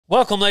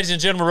Welcome, ladies and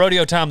gentlemen,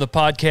 Rodeo Time, the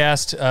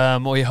podcast.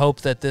 We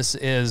hope that this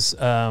is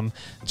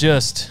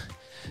just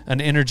an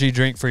energy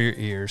drink for your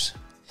ears.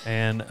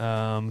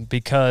 And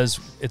because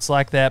it's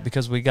like that,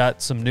 because we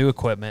got some new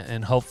equipment,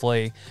 and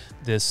hopefully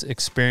this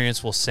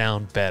experience will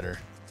sound better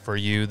for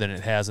you than it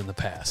has in the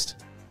past.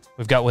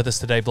 We've got with us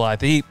today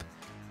Blythe Eep,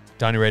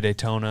 Donnie Ray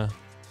Daytona,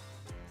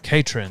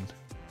 Katrin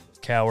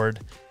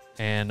Coward,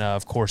 and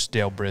of course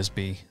Dale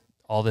Brisby.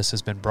 All this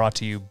has been brought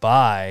to you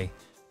by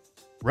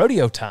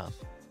Rodeo Time.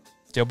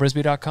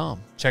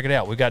 DaleBrisby.com. Check it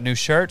out. We got new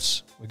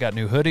shirts. We got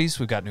new hoodies.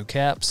 We got new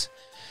caps.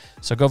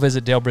 So go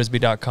visit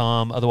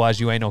DaleBrisby.com. Otherwise,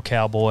 you ain't no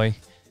cowboy.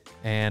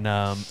 And,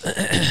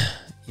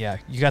 yeah,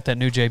 you got that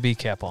new JB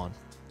cap on.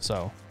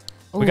 So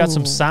we got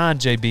some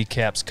signed JB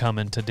caps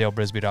coming to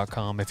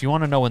DaleBrisby.com. If you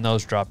want to know when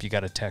those drop, you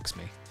got to text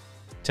me.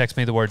 Text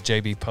me the word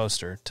JB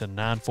poster to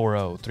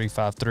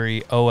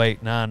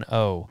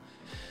 940-353-0890.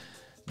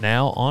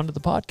 Now, on to the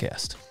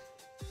podcast.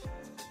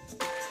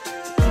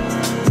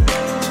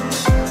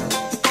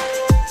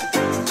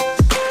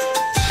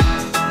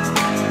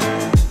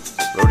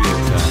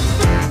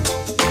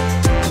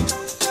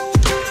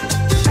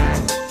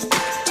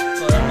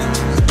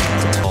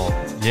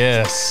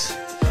 Yes.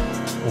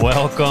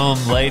 Welcome,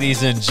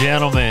 ladies and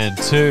gentlemen,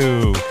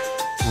 to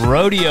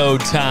Rodeo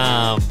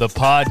Time, the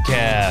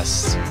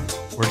podcast.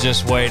 We're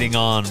just waiting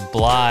on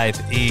Blythe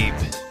Eep,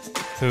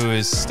 who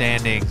is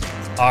standing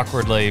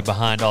awkwardly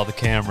behind all the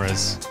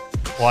cameras,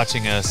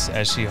 watching us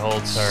as she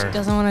holds her. She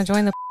doesn't want to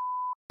join the...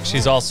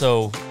 She's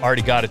also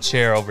already got a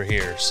chair over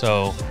here,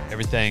 so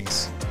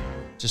everything's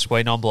just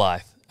waiting on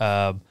Blythe.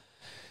 Yeah,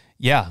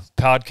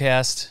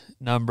 podcast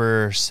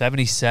number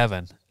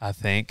 77, I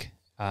think.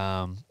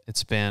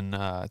 It's been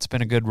a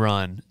good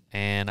run,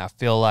 and I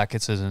feel like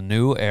it's a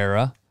new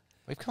era.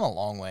 We've come a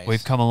long ways.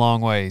 We've come a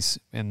long ways,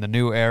 and the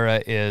new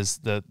era is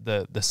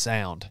the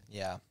sound.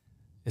 Yeah.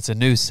 It's a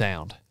new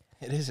sound.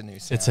 It is a new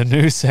sound. It's a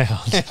new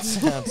sound. It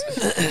sounds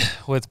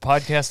With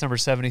podcast number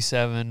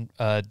 77,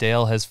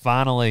 Dale has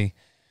finally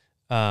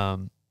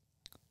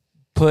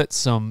put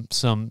some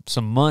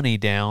money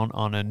down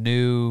on a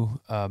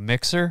new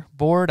mixer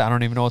board. I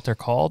don't even know what they're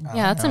called.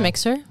 Yeah, it's a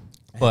mixer.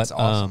 But It's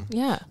awesome.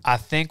 Yeah. I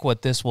think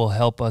what this will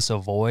help us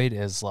avoid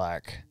is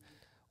like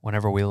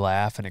whenever we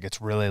laugh and it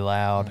gets really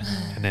loud,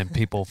 and then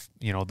people,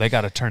 they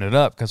got to turn it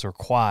up because we're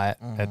quiet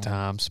at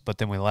times, but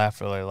then we laugh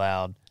really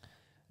loud.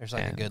 There's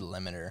like a good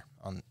limiter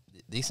on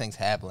these things.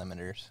 Have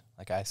limiters,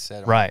 like I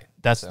said. Right.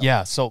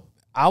 So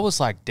I was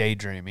like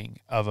daydreaming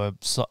of a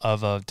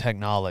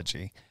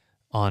technology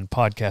on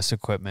podcast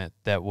equipment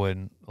that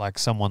would, like,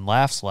 someone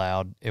laughs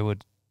loud, it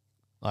would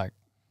like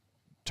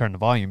turn the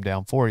volume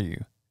down for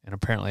you. And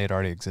apparently it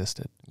already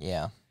existed.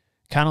 Yeah.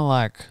 Kind of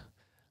like...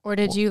 Or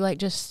did you, like,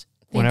 just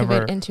think of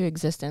it into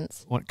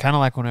existence? Kind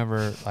of like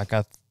whenever, like,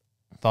 I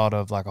thought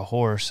of, like, a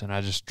horse, and I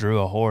just drew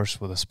a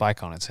horse with a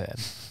spike on its head.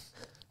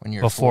 When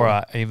you're Before 4.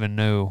 I even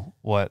knew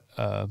what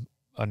a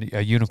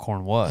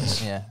unicorn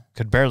was. Yeah.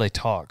 Could barely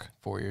talk.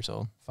 4 years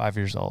old. 5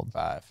 years old.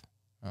 5.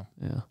 Oh.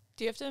 Yeah.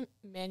 Do you have to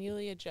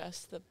manually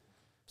adjust the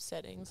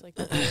settings, like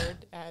the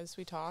board, as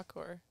we talk,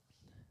 or?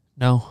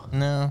 No.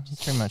 No, you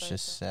pretty much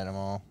just set them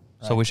all.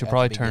 So we should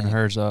probably turn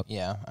hers up.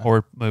 Yeah.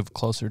 Or move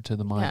closer to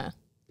the mic. Yeah.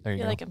 There I you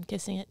feel go. like I'm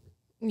kissing it.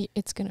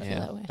 It's going to feel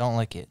that way. Don't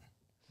lick it.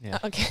 Yeah.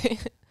 Okay.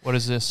 What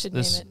is this? Should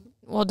This name it.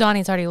 Well,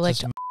 Donnie's already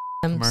licked a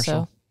them,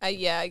 commercial? so...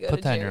 Yeah, I go Put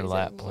to that in your Jerry's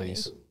lap, every morning.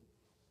 please.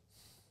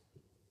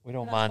 We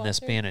don't Not mind this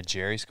sponsored? being a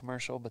Jerry's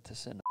commercial, but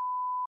this isn't a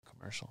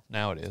commercial.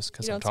 Now it is,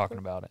 because You I'm don't talking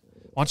support- about it.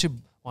 Why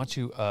don't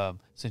you,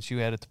 since you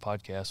edit the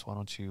podcast, why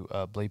don't you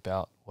bleep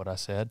out what I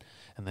said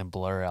and then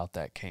blur out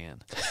that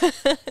can?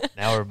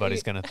 Now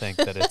everybody's going to think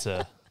that it's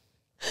a...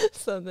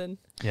 Something.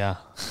 Yeah.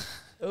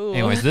 Ooh.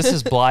 Anyways, this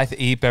is Blythe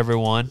Eep,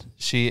 everyone.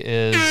 She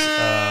is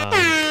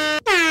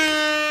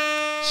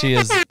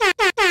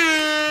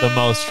the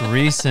most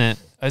recent...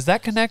 Is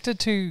that connected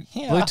to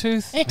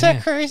Bluetooth? Ain't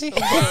that crazy?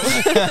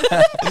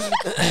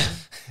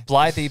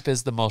 Blythe Eep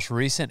is the most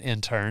recent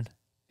intern,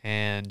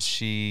 and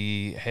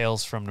she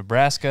hails from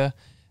Nebraska,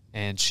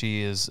 and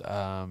she is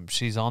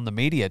she's on the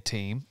media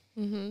team,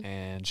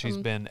 and she's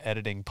been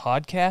editing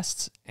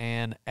podcasts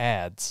and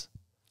ads.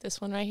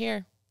 This one right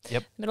here.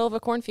 Yep. Middle of a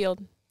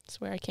cornfield. That's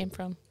where I came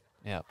from.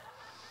 Yep.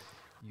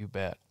 You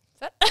bet.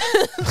 Is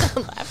that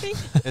I'm laughing?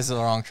 This is the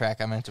wrong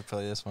track. I meant to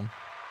play this one.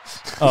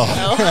 Oh.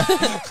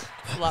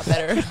 A lot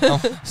better. I'm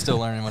still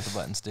learning what the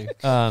buttons do.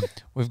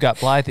 We've got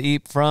Blythe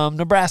Eep from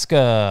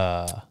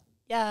Nebraska.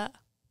 Yeah.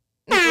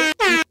 I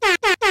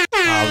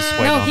was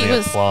waiting on he the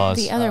was applause.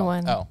 the other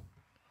one. Oh.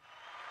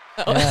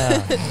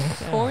 Yeah.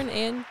 Corn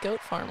and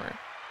goat farmer.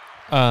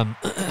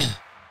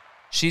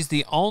 She's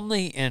the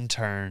only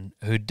intern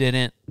who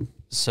didn't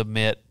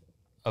submit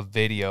a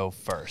video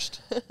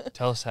first.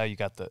 Tell us how you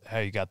got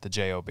the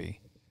job.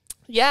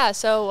 Yeah,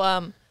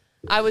 so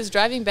I was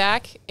driving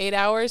back 8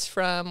 hours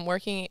from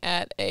working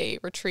at a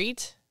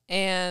retreat,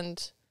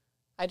 and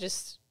I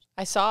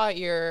saw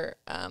your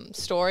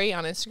story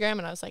on Instagram,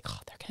 and I was like, oh,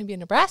 they're going to be in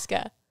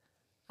Nebraska.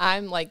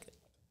 I'm like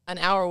an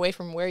hour away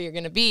from where you're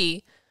going to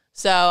be.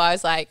 So I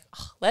was like,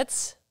 oh,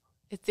 let's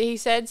he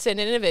said send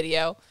it in a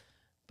video,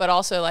 but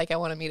also like I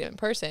want to meet him in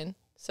person.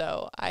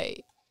 So I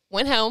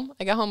went home.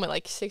 I got home at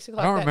like 6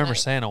 o'clock. I don't remember night.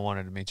 saying I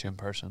wanted to meet you in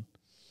person.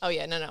 Oh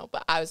yeah, no.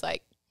 But I was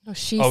like, No,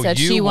 she said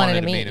you she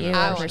wanted to meet meet him you in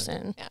in person.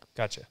 person. yeah,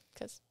 Gotcha.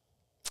 because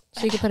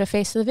So you could put a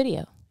face to the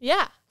video.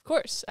 yeah, of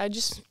course. I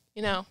just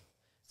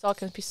it's all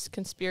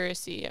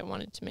conspiracy. I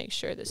wanted to make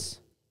sure this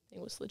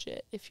thing was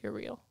legit. If you're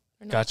real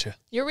or not. Gotcha.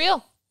 You're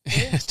real.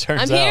 It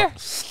turns I'm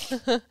out.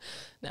 here.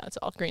 No, it's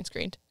all green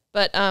screened.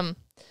 But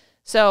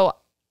so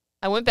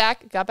I went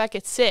back, got back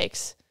at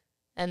 6,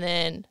 and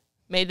then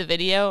made the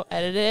video,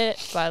 edited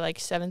it by like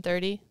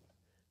 7:30,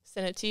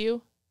 sent it to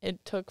you.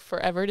 It took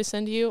forever to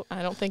send to you.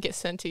 I don't think it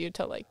sent to you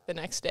till like the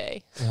next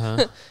day.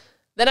 Uh-huh.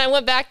 Then I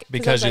went back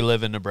Because you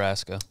live in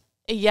Nebraska.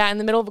 Yeah, in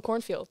the middle of a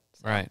cornfield.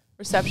 So Right.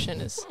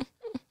 reception is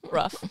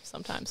rough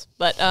sometimes.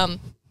 But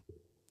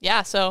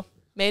yeah, so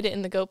made it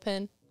in the goat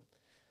pen.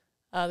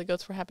 The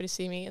goats were happy to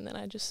see me, and then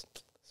I just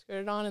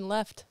skirted on and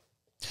left.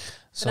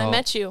 So And I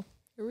met you.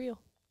 You're real.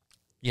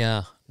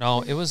 Yeah.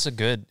 No, it was a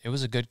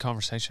good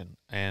conversation.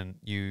 And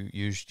you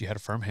had a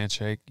firm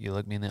handshake, you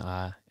looked me in the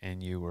eye,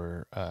 and you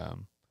were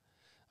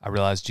I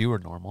realized you were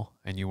normal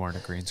and you weren't a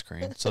green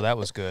screen. So that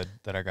was good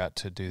that I got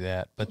to do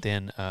that. But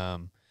then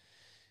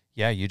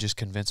yeah, you just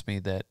convinced me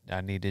that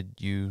I needed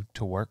you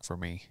to work for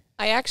me.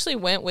 I actually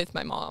went with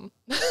my mom.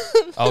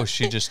 Oh,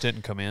 she just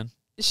didn't come in?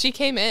 She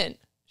came in.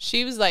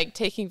 She was like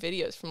taking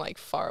videos from like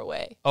far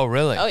away. Oh,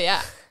 really? Oh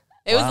yeah.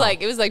 It was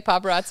like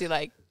paparazzi,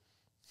 like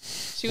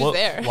she was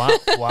there.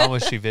 Why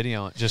was she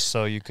videoing? Just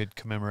so you could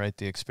commemorate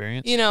the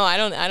experience? I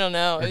don't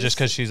know. Or just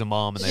because she's a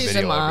mom and they She's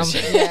video a mom.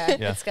 everything?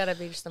 Yeah, it's got to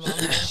be just a mom.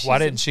 Why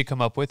didn't she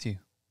come up with you?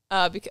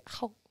 Because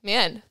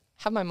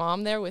have my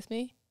mom there with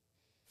me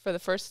for the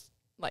first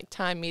like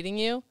time meeting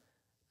you.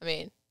 I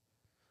mean,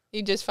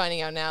 you just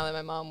finding out now that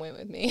my mom went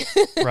with me.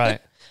 Right.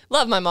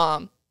 Love my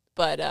mom,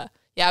 but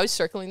yeah, I was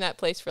circling that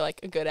place for like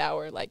a good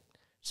hour, like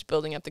just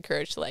building up the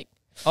courage to like.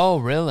 Oh,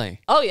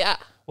 really? Oh yeah.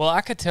 Well,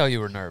 I could tell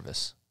you were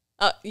nervous.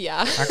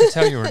 Yeah. I could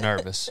tell you were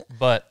nervous,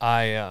 but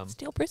I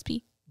Still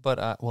Brisby.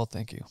 well,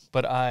 thank you.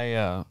 But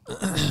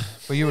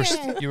but you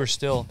were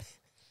still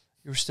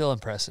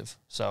impressive.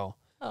 So,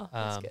 Oh,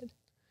 that's good.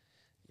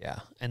 yeah.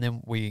 And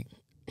then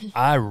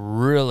I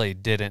really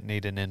didn't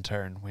need an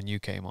intern when you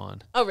came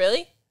on. Oh,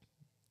 really?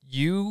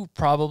 You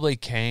probably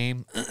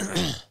came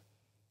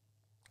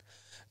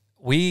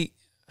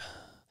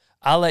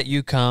I let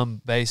you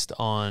come based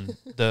on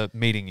the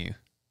meeting you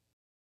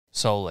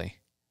solely.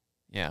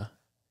 Yeah.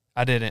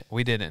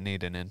 We didn't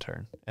need an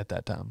intern at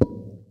that time.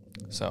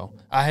 So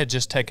I had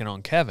just taken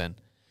on Kevin.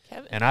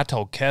 And I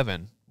told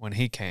Kevin when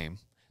he came,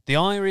 the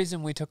only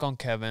reason we took on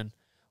Kevin,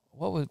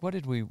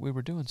 we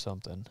were doing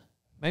something.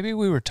 Maybe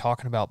we were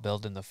talking about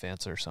building the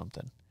fence or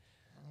something.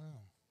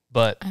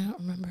 But I don't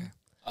remember.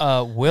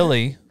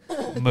 Willie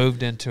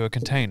moved into a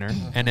container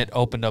and it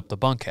opened up the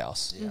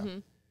bunkhouse. Yeah. Mm-hmm.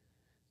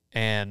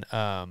 And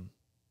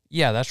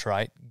yeah, that's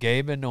right.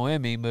 Gabe and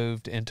Noemi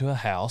moved into a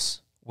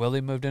house.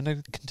 Willie moved into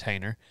a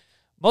container.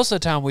 Most of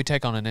the time, we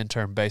take on an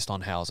intern based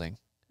on housing.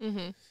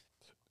 Mm-hmm.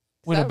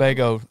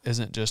 Winnebago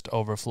isn't just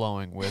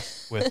overflowing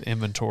with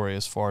inventory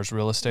as far as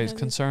real estate is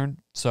concerned.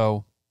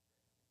 So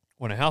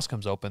when a house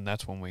comes open,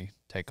 that's when we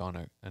take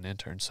on an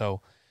intern.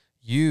 So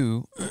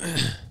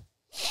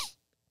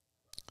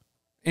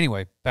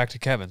anyway, back to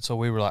Kevin.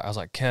 So I was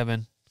like,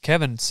 Kevin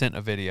sent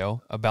a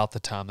video about the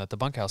time that the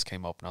bunkhouse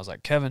came open. I was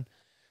like, Kevin,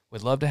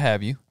 we'd love to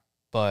have you,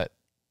 but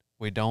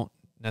we don't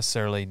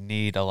necessarily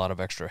need a lot of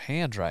extra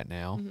hands right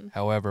now. Mm-hmm.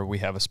 However, we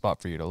have a spot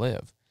for you to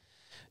live.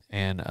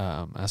 And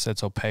I said,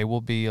 so pay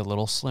will be a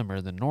little slimmer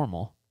than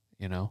normal,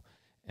 and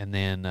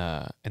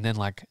then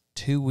like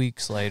 2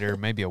 weeks later,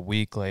 maybe a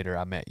week later,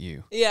 I met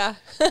you. Yeah.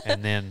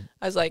 And then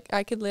I was like,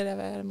 I could live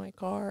out of my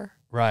car.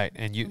 right.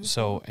 And you,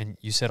 and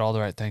you said all the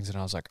right things. And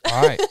I was like,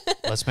 all right,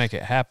 let's make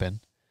it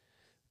happen.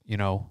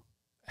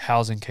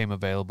 Housing came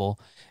available.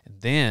 And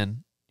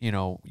then,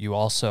 you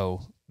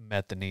also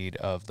met the need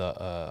of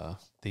the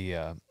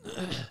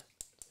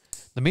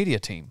media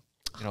team.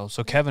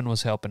 So Kevin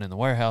was helping in the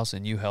warehouse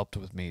and you helped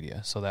with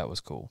media. So that was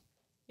cool.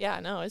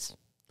 Yeah, no,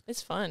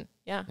 it's fun.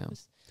 Yeah. Yeah.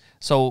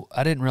 So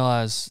I didn't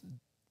realize,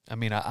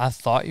 I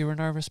thought you were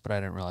nervous, but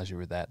I didn't realize you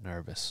were that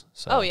nervous.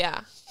 So. Oh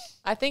yeah.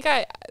 I think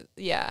I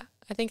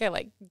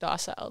like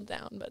dociled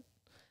down, but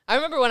I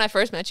remember when I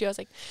first met you, I was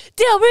like,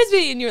 Dale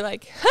Brisby, and you're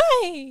like,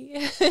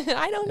 hi,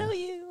 I don't know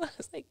you. I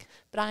was like,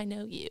 but I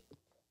know you.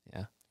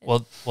 Yeah.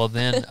 Well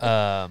then,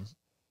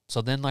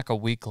 so then like a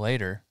week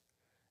later,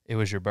 it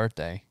was your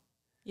birthday.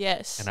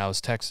 Yes. And I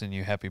was texting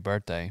you happy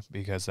birthday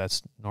because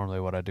that's normally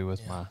what I do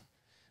with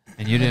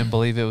and you didn't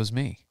believe it was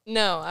me.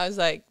 No, I was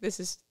like, this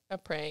is a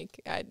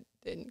prank. I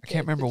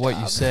can't remember what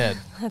you said.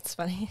 That's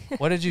funny.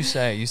 What did you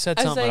say? You said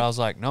I was something, but like- I was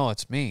like, no,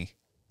 it's me.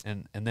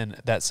 And then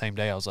that same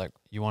day, I was like,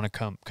 you want to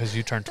come? Because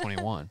you turned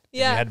 21.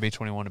 Yeah. And you had to be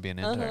 21 to be an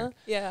intern.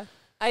 Yeah.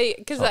 I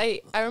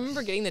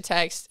remember getting the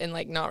text and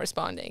like not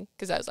responding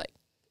because I was like,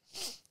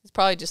 it's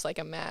probably just like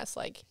a mass.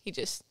 Like he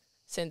just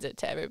sends it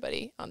to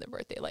everybody on their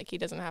birthday. Like he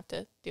doesn't have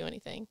to do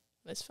anything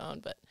on his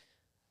phone. But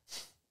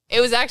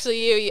it was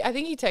actually you. I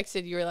think he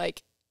texted, you were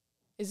like,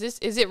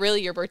 is it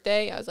really your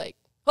birthday? I was like,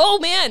 oh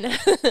man,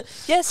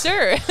 yes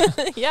sir.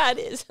 Yeah, it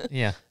is.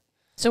 Yeah.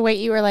 So wait,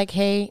 you were like,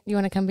 hey, you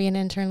want to come be an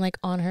intern like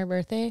on her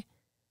birthday?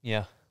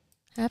 Yeah.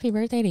 Happy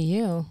birthday to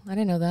you. I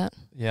didn't know that.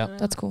 Yeah.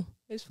 That's cool.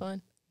 It was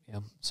fun. Yeah.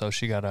 So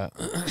she got a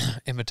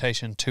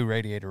invitation to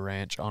Radiator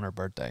Ranch on her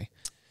birthday.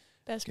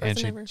 Best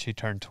present And ever. she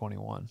turned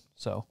 21.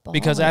 So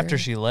because after Baller.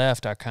 she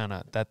left, I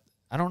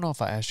don't know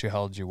if I asked you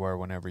how old you were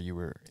whenever you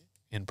were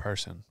in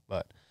person,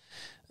 but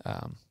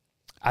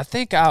I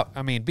think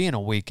I mean being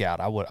a week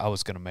out, I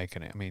was going to make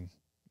it. I mean,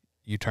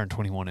 you turned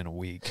 21 in a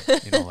week,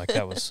 like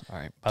that was all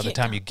right. By the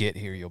time you get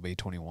here, you'll be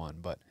 21,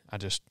 but I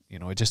just,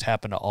 it just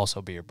happened to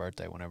also be your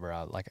birthday whenever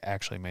I like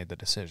actually made the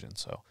decision.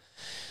 So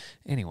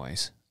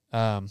anyways,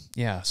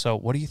 yeah. So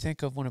what do you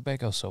think of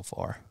Winnebago so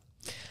far?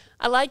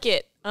 I like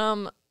it.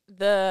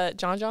 The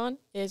John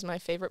is my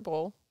favorite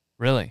bull.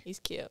 Really? He's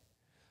cute.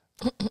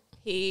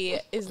 He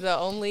is the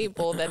only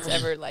bull that's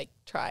ever like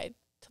tried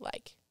to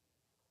like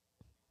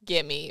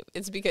get me.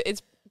 It's because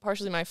it's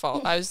partially my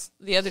fault.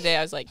 The other day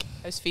I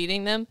was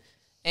feeding them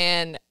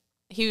and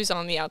he was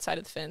on the outside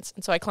of the fence.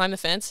 And so I climbed the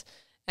fence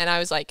and I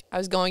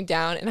was going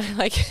down and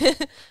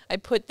I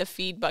put the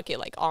feed bucket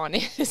like on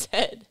his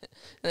head.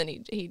 And then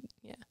he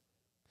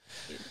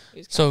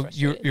was So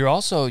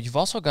you've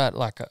also got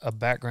like a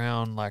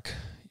background, like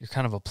you're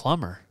kind of a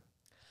plumber.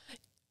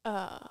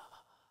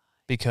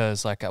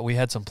 Because like we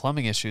had some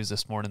plumbing issues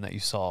this morning that you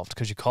solved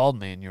because you called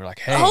me and you were like,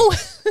 hey,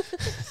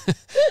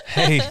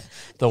 hey,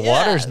 the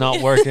water's not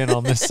working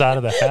on this side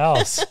of the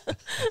house.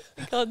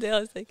 I called Dale. I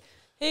was like,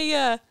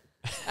 hey,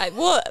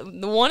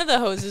 one of the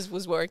hoses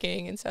was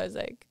working. And so I was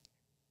like,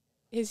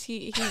 he was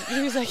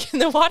like,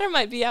 the water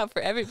might be out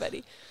for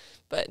everybody.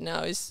 But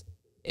no,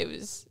 it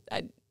was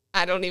I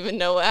don't even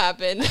know what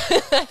happened.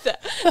 I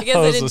guess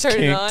I didn't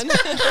turn it on.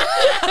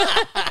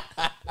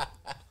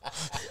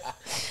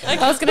 I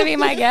was gonna be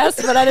my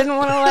guest, but I didn't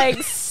want to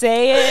like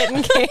say it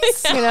in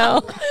case, I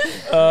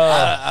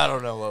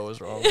don't know what was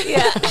wrong.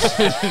 Yeah.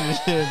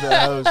 The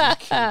hose was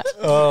cute.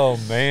 Oh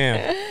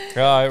man,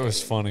 it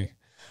was funny.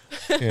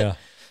 Yeah,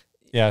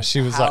 yeah. She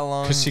was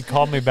because she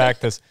called me back.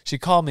 She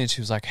called me and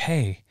she was like,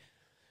 "Hey,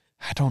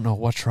 I don't know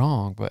what's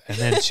wrong," and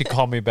then she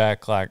called me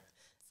back like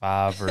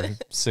 5 or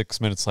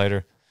 6 minutes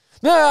later.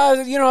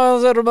 No, just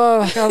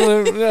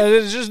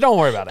don't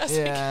worry about it.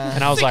 Yeah.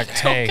 And I was like,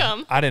 hey,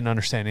 I didn't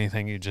understand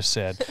anything you just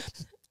said.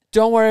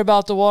 Don't worry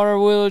about the water.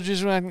 We'll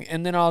just,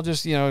 and then I'll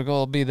just,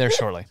 go be there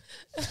shortly.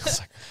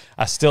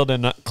 I still did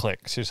not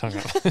click. She just hung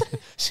up.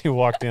 She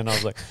walked in. I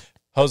was like,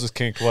 hose is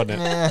kinked, wasn't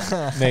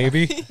it?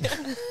 Maybe.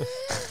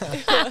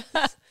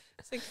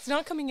 It's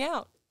not coming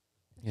out.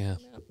 Yeah.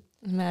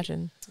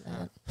 Imagine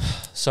that.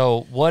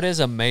 So what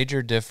is a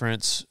major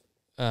difference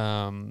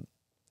in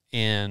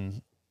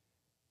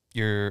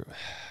your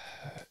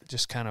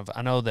just kind of,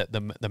 I know that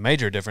the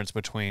major difference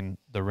between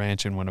the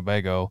ranch in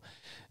Winnebago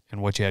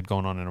and what you had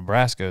going on in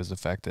Nebraska is the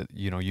fact that,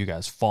 you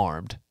guys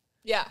farmed.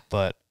 Yeah.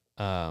 But,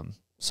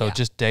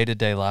 just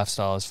day-to-day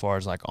lifestyle as far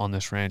as like on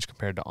this ranch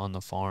compared to on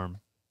the farm.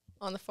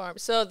 On the farm.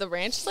 So the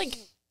ranch is like,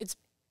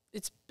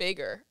 it's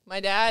bigger.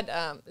 My dad,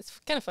 it's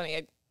kind of funny.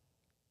 I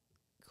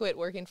quit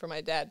working for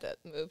my dad to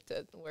move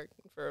to work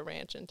for a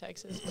ranch in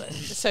Texas. But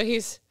so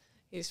he's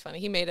funny.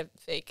 He made a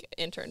fake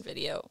intern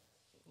video,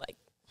 like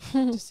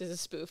just as a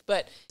spoof.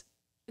 But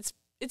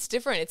it's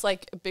different. It's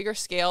like a bigger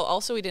scale.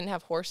 Also, we didn't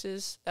have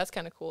horses. That's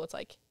kind of cool. It's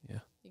like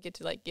you get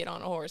to like get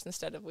on a horse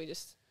instead of we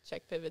just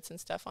check pivots and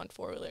stuff on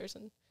 4-wheelers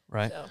and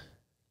right. So,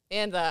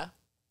 and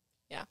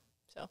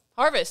so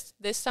harvest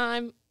this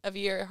time of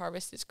year.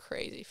 Harvest is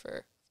crazy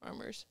for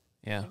farmers.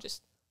 Yeah, we're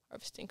just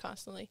harvesting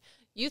constantly.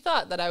 You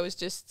thought that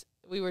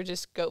we were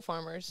just goat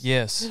farmers.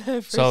 Yes.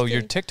 So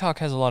your TikTok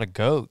has a lot of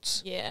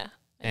goats. Yeah.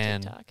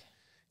 And TikTok.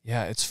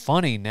 Yeah, it's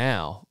funny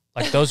now.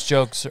 Like those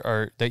jokes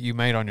that you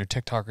made on your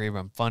TikTok are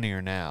even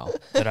funnier now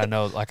that I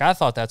know. Like I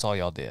thought that's all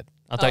y'all did.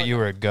 I thought you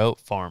were a goat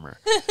farmer.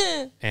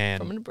 And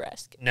from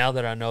Nebraska. Now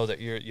that I know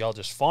that y'all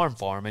just farm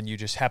and you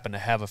just happen to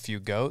have a few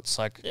goats,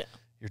 like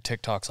your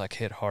TikToks like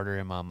hit harder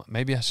in my mind.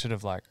 Maybe I should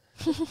have like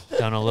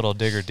done a little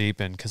digger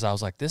deep in because I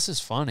was like, this is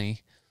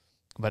funny.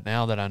 But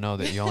now that I know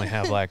that you only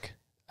have like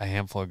a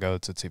handful of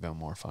goats, it's even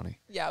more funny.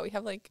 Yeah, we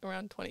have like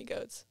around 20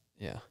 goats.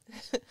 Yeah.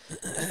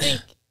 I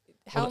think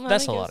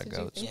that's a lot of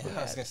goats. Yeah,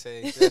 I was gonna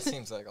say that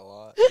seems like a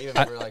lot. Even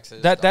for like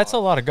that's a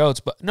lot of goats,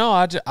 but no,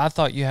 I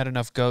thought you had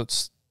enough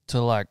goats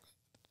to like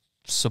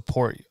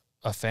support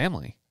a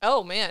family.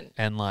 Oh man.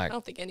 And like I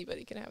don't think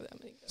anybody can have that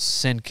many goats.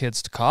 Send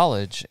kids to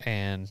college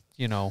and,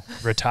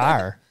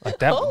 retire. Like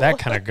that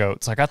kind of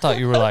goats. Like I thought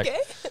you were like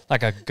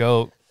a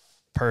goat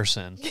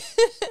person.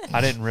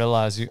 I didn't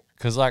realize you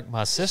cuz like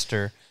my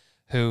sister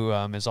who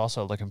is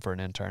also looking for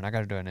an intern. I got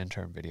to do an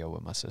intern video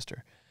with my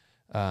sister.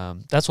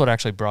 That's what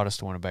actually brought us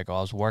to Winnebago.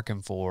 I was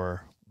working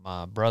for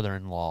my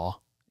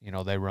brother-in-law.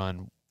 They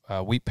run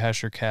wheat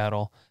pasture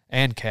cattle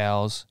and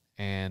cows,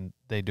 and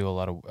they do a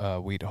lot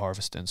of wheat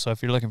harvesting. So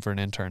if you're looking for an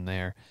intern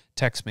there,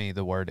 text me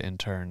the word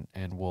intern,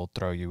 and we'll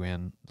throw you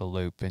in the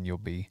loop, and you'll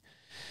be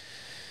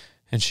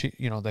And she,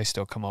 they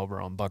still come over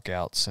on buck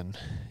outs, and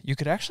you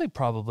could actually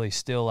probably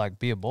still like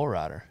be a bull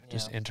rider,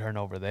 just intern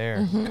over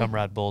there, come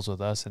ride bulls with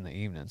us in the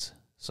evenings.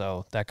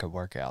 So that could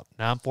work out.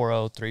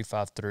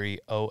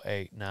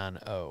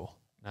 940-353-0890.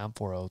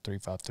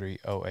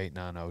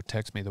 940-353-0890.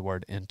 Text me the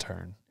word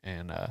intern,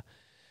 and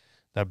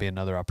that'd be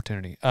another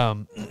opportunity.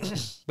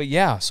 But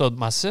yeah, so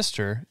my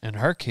sister and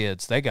her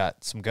kids, they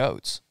got some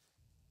goats,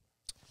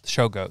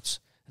 show goats.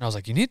 And I was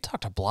like, you need to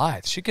talk to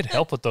Blythe. She could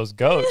help with those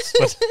goats.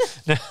 But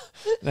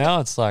now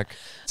it's like,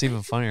 it's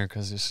even funnier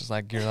because it's just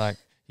like, you're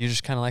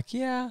just kind of like,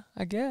 yeah,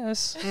 I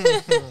guess.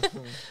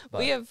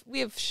 We have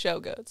show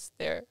goats.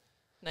 They're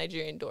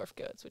Nigerian dwarf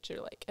goats, which are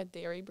like a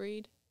dairy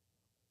breed.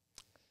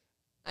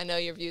 I know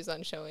your views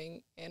on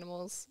showing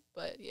animals,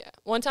 but yeah.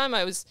 One time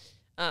I was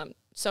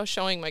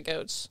showing my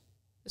goats.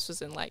 This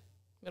was in like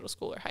middle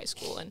school or high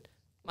school, and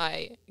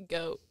my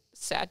goat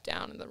sat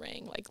down in the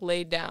ring, like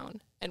laid down,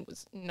 and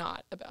was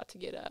not about to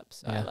get up.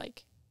 So I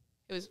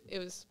it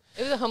was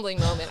a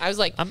humbling moment. I was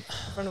like in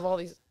front of all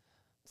these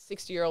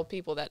 60-year-old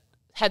people that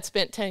had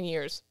spent 10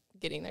 years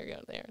getting their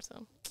goat there.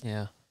 So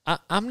yeah,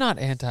 I'm not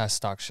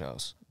anti-stock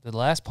shows. The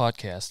last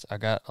podcast, I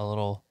got a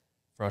little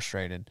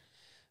frustrated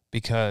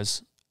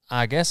because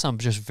I guess I'm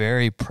just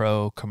very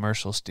pro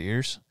commercial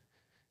steers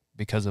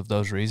because of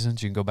those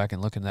reasons. You can go back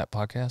and look in that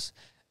podcast,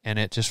 and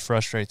it just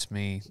frustrates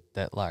me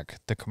that like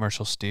the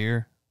commercial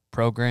steer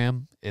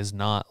program is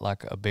not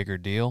like a bigger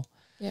deal.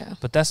 Yeah.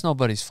 But that's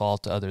nobody's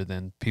fault other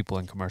than people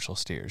in commercial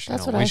steers.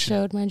 That's what I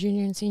showed my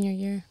junior and senior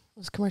year,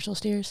 was commercial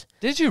steers.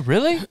 Did you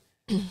really?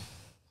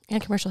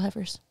 And commercial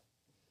heifers.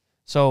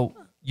 So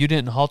you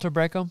didn't halter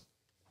break them?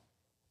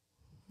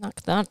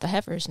 Not the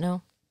heifers,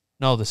 no.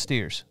 No, the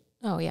steers.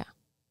 Oh, yeah.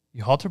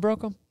 You halter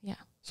broke them? Yeah.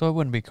 So it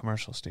wouldn't be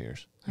commercial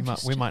steers.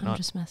 We might not. I'm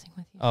just messing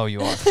with you. Oh,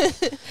 you are.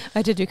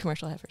 I did do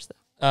commercial heifers, though.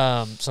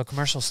 So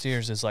commercial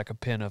steers is like a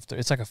pen of,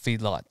 it's like a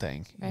feedlot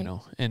thing, right.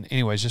 And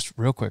anyways, just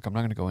real quick, I'm not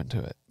going to go into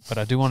it, but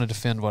I do want to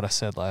defend what I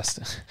said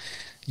last.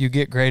 You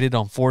get graded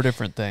on 4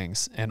 different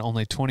things, and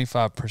only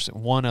 25%,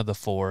 one of the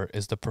 4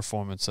 is the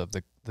performance of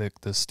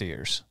the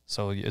steers.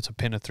 So it's a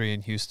pen of 3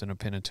 in Houston, a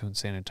pen of 2 in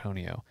San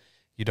Antonio.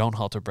 You don't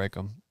halter break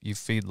them, you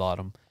feedlot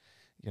them.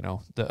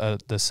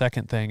 The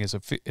second thing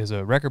is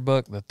a record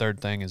book. The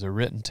third thing is a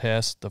written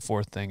test. The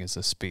fourth thing is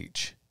a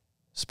speech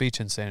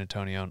in San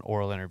Antonio, an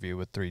oral interview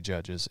with 3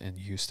 judges in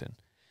Houston.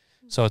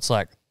 So it's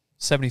like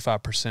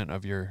 75%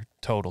 of your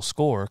total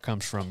score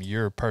comes from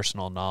your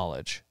personal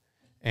knowledge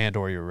and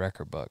or your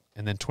record book,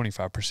 and then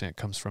 25%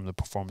 comes from the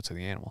performance of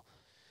the animal.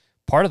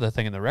 Part of the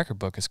thing in the record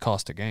book is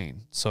cost to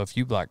gain. So if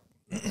you like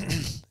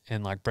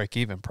and like break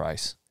even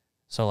price,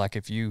 so like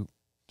if you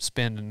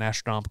spend an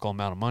astronomical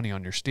amount of money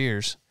on your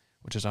steers,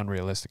 which is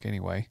unrealistic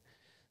anyway,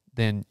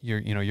 then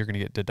you're going to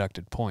get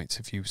deducted points.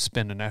 If you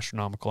spend an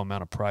astronomical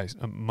amount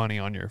of money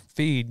on your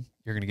feed,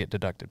 you're going to get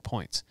deducted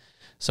points.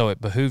 So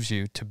it behooves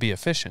you to be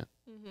efficient.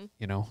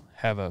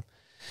 Have a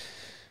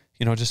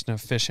just an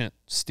efficient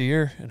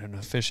steer and an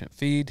efficient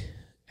feed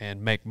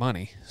and make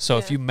money. So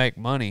if you make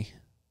money,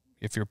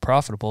 if you're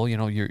profitable,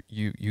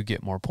 you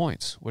get more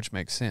points, which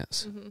makes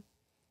sense.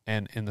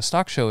 And in the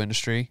stock show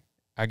industry,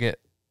 I get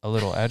a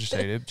little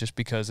agitated just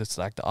because it's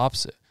like the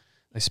opposite.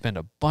 They spend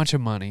a bunch of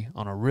money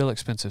on a real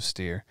expensive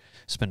steer,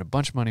 spend a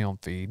bunch of money on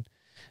feed,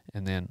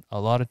 and then a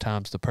lot of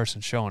times the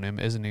person showing him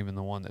isn't even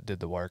the one that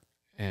did the work,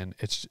 and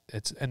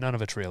and none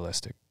of it's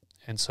realistic.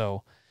 And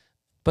so,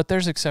 but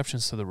there's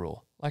exceptions to the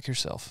rule, like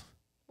yourself.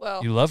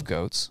 Well, you love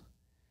goats.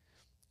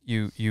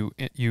 You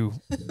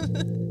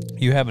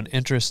have an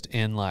interest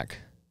in like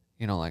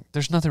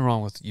there's nothing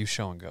wrong with you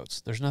showing goats.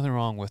 There's nothing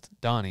wrong with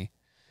Donnie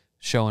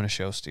showing a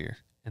show steer.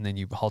 And then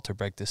you halter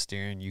break the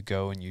steer and you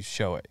go and you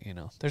show it,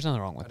 There's nothing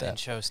wrong with that. I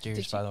didn't show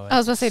steers, by the way. I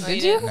was about to say,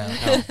 did you?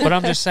 No. But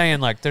I'm just saying,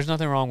 like, there's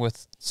nothing wrong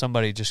with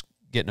somebody just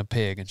getting a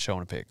pig and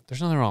showing a pig.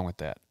 There's nothing wrong with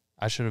that.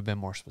 I should have been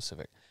more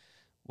specific.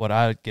 What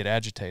I get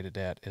agitated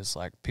at is,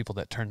 like, people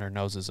that turn their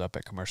noses up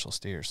at commercial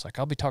steers. Like,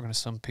 I'll be talking to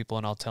some people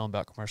and I'll tell them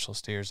about commercial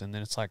steers, and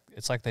then it's like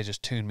they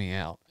just tune me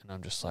out. And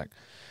I'm just like,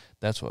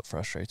 that's what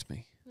frustrates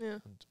me. Yeah.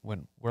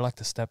 When we're like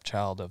the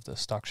stepchild of the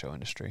stock show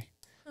industry.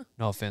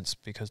 No offense,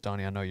 because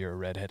Donnie, I know you're a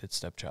redheaded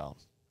stepchild,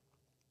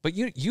 but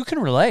you can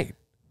relate.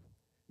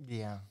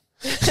 Yeah.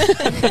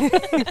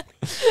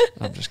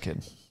 I'm just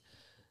kidding.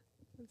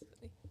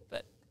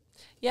 But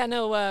yeah,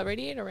 no,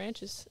 Radiator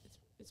Ranch it's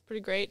pretty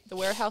great. The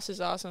warehouse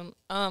is awesome.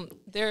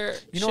 There.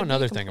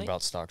 Another thing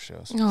about stock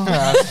shows.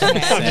 Oh.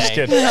 I'm just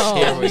kidding. No.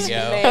 Here we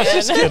go.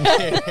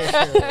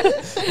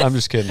 I'm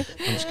just kidding.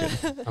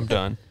 I'm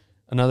done.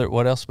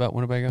 What else about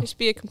Winnebago? There should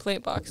be a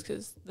complaint box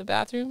because the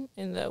bathroom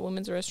in the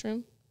women's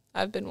restroom,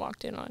 I've been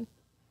walked in on.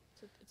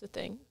 It's a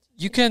thing.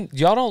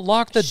 Y'all don't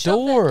lock the Shut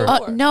that door.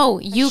 door. No,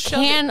 you Shut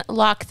can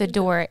lock the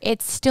door.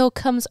 It still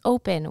comes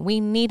open. We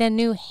need a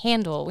new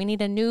handle. We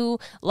need a new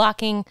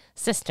locking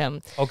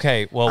system.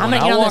 Okay, well, I'm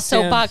when going to I get on the walked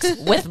soapbox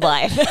with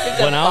Blythe.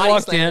 when I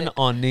walked in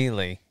on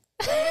Neely,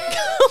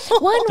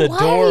 Why The are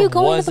door you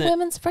going to wasn't- the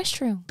women's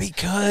restroom?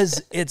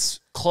 because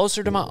it's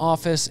closer to my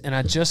office and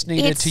I just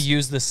needed It's to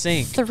use the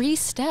sink. 3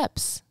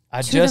 steps.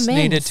 I To just the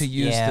needed men's. to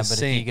use yeah, the but if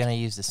sink. you're gonna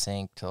use the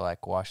sink to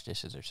like wash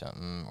dishes or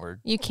something, or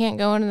You can't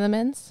go into the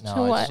men's. No,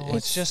 To what? it's-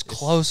 It's just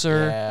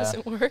closer. yeah,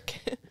 Doesn't work.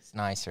 it's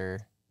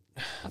nicer.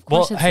 Of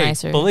Well, course it's hey,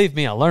 nicer. believe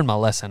me, I learned my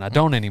lesson. I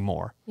don't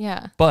anymore.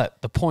 Yeah.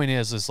 But the point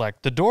is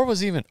like the door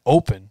was even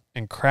open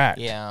and cracked.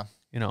 Yeah,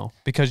 You know,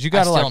 because you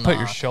got to still like put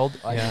your knock. shoulder.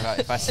 like yeah.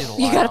 if I see the light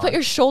You got to on, put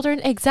your shoulder in.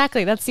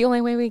 Exactly. That's the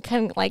only way we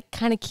can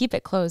kind of keep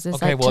it closed. Is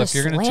Okay, like well, just if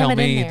you're going to slam tell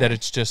it in me there. that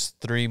it's just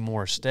 3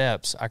 more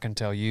steps, I can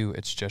tell you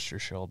it's just your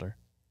shoulder.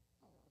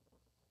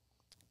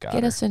 Got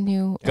Get her. us a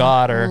new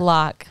Got her.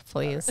 lock,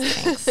 please.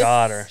 Thanks.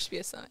 Got her. Should be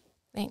a sign.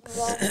 Thanks.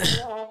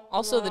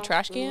 Also, the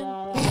trash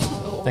can.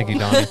 Thank you,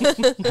 Donnie.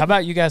 How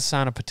about you guys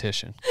sign a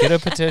petition? Get a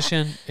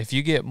petition. If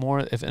you get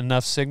if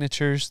enough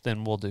signatures,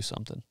 then we'll do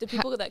something. The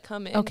people that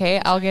come in. Okay,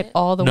 can I'll sign get it.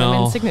 all the No.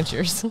 women's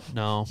signatures.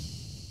 No.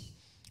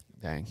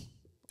 Dang.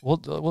 We'll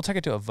take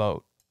it to a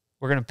vote.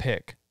 We're gonna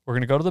pick. We're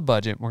gonna go to the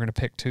budget. We're gonna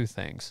pick 2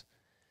 things.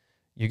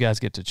 You guys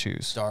get to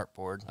choose: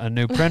 dartboard. a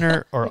new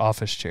printer or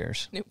office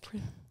chairs. New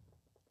print.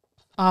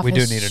 We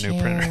do Office need a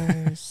new printer.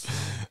 chairs.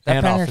 That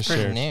And printer's office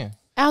pretty chairs. new.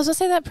 I was gonna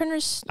say that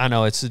printer's. I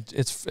know it's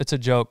a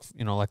joke.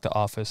 You know, like The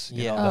Office.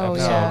 you Yeah. know, the Oh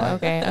episode. yeah.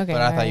 Okay. Okay.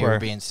 But I thought you were Where-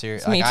 being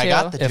serious. Me Like, I too.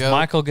 got the If joke.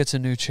 Michael gets a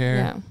new chair,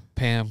 Yeah.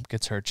 Pam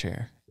gets her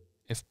chair.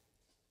 If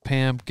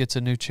Pam gets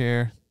a new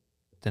chair,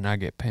 then I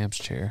get Pam's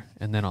chair,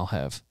 and then I'll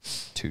have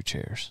 2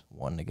 chairs.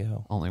 One to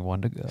go. Only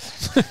 1 to go.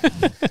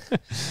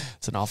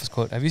 It's an Office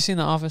quote. Have you seen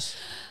The Office?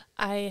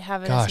 I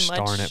haven't. Gosh as much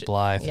darn it,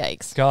 Blythe.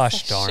 Yikes.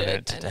 Gosh I darn should.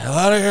 it. I The know. hell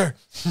out of here.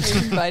 Are you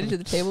invited to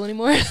the table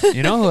anymore?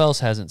 You know who else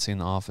hasn't seen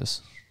The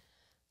Office?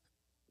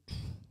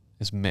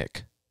 Is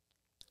Mick.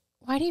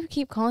 Why do you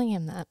keep calling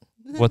him that?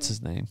 What's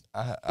his name?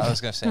 I was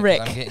gonna say 'cause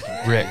Rick. I'm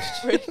getting Rick.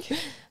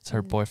 confused. It's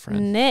her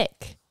boyfriend.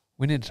 Nick.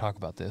 We need to talk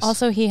about this.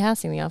 Also, he has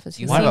seen The Office.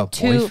 He's You have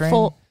seen a 2 boyfriend?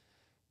 full.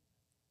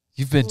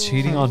 You've been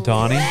cheating on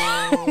Donnie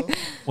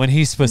when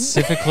he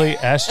specifically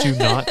asked you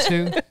not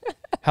to?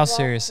 How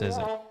serious is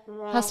it?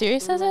 How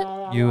serious is it?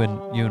 You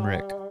and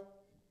Rick.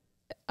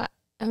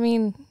 I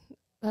mean,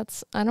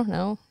 I don't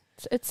know.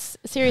 It's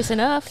serious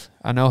enough.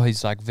 I know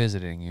he's like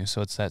visiting you,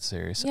 so it's that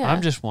serious. Yeah.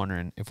 I'm just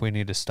wondering if we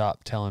need to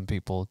stop telling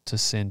people to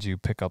send you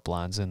pickup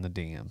lines in the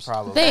DMs.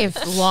 Probably. They've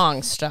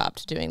long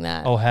stopped doing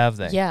that. Oh, have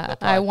they? Yeah, They'll I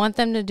probably- want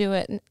them to do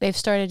it. They've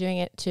started doing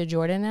it to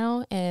Jordan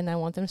now, and I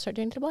want them to start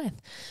doing it to Blythe.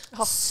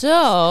 Oh.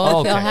 So if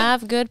Okay. you'll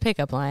have good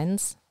pickup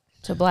lines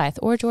to Blythe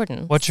or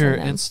Jordan. What's your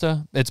send them.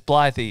 Insta? It's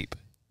Blythe Eep.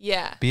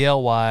 Yeah.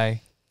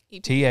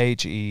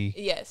 BLYTHEEPP.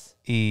 Yes.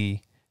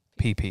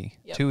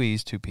 2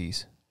 E's, 2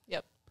 P's.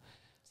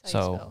 That's how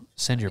you So spell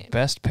send my your name.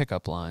 best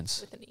pickup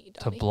lines With an E,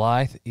 to Donnie.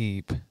 Blythe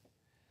Eep,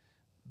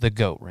 the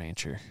Goat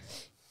Rancher.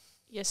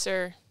 Yes,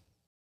 sir.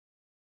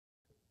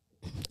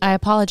 I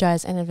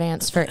apologize in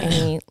advance for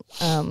any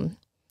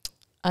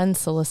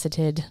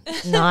unsolicited,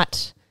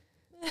 not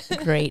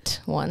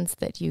great ones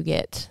that you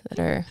get that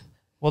are.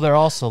 Well, they're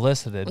all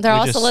solicited. They're We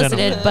all just sent 'em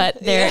solicited, in.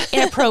 but they're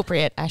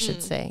inappropriate, I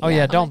should say. Oh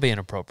yeah, don't be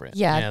inappropriate.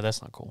 Yeah.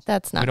 That's not cool.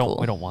 That's not we don't cool.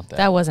 we don't want that.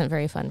 That wasn't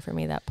very fun for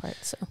me, that part.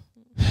 So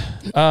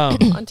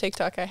On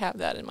TikTok, I have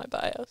that in my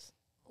bios.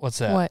 What's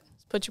that? what?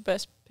 Put your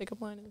best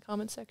pickup line in the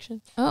comment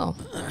section. Oh,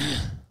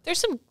 There's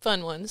some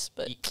fun ones,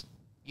 but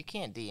You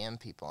can't DM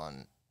people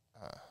on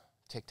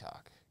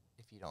TikTok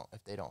if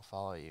they don't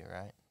follow you,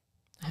 right?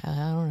 I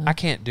don't know. I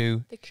can't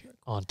do they can-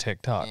 on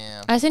TikTok.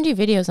 Yeah. I send you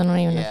videos. I don't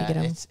even know if you Yeah,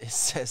 get them. it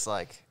says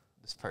like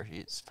this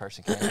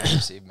person can't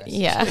receive messages.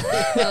 Yeah.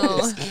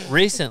 No.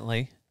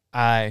 Recently,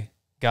 I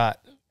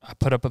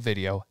put up a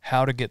video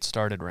how to get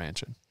started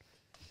ranching,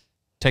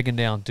 taken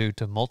down due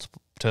to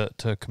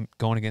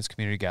going against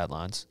community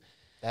guidelines.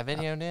 That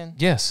video did?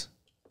 Yes,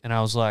 and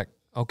I was like,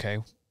 okay,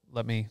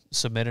 let me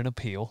submit an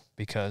appeal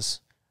because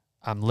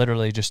I'm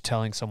literally just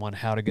telling someone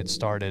how to get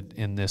started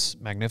in this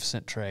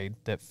magnificent trade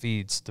that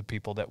feeds the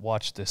people that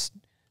watch this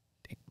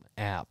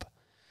app.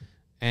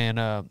 And,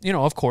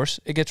 of course,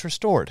 it gets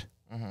restored.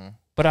 Mm-hmm.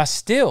 But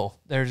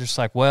they're just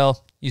like,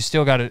 well, you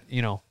still got to,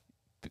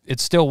 it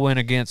still went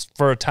against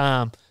for a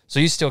time, so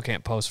you still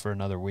can't post for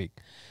another week.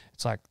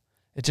 It's like,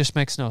 it just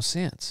makes no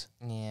sense.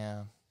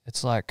 Yeah.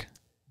 It's like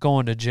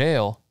going to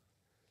jail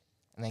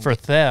And then for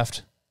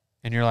theft,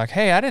 and you're like,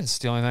 hey, I didn't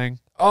steal anything.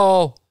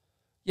 Oh,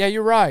 yeah,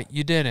 you're right,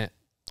 you didn't.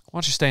 Why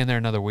don't you stay in there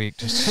another week?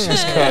 Just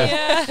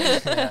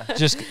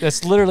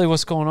that's literally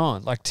what's going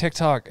on. Like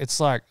TikTok, it's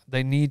like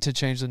they need to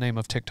change the name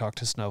of TikTok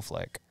to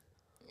Snowflake.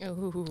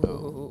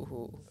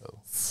 Ooh,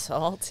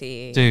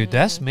 salty. Dude,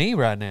 that's me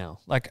right now.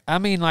 Like, I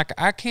mean, like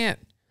I can't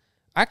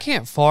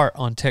fart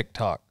on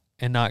TikTok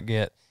and not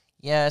get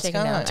yeah, it's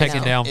Taken kind down. of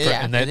taken down for,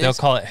 Yeah, and it they'll is-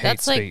 call it hate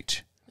That's like-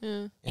 speech. Yeah.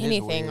 It is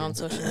Anything weird. on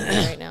social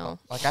media right now.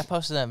 Like I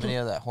posted that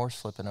video of that horse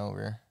flipping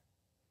over,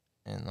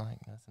 and like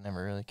nothing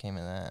ever really came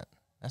of that.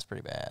 That's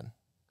pretty bad.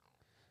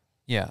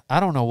 Yeah, I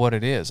don't know what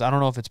it is. I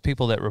don't know if it's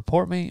people that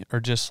report me or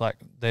just like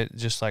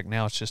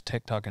now it's just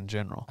TikTok in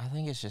general. I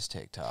think it's just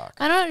TikTok.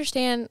 I don't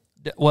understand.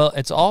 Well,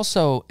 it's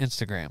also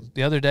Instagram.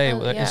 The other day,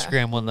 Oh, yeah.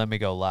 Instagram wouldn't let me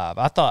go live.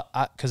 I thought,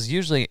 because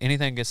usually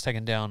anything gets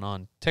taken down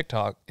on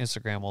TikTok,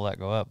 Instagram will let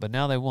go up. But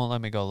now they won't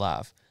let me go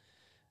live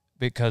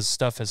because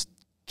stuff has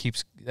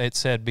it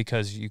said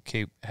because you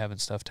keep having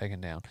stuff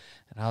taken down.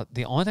 And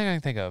the only thing I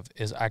can think of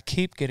is I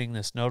keep getting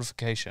this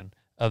notification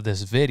of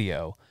this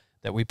video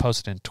that we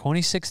posted in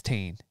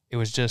 2016. It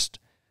was just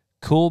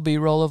cool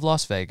B-roll of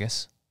Las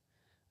Vegas,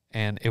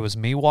 and it was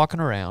me walking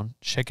around,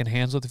 shaking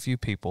hands with a few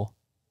people,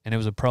 and it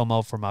was a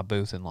promo for my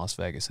booth in Las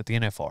Vegas at the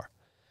NFR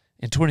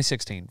in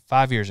 2016,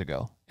 5 years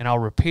ago. And I'll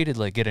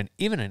repeatedly get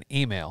even an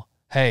email,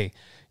 hey,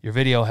 your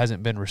video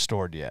hasn't been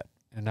restored yet.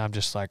 And I'm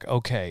just like,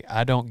 okay,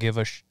 I don't give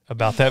a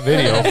about that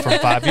video from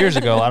 5 years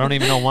ago. I don't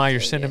even know why you're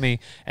sending me.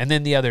 And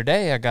then the other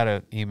day I got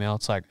an email.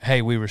 It's like,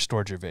 hey, we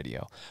restored your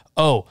video.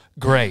 Oh,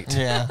 great.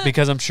 Yeah.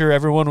 Because I'm sure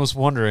everyone was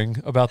wondering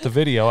about the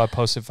video I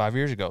posted 5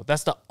 years ago.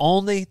 That's the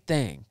only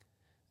thing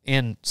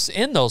in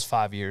those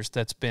 5 years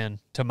that's been,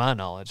 to my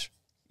knowledge,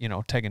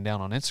 taken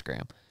down on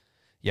Instagram.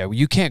 Yeah,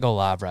 you can't go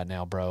live right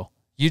now, bro.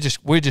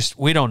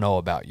 We don't know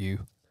about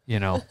you,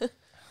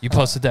 You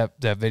posted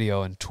that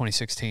video in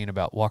 2016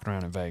 about walking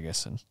around in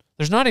Vegas, and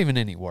there's not even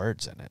any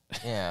words in it.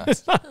 Yeah.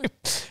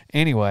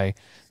 Anyway,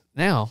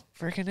 now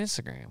freaking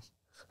Instagram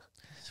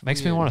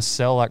makes me want to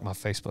sell like my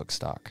Facebook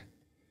stock.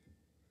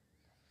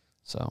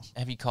 So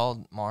Have you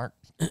called Mark?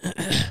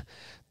 I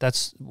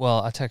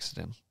texted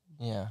him.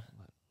 Yeah.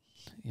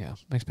 Yeah,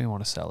 makes me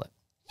want to sell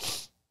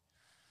it.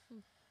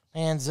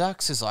 Man,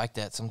 Zucks is like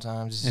that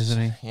sometimes.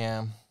 Isn't he?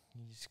 Yeah.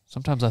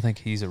 Sometimes I think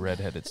he's a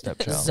redheaded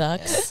stepchild.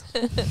 Zucks.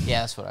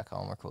 Yeah, that's what I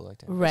call him. We're cool like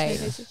that.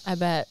 Right. I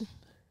bet.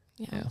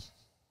 Yeah.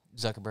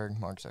 Zuckerberg,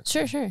 Mark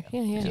Zuckerberg. Sure. Yeah. Do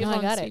you No, have I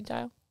on got speed it.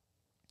 dial?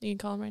 You can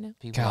call him right now.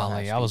 People don't have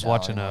Golly, I speed was dial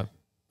watching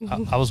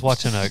anymore. I was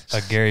watching a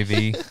Gary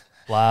Vee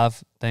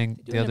live thing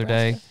Do the in other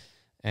day, Nebraska.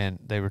 and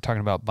they were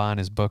talking about buying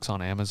his books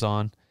on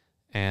Amazon,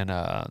 and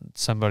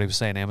somebody was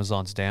saying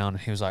Amazon's down,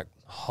 and he was like,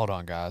 hold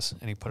on, guys,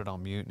 and he put it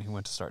on mute, and he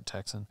went to start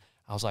texting.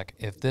 I was like,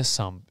 if this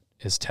son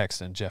is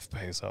texting Jeff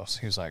Bezos,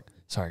 he was like,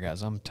 sorry,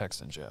 guys, I'm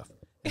texting Jeff.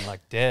 And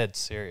like dead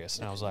serious.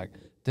 And I was like,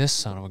 this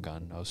son of a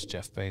gun knows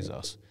Jeff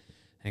Bezos.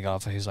 And he got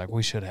off, he's like,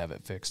 we should have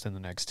it fixed in the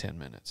next 10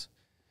 minutes.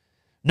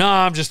 No,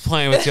 I'm just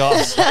playing with y'all.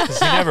 'Cause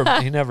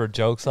he never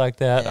jokes like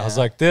that. I was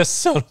Yeah. like, this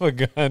son of a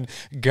gun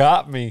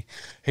got me.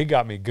 He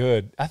got me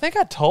good. I think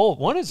I told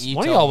one of You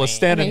y'all told was me.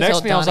 standing I think next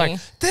you to me. I was told like,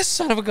 Donnie. this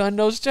son of a gun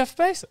knows Jeff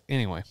Bezos.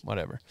 Anyway,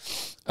 whatever.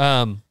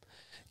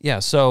 Yeah.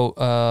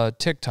 So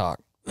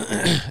TikTok.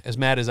 As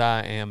mad as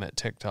I am at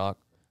TikTok,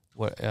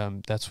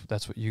 that's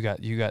what you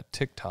got. You got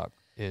TikTok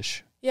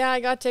ish. Yeah,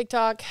 I got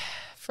TikTok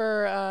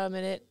for a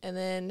minute, and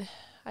then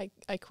I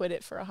quit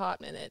it for a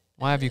hot minute.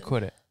 Why have you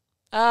quit it?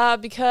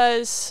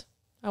 Because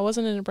I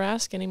wasn't in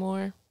Nebraska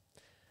anymore,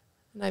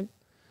 and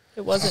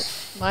it wasn't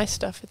my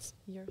stuff; it's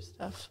your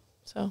stuff.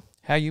 So,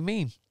 How you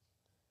mean?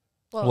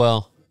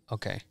 Well,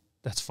 okay,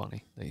 that's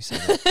funny that you said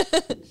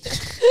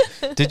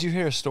that. Did you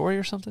hear a story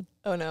or something?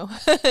 oh no,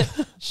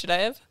 should I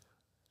have?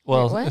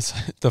 Well, what? it's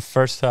the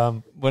first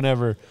time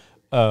whenever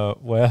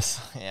Wes.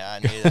 Yeah,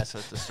 I knew that's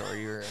what the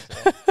story you were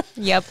going to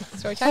say. Yep.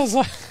 Story I time. was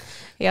like,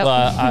 Yep.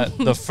 well,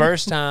 the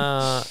first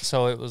time,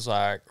 so it was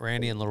like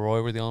Randy and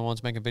Leroy were the only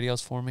ones making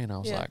videos for me, and I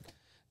was Yeah. like,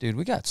 dude,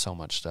 we got so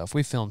much stuff.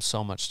 We filmed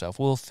so much stuff.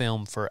 We'll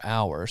film for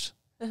hours,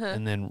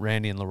 and then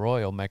Randy and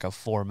Leroy will make a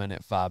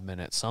 4-minute,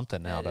 5-minute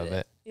something out of Edit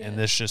it, it. and Yeah.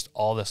 there's just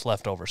all this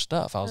leftover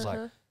stuff. I was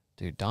like,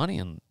 dude, Donnie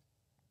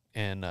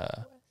and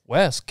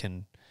Wes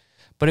can,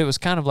 but it was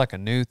kind of like a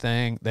new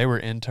thing. They were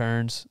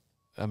interns.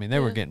 I mean, they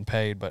were Yeah. getting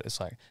paid, but it's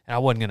like, and I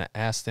wasn't going to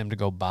ask them to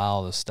go buy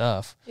all the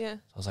stuff. Yeah.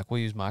 I was like, we'll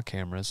use my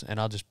cameras, and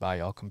I'll just buy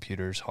y'all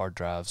computers, hard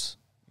drives,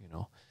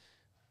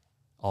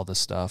 all this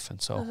stuff.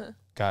 And so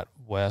got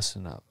Wes,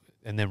 and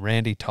then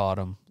Randy taught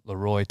him,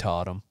 Leroy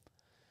taught him.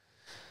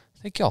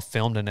 I think y'all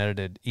filmed and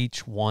edited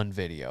each one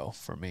video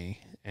for me,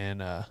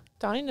 and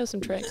Donnie knows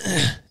some tricks.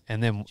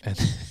 and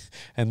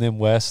then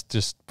Wes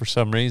just for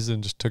some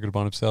reason just took it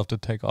upon himself to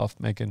take off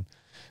making.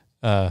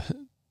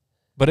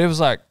 But it was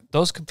like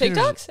those computers.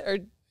 TikToks or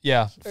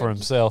Yeah, for Or-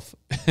 himself.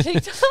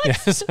 TikToks? Yeah,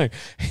 it's like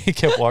he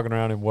kept walking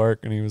around in work,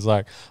 and he was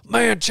like,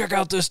 "Man, check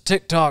out this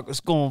TikTok. It's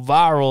going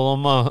viral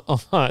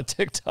on my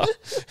TikTok."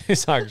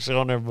 He's like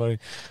showing everybody.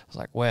 I was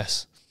like,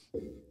 "Wes,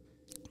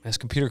 this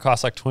computer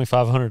costs like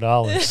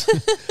 $2,500,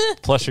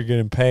 plus you're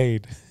getting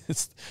paid.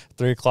 It's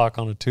 3:00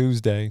 on a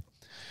Tuesday.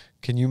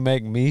 Can you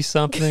make me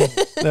something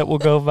that will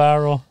go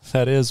viral?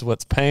 That is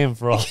what's paying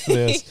for all of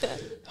this."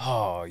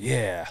 Oh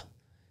yeah,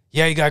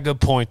 you got a good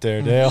point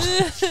there, Dale.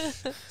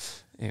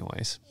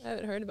 Anyways, I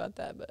haven't heard about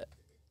that, but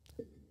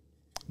I'm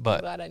but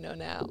glad I know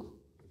now.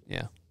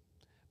 yeah,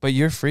 but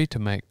you're free to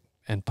make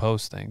and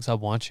post things. I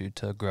want you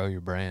to grow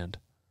your brand.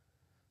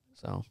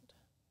 So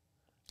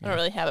I don't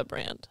really have a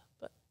brand,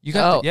 but you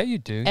got, Oh. yeah, you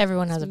do.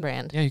 Everyone has a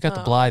brand. Yeah, you got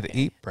the Oh, Blythe okay.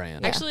 Eat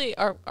brand. Yeah. actually,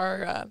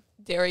 our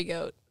dairy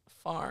goat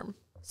farm.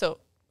 So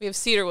we have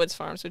Cedar Woods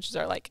Farms, which is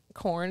our like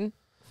corn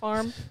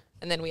farm,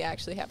 and then we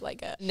actually have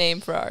like a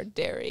name for our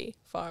dairy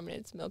farm, and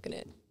it's Milking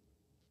It.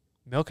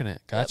 Milking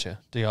it. Gotcha.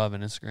 Do y'all have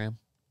an Instagram?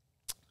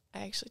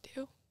 I actually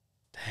do.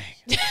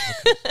 Dang.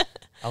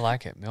 I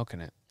like it.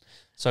 Milking it.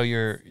 So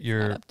you're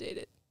Not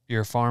updated.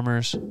 you're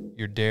farmers,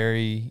 you're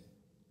dairy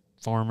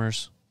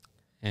farmers,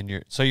 and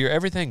you're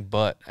everything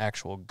but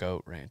actual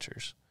goat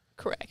ranchers.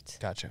 Correct.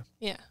 Gotcha.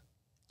 Yeah.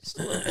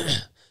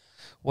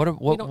 We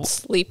We don't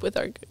sleep with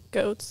our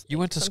goats. You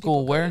went to Some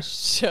school people go to where?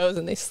 shows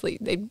and they sleep.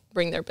 They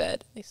bring their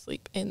bed. They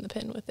sleep in the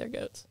pen with their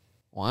goats.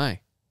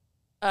 Why?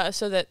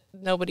 So that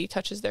nobody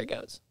touches their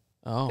goats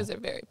Oh, because they're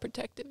very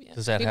protective. Yeah.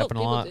 Does that happen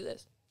a lot? People do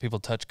this. People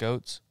touch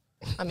goats.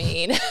 I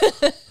mean,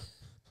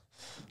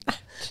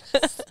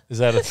 Is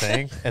that a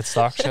thing at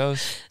stock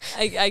shows?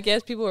 I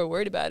guess people are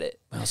worried about it.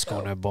 Let's go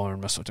in that barn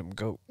and mess with them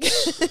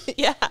goats.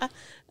 Yeah.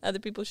 Other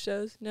people's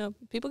shows. No,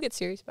 people get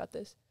serious about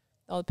this.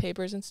 All the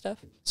papers and stuff.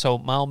 So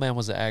my old man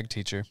was an ag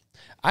teacher.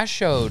 I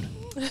showed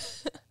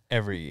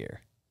every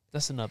year.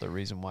 That's another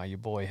reason why your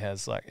boy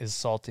is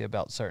salty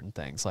about certain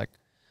things. Like,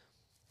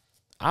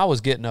 I was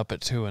getting up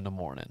at 2 a.m,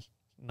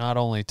 not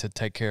only to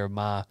take care of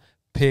my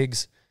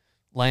pigs,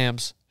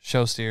 lambs,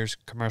 show steers,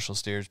 commercial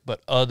steers,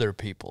 but other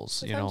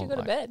people's. What time did you go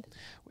to bed?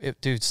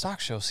 Dude,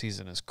 stock show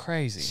season is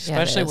crazy, Yeah,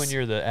 it especially when is.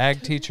 you're the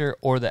ag teacher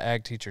or the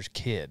ag teacher's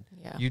kid.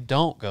 Yeah. You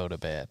don't go to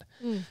bed.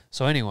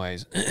 So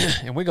anyways,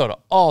 and we go to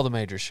all the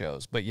major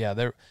shows. But yeah,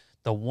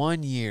 the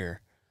one year,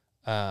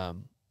 it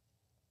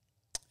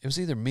was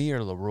either me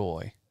or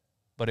Leroy,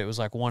 but it was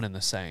like one and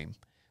the same.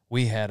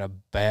 We had a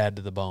bad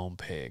to the bone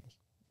pig,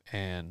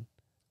 and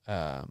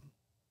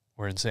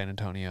we're in San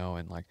Antonio,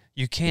 and like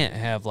you can't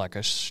have like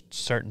a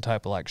certain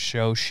type of like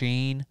show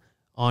sheen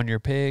on your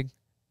pig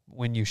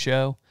when you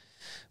show.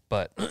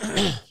 But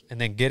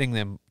and then getting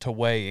them to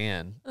weigh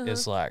in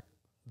is like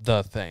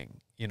the thing.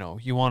 You know,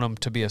 you want them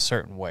to be a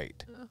certain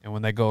weight. And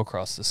when they go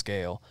across the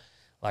scale,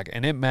 like,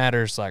 and it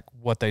matters like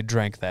what they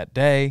drank that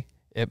day.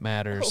 It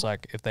matters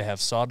like if they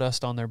have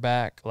sawdust on their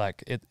back.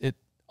 Like it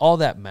all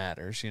that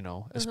matters, you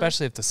know,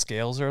 especially if the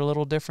scales are a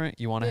little different.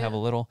 You want to have a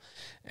little,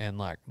 and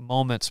like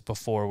moments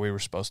before we were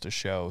supposed to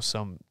show,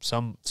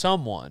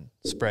 someone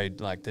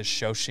sprayed like this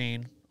show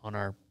sheen on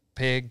our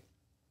pig.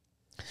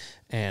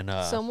 And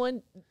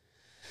Someone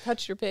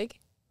touched your pig?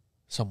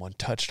 someone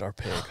touched our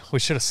pig. We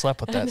should have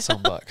slept with that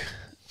sunbuck.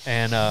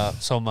 And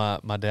so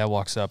my dad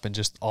walks up and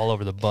just all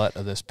over the butt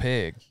of this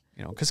pig,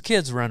 you know, because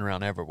kids run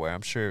around everywhere.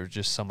 I'm sure it was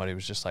just somebody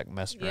was just like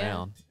messing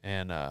around.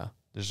 And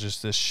there's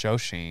just this show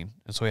sheen.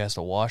 And so he has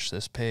to wash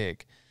this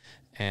pig.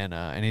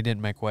 And he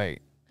didn't make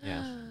weight.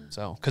 Yeah.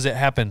 So, because it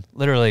happened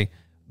literally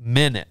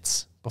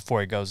minutes before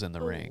he goes in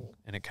the ring.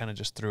 And it kind of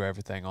just threw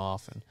everything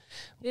off. And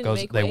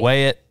they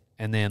weigh it.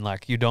 And then,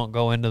 like, you don't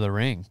go into the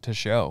ring to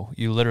show.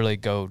 You literally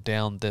go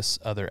down this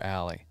other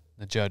alley.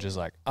 The judge is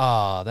like,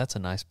 that's a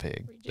nice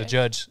pig. Reject. The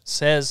judge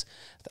says,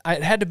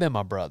 it had to have been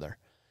my brother.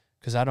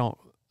 Because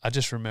I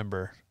just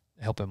remember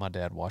helping my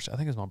dad wash it. I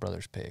think it was my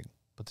brother's pig.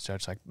 But the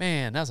judge's like,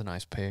 man, that's a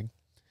nice pig.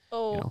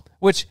 Oh. You know,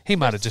 which he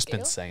might have there a just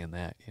been scale? saying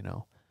that, you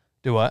know.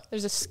 Do what?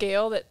 There's a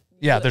scale that.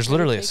 Yeah, that there's you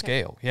literally a take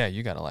scale. Yeah,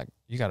 you gotta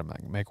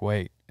make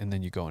weight, and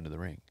then you go into the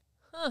ring.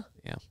 Huh.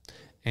 Yeah.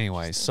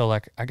 Anyways, so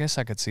like I guess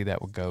I could see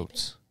that with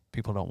goats.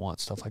 People don't want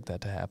stuff like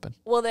that to happen.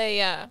 Well,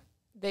 they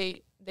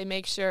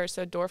make sure,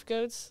 so dwarf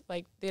goats,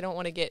 like they don't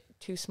want to get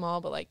too small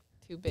but like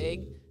too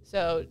big.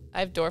 So I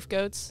have dwarf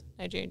goats,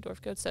 Nigerian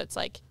dwarf goats, so it's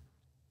like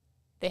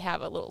they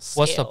have a little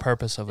scale. What's the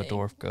purpose of a thing.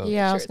 dwarf goat?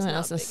 Yeah, I sure was it's going to not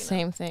ask the big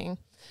same thing.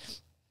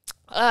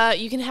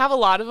 You can have a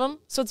lot of them.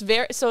 So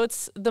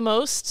it's the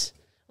most,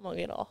 I'm going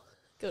to get all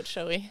goat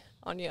showy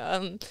on you.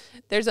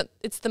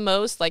 It's the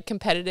most like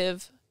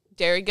competitive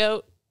dairy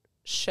goat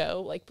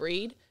show, like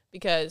breed,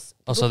 because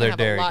So people they're can have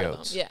a dairy lot of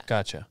goats. them. Yeah.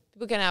 Gotcha.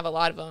 People can have a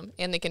lot of them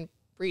and they can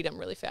breed them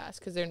really fast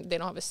because they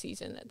don't have a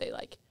season that they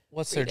like.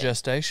 What's their breed in.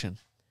 gestation?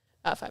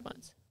 5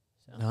 months.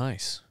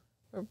 Nice.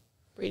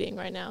 Breeding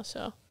right now,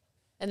 so.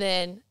 And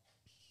then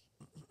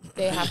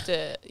they have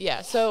to,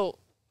 so,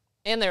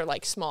 and they're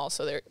like small,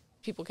 so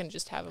people can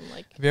just have them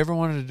like. Have you ever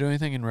wanted to do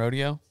anything in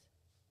rodeo?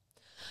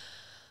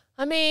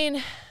 I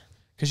mean.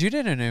 Because you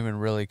didn't even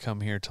really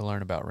come here to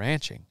learn about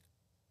ranching,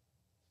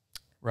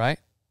 right?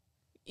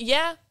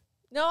 Yeah.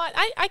 No,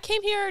 I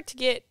came here to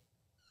get,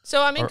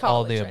 so I'm in Or college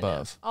all the right now.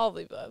 above? All of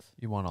the above.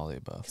 You want all the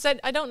above. Because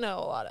I don't know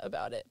a lot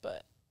about it,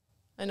 but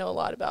I know a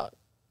lot about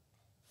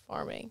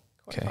farming,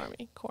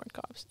 corn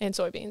cobs, and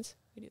soybeans.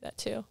 We do that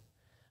too.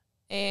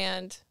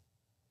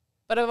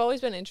 But I've always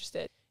been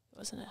interested. It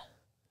wasn't a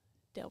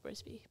Dale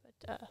Brisby,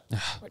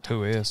 but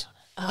Who is?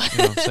 You know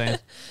what I'm saying?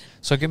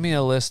 So give me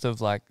a list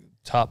of like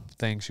top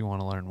things you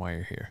want to learn while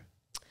you're here.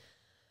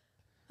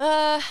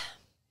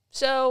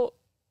 So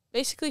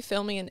basically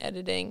filming and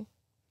editing,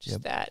 just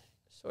Yep. that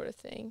sort of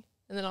thing.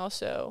 And then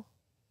also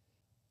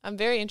I'm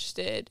very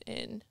interested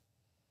in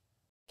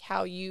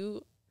how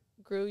you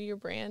grew your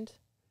brand.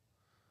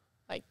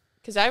 Like,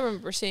 because I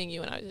remember seeing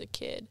you when I was a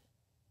kid.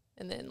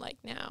 And then like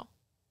now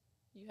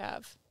you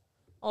have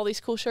all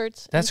these cool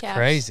shirts. and That's caps.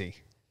 crazy.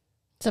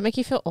 Does that make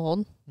you feel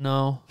old?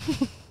 No.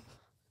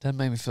 Doesn't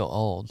make me feel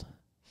old.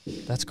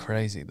 That's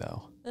crazy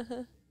though.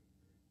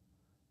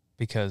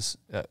 Because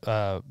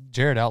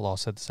Jared Outlaw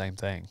said the same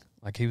thing.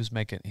 Like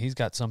he's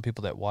got some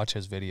people that watch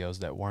his videos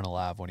that weren't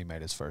alive when he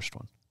made his first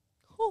one.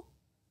 Cool.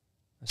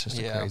 That's just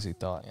a crazy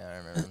thought. Yeah, I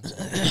remember him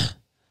saying that.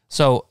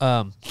 So,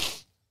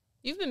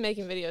 You've been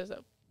making videos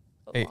though.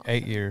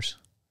 8 years.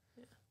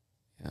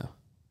 Yeah.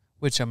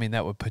 Which, I mean,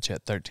 that would put you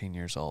at 13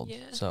 years old. Yeah.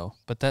 So,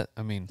 but that,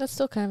 I mean, That's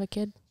still kind of a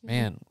kid.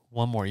 man,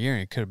 one more year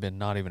and you could have been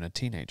not even a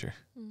teenager.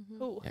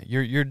 Mm-hmm. Ooh.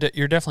 Yeah, you're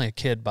definitely a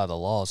kid by the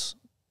laws,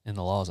 in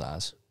the law's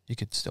eyes. You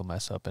could still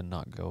mess up and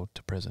not go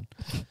to prison.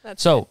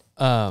 That's So, good.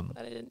 That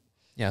I didn't.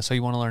 yeah, so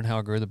you want to learn how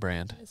to grow the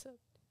brand. mess up.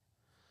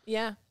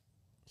 Yeah.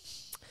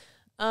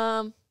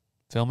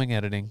 Filming,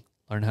 editing,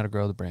 learn how to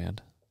grow the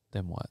brand.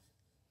 Then what?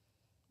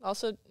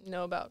 Also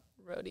know about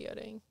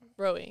rodeoing,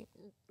 rodeoing,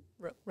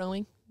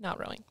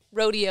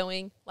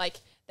 like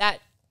that.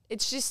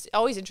 It's just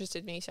always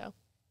interested me. So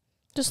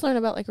Just learn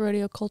about like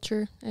rodeo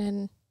culture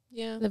and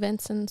yeah,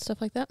 events and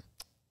stuff like that.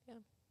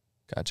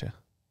 Gotcha.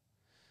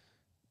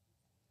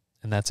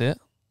 And that's it?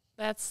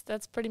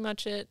 that's pretty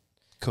much it.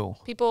 Cool.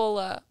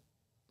 People,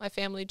 my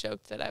family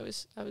joked that I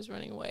was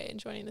running away and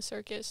joining the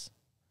circus.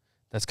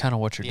 That's kind of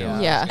what you're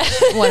doing. Yeah,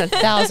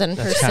 1,000%.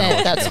 That's kinda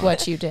what That's you're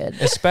what you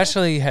did.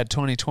 Especially had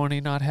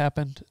 2020 not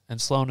happened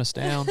and slowing us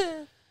down.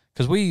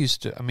 Because we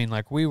used to, I mean,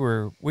 like we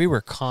were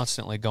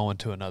constantly going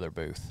to another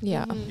booth.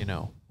 Yeah. Mhm. You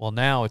know, well,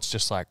 now it's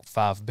just like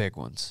 5 big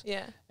ones,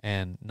 Yeah.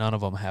 and none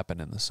of them happen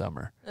in the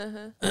summer.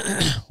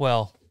 Uh-huh.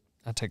 Well,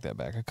 I take that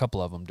back. A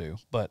couple of them do,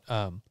 but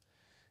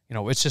you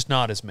know, it's just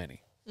not as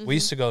many. We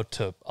used to go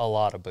to a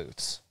lot of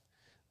booths,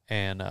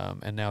 and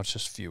now it's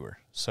just fewer.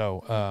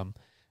 So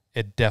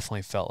it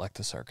definitely felt like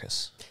the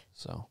circus.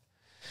 So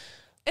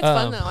It's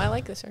fun though. I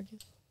like the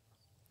circus.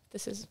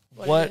 This is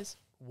what it is.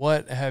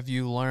 What have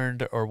you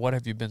learned, or what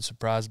have you been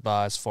surprised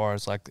by as far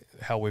as like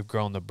how we've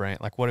grown the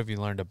brand? Like, what have you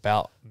learned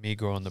about me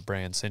growing the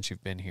brand since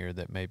you've been here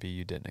that maybe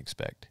you didn't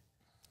expect?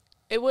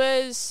 It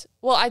was,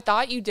 well, I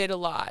thought you did a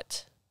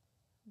lot,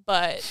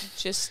 but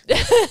just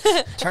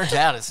Turns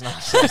out it's not.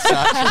 It's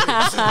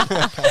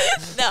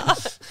not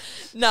true.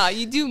 no,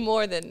 you do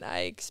more than I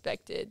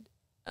expected.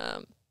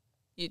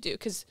 You do,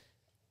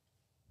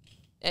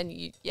 and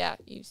you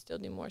still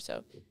do more.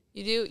 So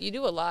you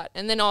do a lot,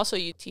 and then also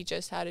you teach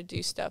us how to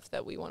do stuff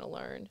that we want to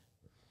learn,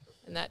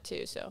 and that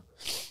too. So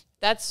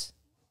that's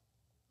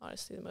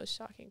honestly the most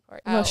shocking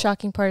part. The most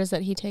shocking part is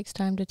that he takes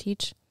time to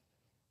teach.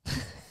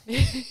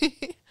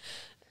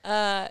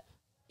 Yeah,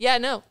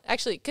 no,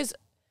 actually, because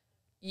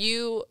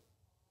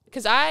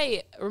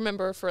I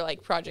remember for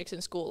like projects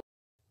in school,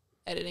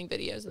 editing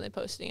videos and then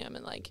posting them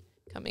and like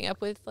coming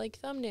up with like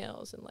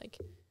thumbnails and like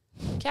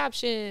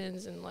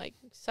captions and like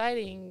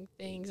citing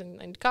things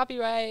and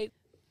copyright,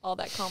 all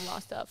that common law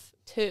stuff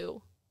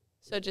too.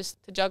 So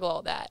just to juggle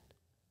all that,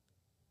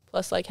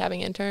 plus like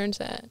having interns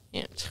that,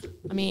 yeah,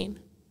 I mean,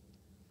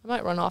 I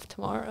might run off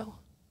tomorrow.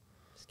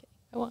 Just kidding.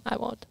 I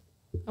won't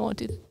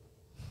do that.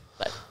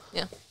 But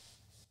yeah.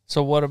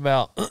 So what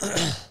about?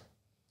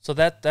 So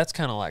that's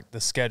kind of like the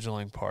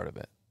scheduling part of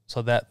it.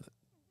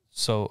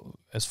 So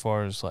as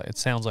far as like, it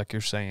sounds like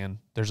you're saying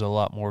there's a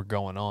lot more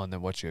going on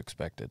than what you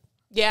expected.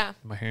 Yeah.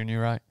 Am I hearing you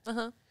right?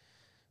 Uh-huh.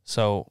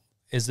 So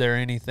is there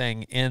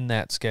anything in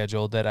that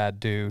schedule that I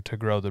do to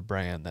grow the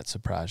brand that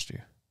surprised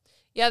you?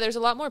 Yeah, there's a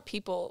lot more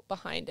people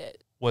behind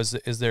it.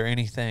 Is there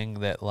anything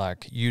that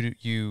like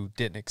you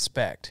didn't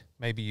expect?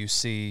 Maybe you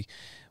see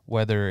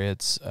whether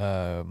it's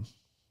the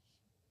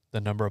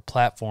number of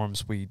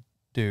platforms we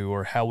do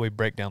or how we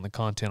break down the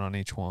content on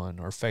each one,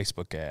 or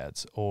Facebook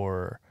ads,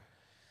 or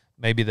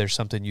maybe there's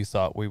something you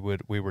thought we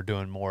were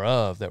doing more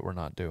of that we're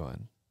not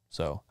doing.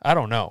 So I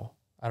don't know.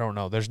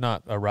 There's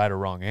not a right or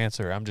wrong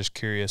answer. I'm just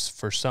curious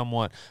for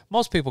someone.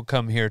 Most people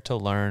come here to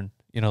learn,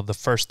 you know, the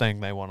first thing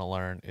they want to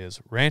learn is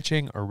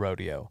ranching or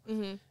rodeo.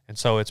 Mm-hmm. And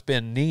so it's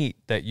been neat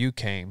that you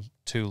came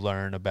to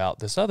learn about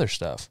this other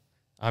stuff.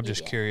 I'm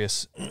just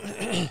curious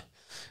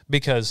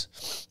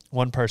because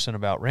one person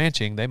about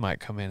ranching, they might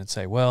come in and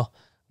say, well,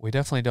 we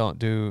definitely don't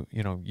do,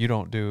 you know, you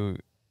don't do,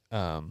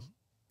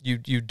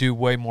 you do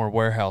way more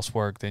warehouse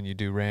work than you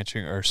do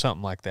ranching or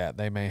something like that.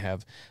 They may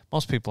have,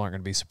 most people aren't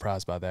going to be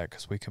surprised by that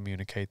because we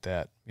communicate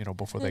that, you know,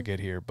 before they get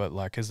here. But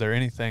like, is there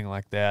anything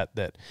like that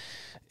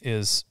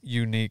is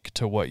unique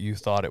to what you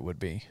thought it would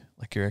be,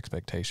 like your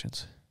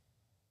expectations?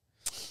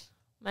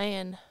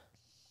 Man.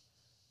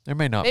 There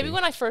may not Maybe be.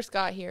 when I first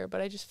got here,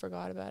 but I just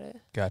forgot about it.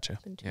 Gotcha.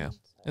 Been 2 Yeah. months.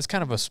 It's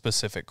kind of a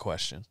specific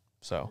question.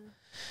 So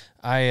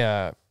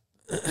Mm-hmm.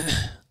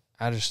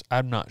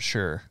 I'm not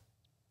sure.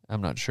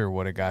 I'm not sure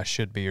what a guy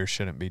should be or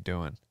shouldn't be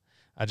doing.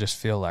 I just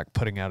feel like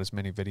putting out as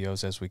many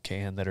videos as we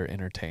can that are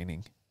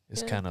entertaining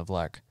is kind of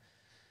like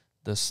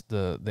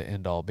the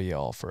end all be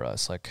all for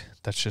us. Like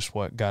that's just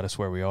what got us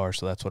where we are.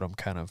 So that's what I'm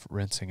kind of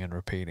rinsing and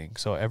repeating.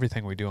 So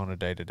everything we do on a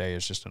day to day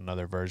is just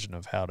another version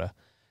of how to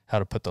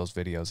put those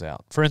videos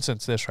out. For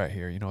instance, this right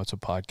here, you know, it's a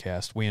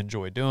podcast. We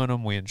enjoy doing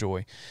them.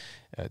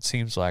 It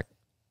seems like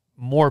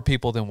more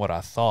people than what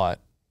I thought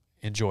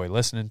enjoy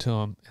listening to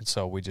them. And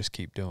so we just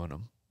keep doing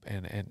them.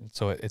 And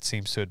so it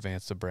seems to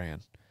advance the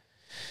brand.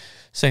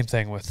 Same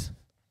thing with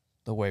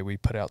the way we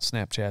put out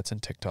Snapchats and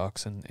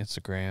TikToks and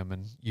Instagram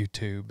and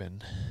YouTube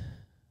and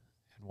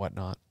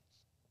whatnot.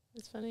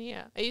 It's funny,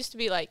 yeah. I used to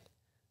be like,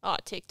 oh,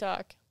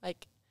 TikTok.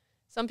 Like,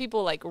 some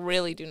people like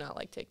really do not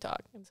like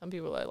TikTok, and some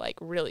people are like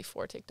really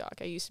for TikTok.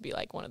 I used to be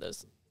like one of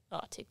those,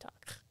 oh,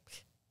 TikTok.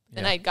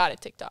 Then I got a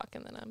TikTok,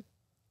 and then I'm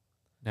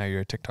now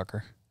you're a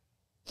TikToker?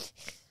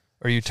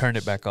 Or you turned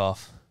it back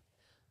off?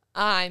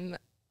 Oh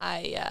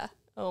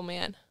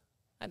man,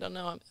 I don't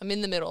know. I'm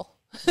in the middle.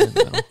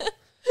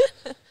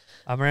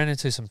 I ran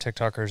into some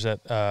TikTokers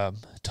at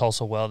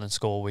Tulsa Welding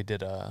School. We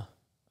did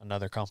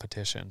another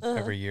competition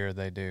every year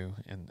they do,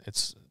 and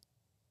it's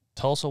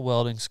Tulsa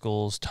Welding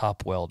School's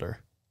Top Welder,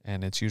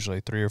 and it's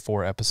usually 3 or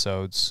 4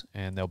 episodes,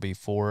 and there'll be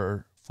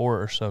four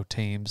or so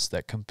teams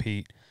that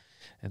compete,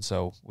 and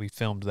so we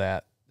filmed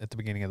that at the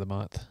beginning of the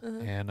month,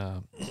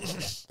 and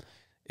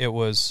it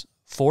was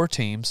 4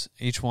 teams.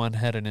 Each one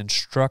had an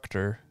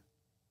instructor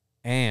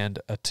and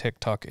a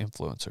TikTok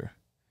influencer.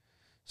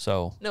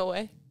 So no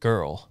way.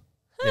 Girl.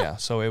 Yeah,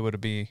 so it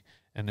would be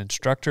an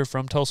instructor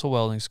from Tulsa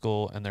Welding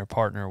School, and their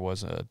partner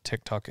was a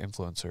TikTok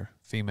influencer,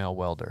 female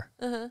welder.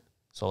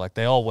 So, like,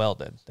 they all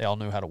welded. They all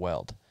knew how to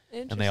weld.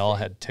 And they all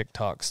had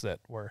TikToks that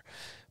were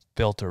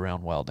built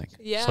around welding.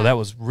 Yeah. So that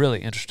was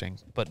really interesting.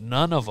 But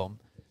none of them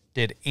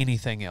did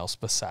anything else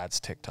besides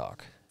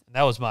TikTok. And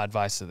that was my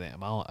advice to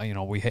them.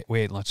 We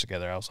ate lunch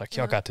together. I was like,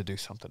 y'all got to do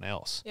something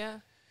else. Yeah.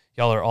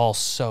 Y'all are all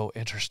so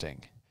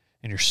interesting,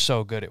 and you're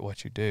so good at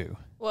what you do.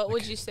 What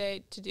would you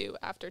say to do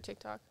after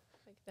TikTok?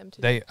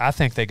 I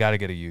think they got to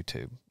get a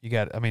YouTube.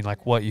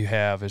 What you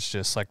have is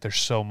just like, there's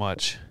so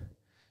much.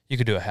 You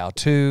could do a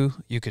how-to.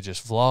 You could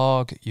just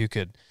vlog.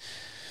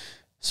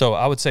 So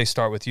I would say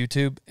start with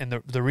YouTube.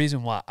 And the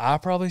reason why I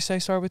probably say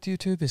start with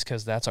YouTube is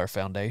because that's our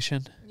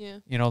foundation. Yeah.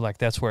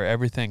 That's where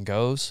everything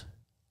goes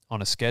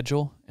on a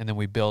schedule, and then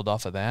we build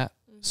off of that.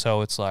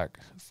 So it's like,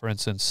 for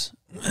instance,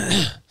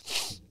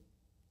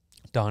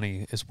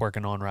 Donnie is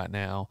working on right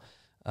now.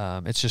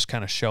 It's just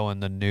kind of showing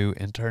the new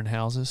intern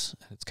houses.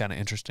 It's kind of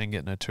interesting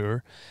getting a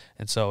tour.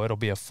 And so it'll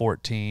be a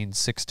 14,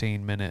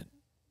 16-minute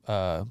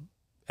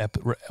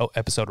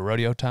episode of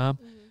Rodeo Time.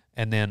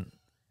 And then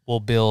we'll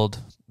build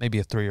maybe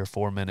a 3 or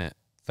 4-minute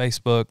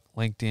Facebook,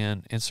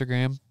 LinkedIn,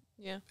 Instagram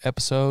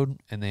episode.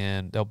 And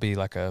then there'll be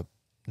like a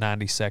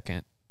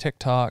 90-second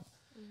TikTok.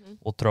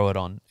 We'll throw it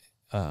on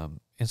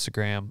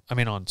Instagram.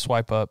 on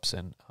swipe ups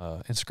and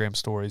Instagram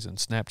stories and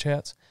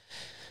Snapchats.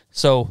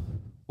 So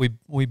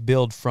we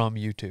build from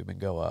YouTube and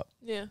go up.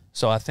 Yeah.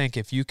 So I think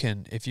if you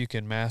can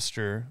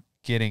master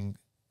getting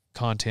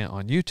content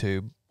on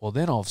YouTube, well,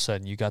 then all of a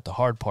sudden you got the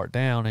hard part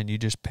down, and you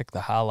just pick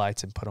the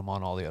highlights and put them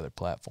on all the other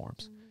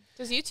platforms.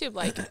 Does YouTube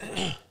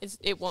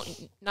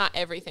not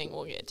everything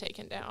will get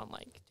taken down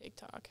like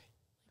TikTok?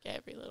 Like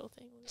every little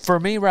thing. For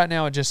me right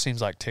now, it just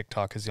seems like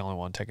TikTok is the only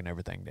one taking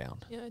everything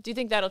down. Yeah. Do you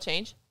think that'll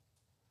change?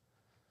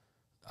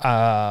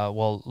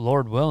 Well,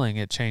 Lord willing,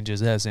 it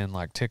changes, as in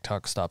like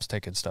TikTok stops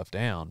taking stuff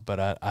down,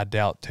 but I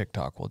doubt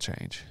TikTok will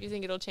change. Do you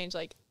think it'll change,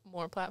 like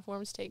more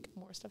platforms take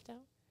more stuff down?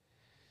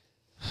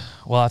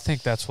 Well, I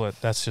think that's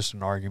just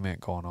an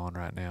argument going on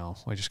right now.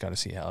 We just got to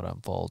see how it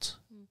unfolds.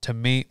 To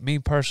me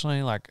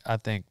personally, like, I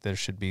think there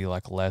should be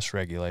like less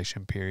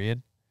regulation,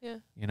 period. Yeah.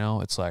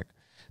 It's like,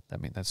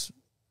 that's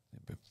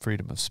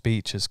freedom of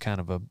speech is kind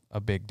of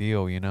a big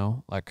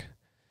deal, like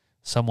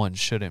someone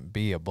shouldn't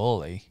be a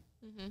bully.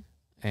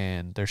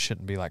 And there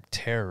shouldn't be like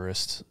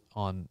terrorists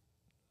on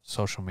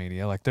social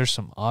media. Like, there's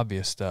some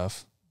obvious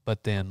stuff,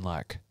 but then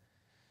like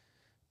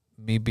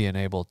me being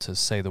able to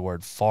say the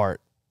word fart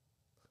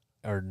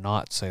or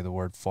not say the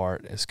word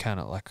fart is kind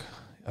of like,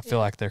 I feel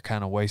like they're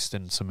kind of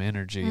wasting some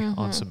energy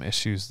on some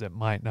issues that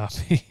might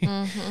not be,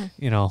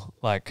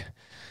 like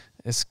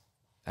it's,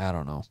 I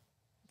don't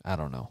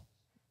know.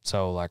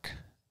 So like,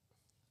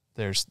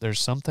 there's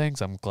some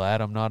things I'm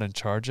glad I'm not in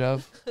charge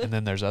of, and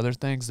then there's other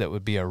things that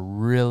would be a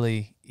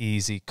really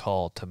easy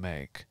call to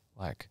make.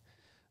 Like,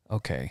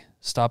 okay,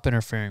 stop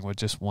interfering with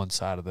just one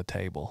side of the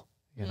table,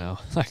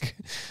 like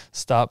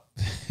stop.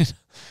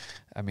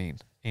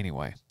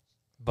 Anyway,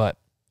 but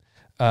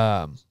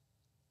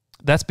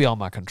that's beyond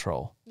my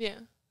control. Yeah.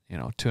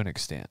 To an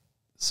extent.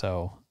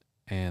 So,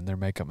 and there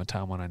may come a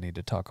time when I need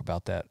to talk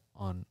about that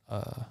on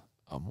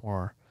a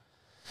more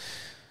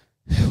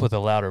with a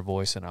louder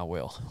voice, and I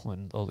will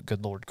when the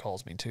good Lord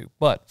calls me to.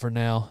 But for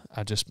now,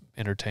 I just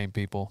entertain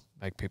people,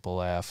 make people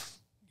laugh,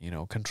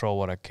 control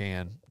what I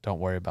can. Don't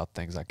worry about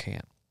things I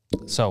can't.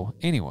 So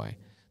anyway,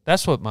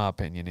 that's what my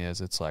opinion is.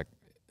 It's like,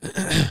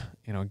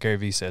 Gary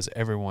Vee says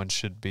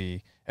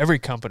every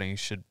company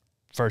should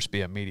first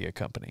be a media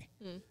company,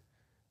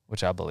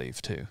 which I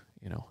believe too.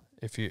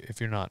 If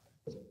you're not,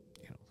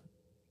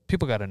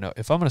 people got to know,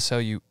 if I'm going to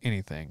sell you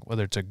anything,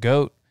 whether it's a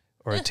goat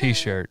or a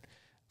T-shirt,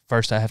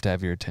 first I have to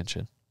have your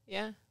attention.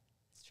 Yeah,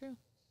 it's true.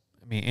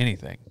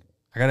 Anything.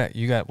 We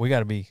got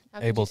to be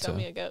able to. Sell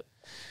me a goat.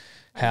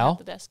 How? I have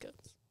the best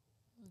goats.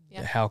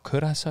 Yeah. How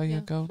could I sell you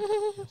a goat?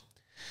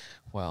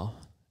 Well,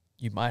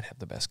 you might have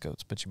the best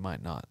goats, but you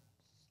might not.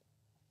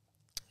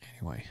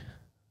 Anyway.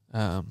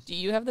 Do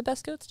you have the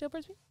best goats, Joe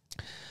Brisby?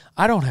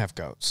 I don't have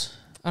goats.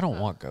 I don't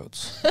want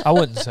goats. I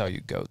wouldn't sell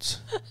you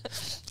goats.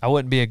 I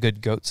wouldn't be a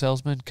good goat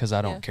salesman because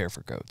I don't care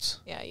for goats.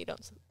 Yeah, you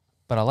don't.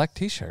 But I like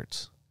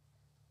T-shirts.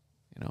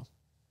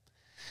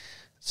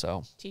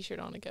 So. T-shirt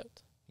on a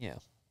goat. Yeah.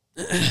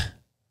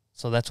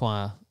 So that's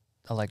why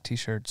I like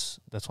T-shirts.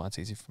 That's why it's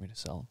easy for me to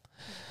sell them.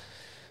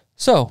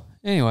 So,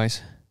 anyways,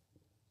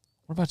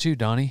 what about you,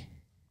 Donnie?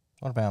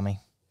 What about me?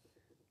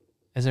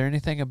 Is there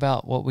anything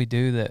about what we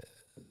do that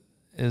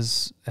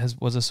was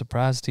a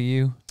surprise to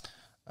you?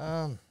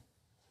 No.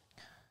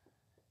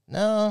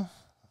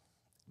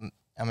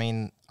 I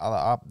mean,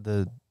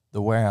 the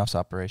warehouse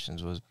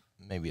operations was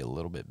maybe a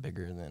little bit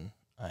bigger than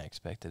I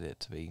expected it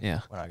to be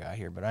when I got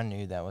here, but I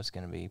knew that was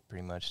going to be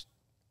pretty much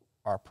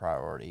our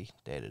priority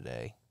day to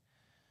day.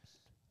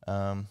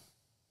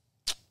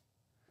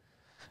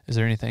 Is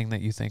there anything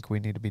that you think we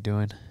need to be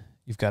doing?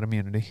 You've got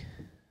immunity.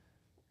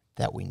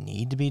 That we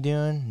need to be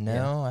doing?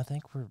 No, I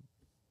think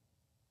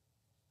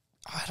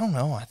I don't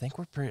know. I think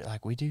we're pretty,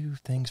 like, we do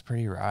things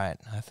pretty right.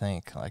 I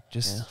think, like,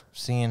 just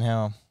seeing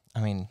how, I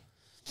mean,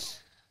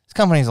 this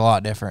company's a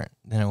lot different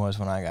than it was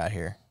when I got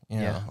here. You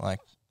know, like.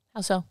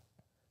 How so?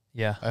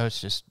 Yeah. Oh, it's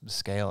just, the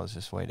scale is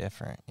just way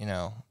different. You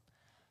know,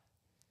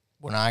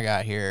 when I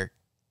got here,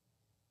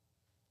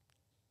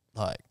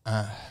 like,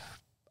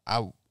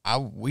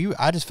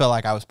 I just felt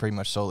like I was pretty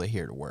much solely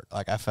here to work.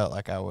 Like, I felt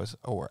like I was,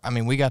 I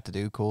mean, we got to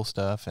do cool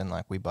stuff and,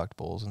 like, we bucked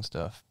bulls and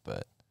stuff,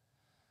 but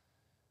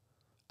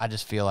I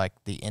just feel like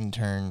the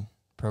intern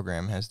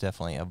program has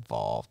definitely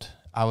evolved.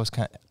 I was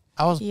kind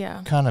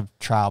of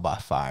trial by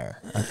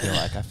fire. I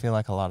feel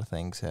like a lot of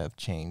things have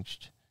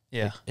changed.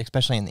 Yeah.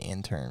 Especially in the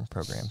intern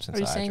program since I joined. Are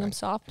you saying I'm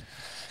soft?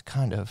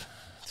 Kind of.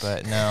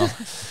 But no,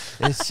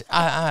 it's,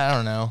 I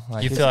don't know.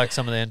 Like, you feel like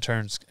some of the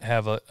interns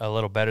have a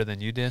little better than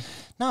you did?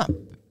 Not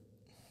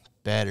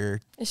better.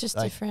 It's just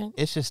like, different.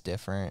 It's just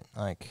different.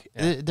 Like,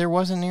 there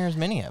wasn't near as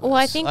many of us. Well,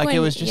 I think like, it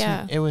was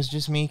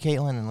just me,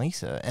 Caitlin, and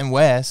Lisa. And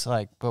Wes,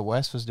 like, but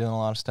Wes was doing a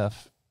lot of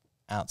stuff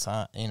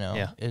outside, you know.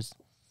 Yeah.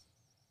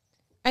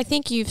 I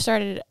think you've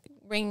started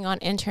bringing on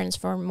interns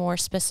for more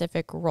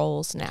specific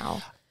roles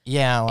now.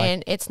 Yeah. Like,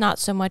 and it's not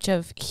so much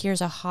of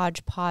here's a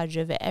hodgepodge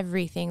of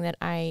everything that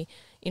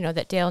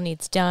that Dale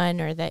needs done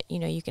or that,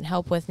 you can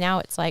help with. Now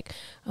it's like,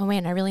 oh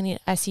man,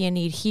 I see a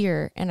need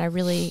here and I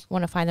really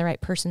want to find the right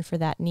person for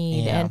that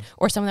need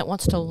or someone that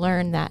wants to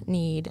learn that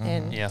need.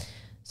 Mm-hmm. And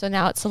so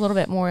now it's a little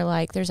bit more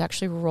like there's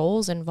actually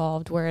roles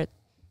involved where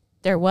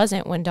there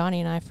wasn't when Donnie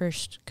and I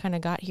first kind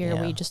of got here.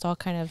 We just all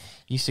kind of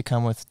used to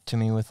come to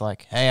me with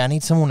like, hey, I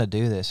need someone to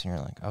do this. And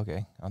you're like,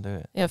 okay, I'll do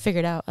it. Yeah, figure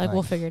it out. Like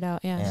we'll figure it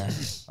out. Yeah.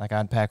 Like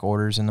I'd pack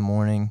orders in the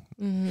morning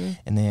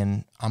and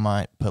then I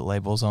might put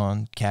labels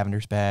on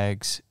Cavender's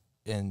bags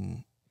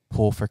and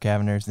pull for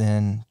Cavender's,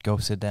 then go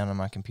sit down on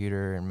my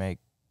computer and make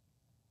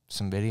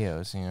some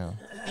videos,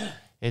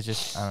 It's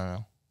just, I don't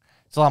know.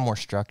 It's a lot more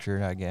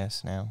structured, I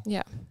guess, now.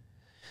 Yeah.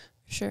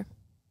 Sure.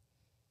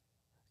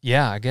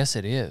 Yeah, I guess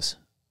it is.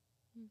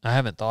 I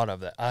haven't thought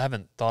of that. I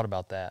haven't thought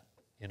about that,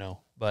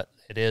 but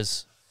it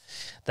is.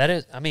 That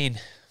is, I mean,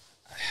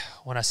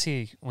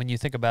 when you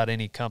think about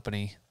any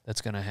company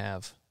that's going to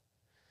have,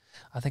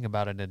 I think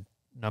about it in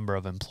number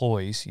of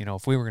employees.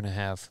 If we were going to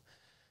have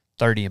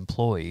 30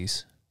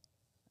 employees,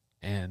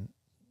 and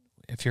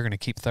if you're going to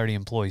keep 30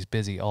 employees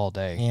busy all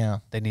day,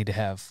 they need to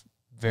have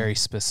very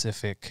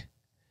specific.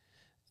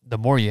 The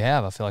more you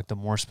have, I feel like the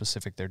more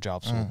specific their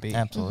jobs will be.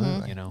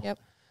 Absolutely. Yep.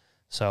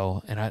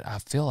 So, and I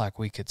feel like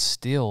we could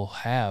still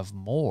have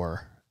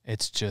more.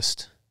 It's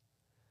just,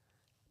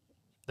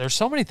 there's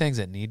so many things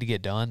that need to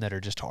get done that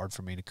are just hard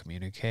for me to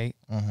communicate.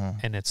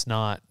 And it's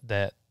not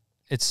that,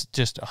 it's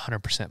just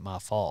 100% my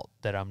fault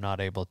that I'm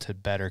not able to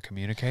better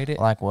communicate it.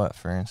 Like what,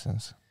 for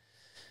instance?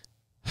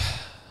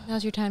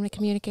 Now's your time to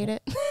communicate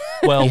it.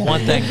 Well,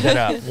 one thing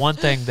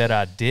that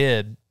I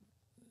did,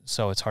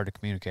 so it's hard to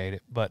communicate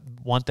it, but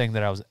one thing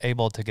that I was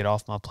able to get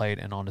off my plate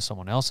and onto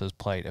someone else's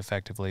plate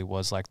effectively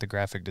was like the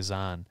graphic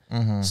design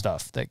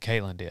stuff that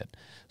Caitlin did.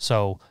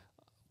 So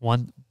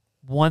one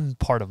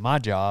part of my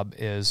job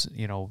is,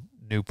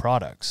 new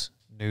products,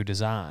 new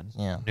design,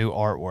 new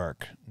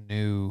artwork,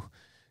 new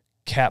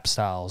cap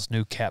styles,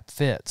 new cap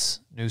fits,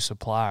 new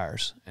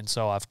suppliers. And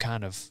so I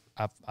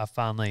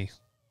finally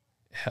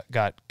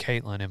got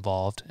Caitlin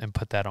involved and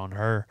put that on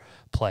her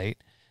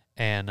plate.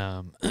 And,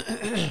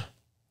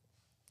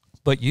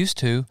 but used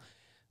to,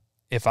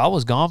 if I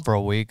was gone for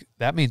a week,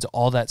 that means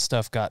all that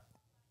stuff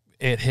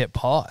hit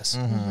pause.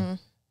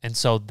 And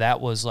so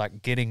that was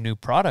like getting new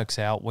products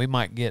out. We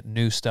might get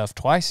new stuff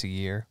twice a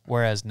year.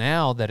 Whereas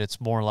now that it's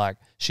more like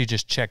she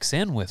just checks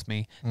in with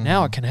me,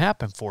 now it can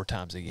happen 4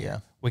 times a year. Yeah.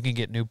 We can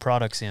get new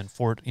products in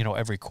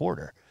every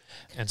quarter.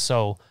 And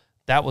so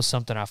that was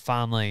something I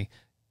finally,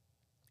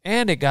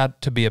 and it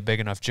got to be a big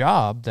enough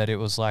job that it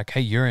was like,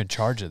 hey, you're in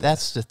charge of this.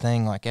 That's the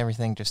thing. Like,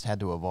 everything just had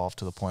to evolve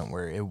to the point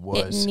where it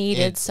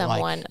needed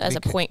someone as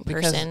a point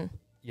person.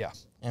 Yeah.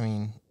 I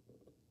mean,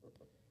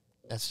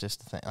 that's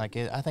just the thing. Like,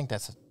 I think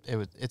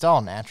it's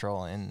all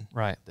natural in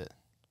the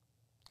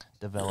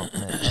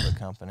development of a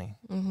company.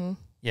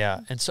 Yeah,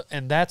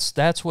 and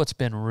that's what's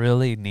been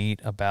really neat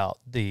about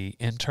the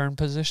intern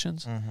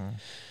positions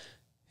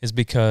is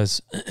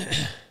because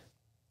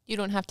you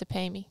don't have to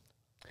pay me.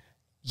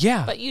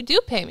 Yeah. But you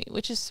do pay me,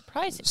 which is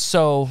surprising.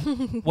 So,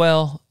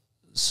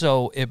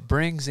 so it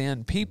brings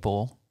in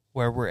people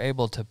where we're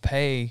able to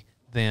pay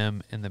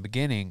them in the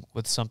beginning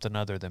with something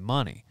other than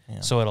money. Yeah.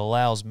 So it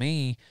allows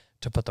me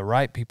to put the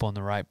right people in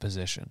the right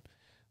position.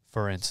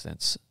 For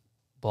instance,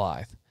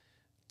 Blythe.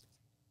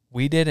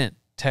 We didn't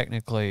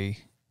technically,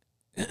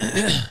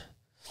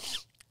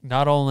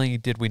 not only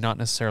did we not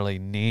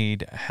necessarily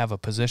have a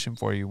position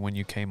for you when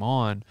you came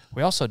on,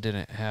 we also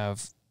didn't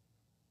have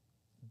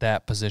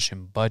that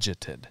position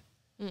budgeted.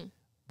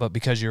 But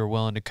because you were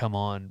willing to come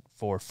on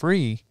for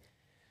free,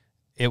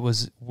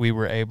 we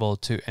were able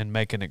to and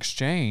make an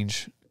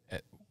exchange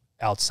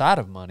outside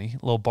of money,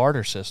 a little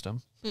barter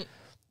system.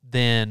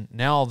 Then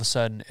now all of a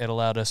sudden it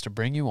allowed us to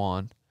bring you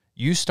on.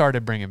 You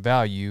started bringing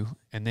value,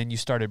 and then you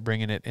started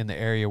bringing it in the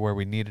area where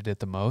we needed it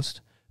the most.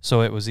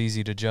 So it was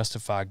easy to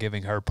justify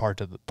giving her part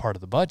of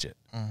the budget.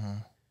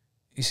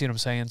 You see what I'm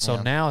saying?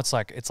 So now it's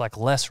like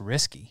less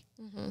risky.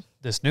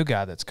 This new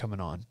guy that's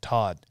coming on,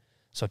 Todd.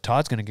 So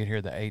Todd's going to get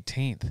here the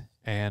 18th,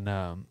 and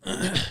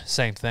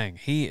same thing.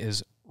 He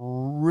is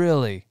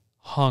really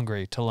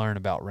hungry to learn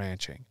about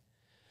ranching.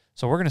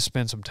 So we're going to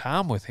spend some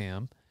time with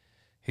him.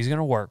 He's going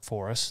to work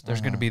for us.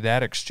 There's going to be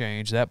that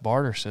exchange, that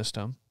barter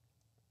system.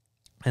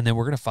 And then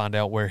we're going to find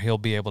out where he'll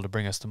be able to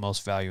bring us the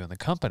most value in the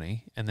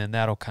company. And then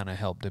that'll kind of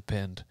help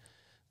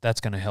that's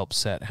going to help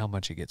set how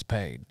much he gets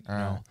paid. You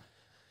know,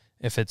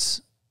 if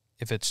it's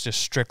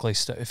just strictly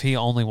if he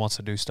only wants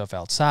to do stuff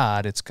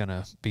outside, it's going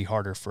to be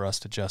harder for us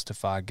to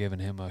justify giving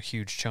him a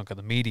huge chunk of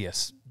the media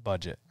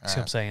budget. See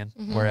what I'm saying?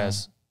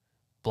 Whereas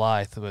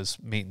Blythe was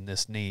meeting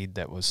this need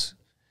that was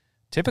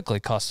typically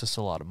cost us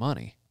a lot of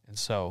money. And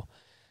so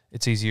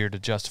it's easier to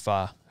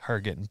justify her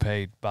getting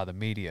paid by the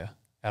media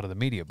out of the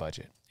media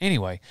budget.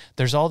 Anyway,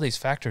 there's all these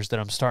factors that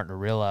I'm starting to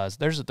realize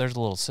there's a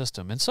little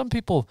system. And some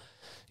people,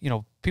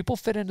 people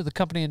fit into the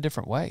company in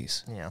different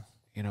ways. Yeah.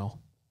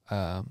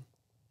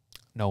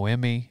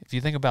 Noemi, if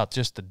you think about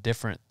just the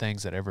different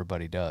things that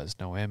everybody does,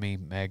 Noemi,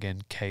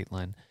 Megan,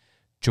 Caitlin,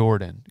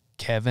 Jordan,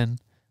 Kevin,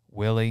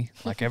 Willie,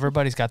 like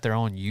everybody's got their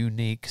own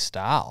unique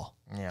style.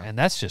 Yeah. And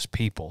that's just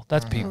people.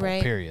 That's people,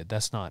 Right. period.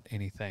 That's not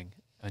anything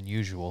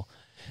unusual.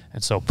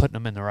 And so putting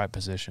them in the right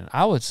position,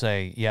 I would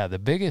say, the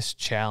biggest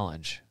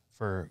challenge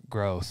for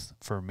growth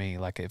for me,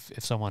 like if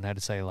someone had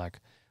to say, like,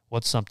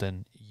 what's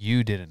something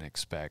you didn't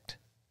expect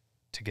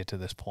to get to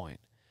this point?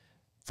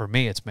 For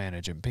me, it's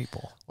managing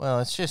people. Well,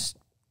 it's just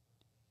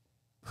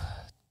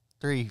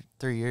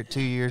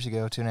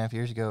 2.5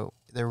 years ago,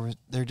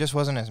 there just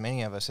wasn't as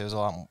many of us. It was a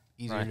lot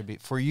easier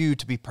for you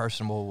to be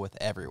personable with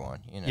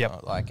everyone, and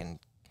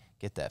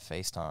get that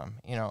FaceTime,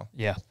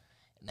 Yeah.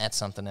 And that's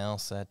something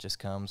else that just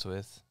comes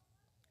with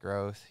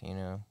growth,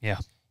 Yeah.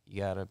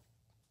 You gotta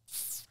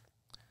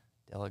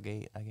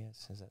delegate, I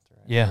guess. Is that the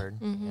right Yeah. word?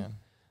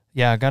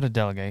 Yeah, I got to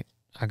delegate.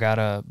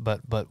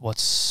 But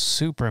what's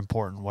super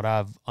important, what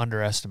I've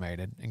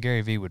underestimated, and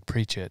Gary Vee would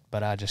preach it,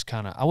 but I just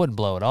I wouldn't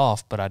blow it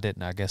off, but I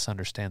didn't, I guess,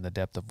 understand the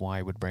depth of why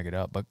he would bring it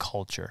up. But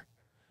culture.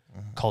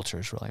 Culture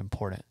is really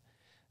important.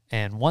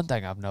 And one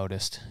thing I've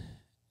noticed,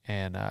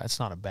 and it's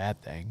not a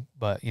bad thing,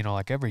 but,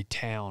 like every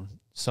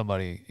town,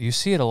 you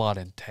see it a lot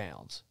in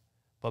towns,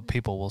 but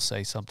people will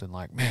say something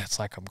like, man, it's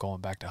like I'm going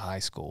back to high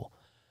school.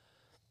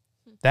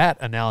 That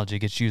analogy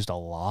gets used a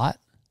lot.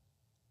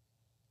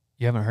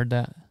 You haven't heard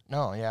that?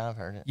 No, yeah, I've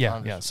heard it.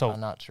 Yeah, so I'm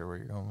not sure where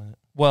you're going with it.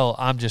 Well,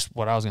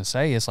 what I was going to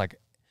say is, like,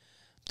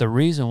 the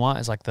reason why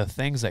is, like, the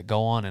things that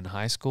go on in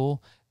high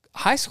school.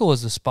 High school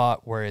is the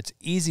spot where it's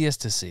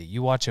easiest to see.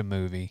 You watch a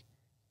movie,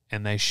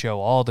 and they show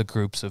all the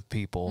groups of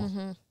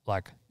people,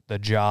 like the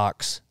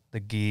jocks, the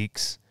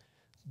geeks,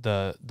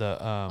 all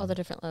the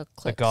different little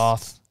cliques. the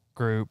goth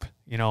group,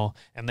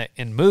 and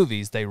in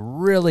movies they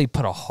really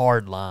put a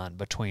hard line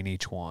between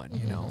each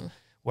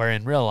one, where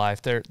in real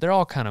life they're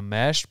all kind of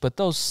meshed, but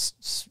those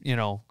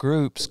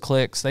groups,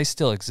 cliques, they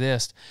still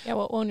exist. Yeah,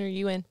 what one are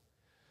you in?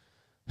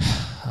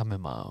 I'm in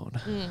my own.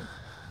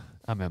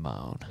 I'm in my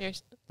own.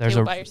 There's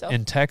by yourself?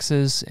 In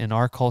Texas, in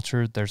our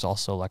culture, there's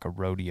also like a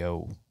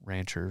rodeo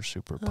rancher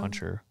super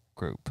puncher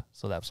group.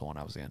 So that's the one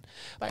I was in.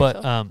 By But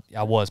yourself?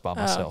 I was by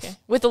myself. Okay.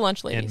 With the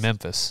lunch ladies. In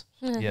Memphis.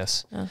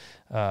 Yes.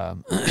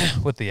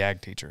 With the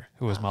ag teacher,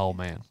 who was my old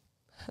man.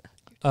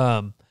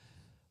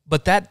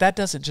 But that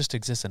doesn't just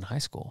exist in high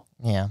school.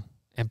 Yeah.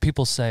 And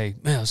people say,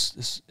 man,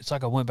 it's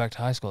like I went back to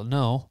high school.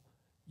 No,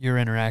 you're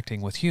interacting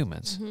with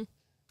humans.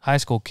 High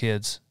school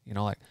kids,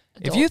 like,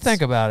 if you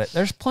think about it,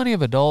 there's plenty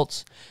of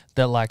adults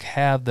that, like,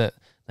 have that.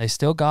 They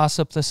still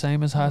gossip the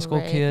same as high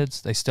school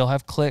kids. They still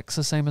have cliques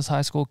the same as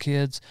high school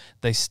kids.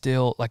 They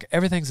still, like,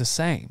 everything's the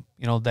same.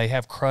 They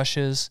have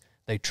crushes.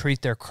 They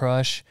treat their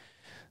crush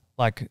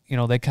like,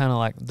 they kind of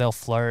like, they'll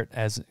flirt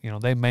as,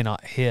 they may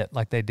not hit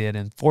like they did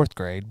in 4th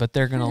grade, but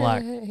they're going to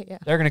like,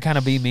 they're going to kind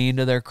of be mean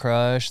to their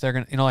crush. They're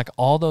going to, like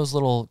all those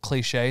little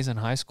cliches in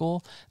high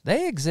school,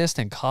 they exist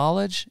in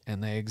college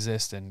and they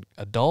exist in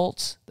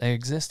adults. They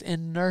exist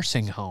in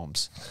nursing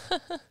homes.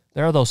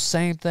 There are those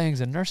same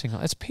things in nursing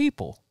homes. It's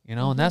people,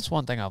 and that's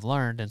one thing I've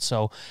learned. And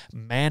so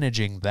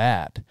managing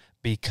that,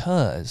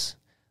 because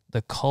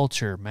the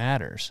culture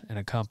matters in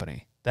a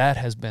company, that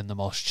has been the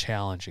most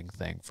challenging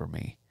thing for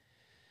me.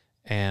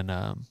 And,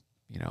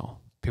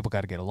 people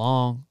got to get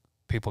along.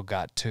 People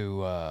got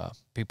to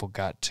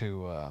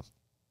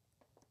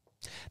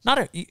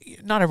not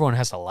everyone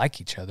has to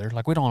like each other.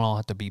 Like, we don't all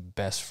have to be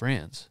best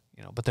friends,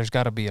 you know, but there's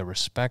got to be a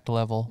respect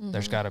level.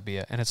 There's got to be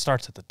and it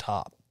starts at the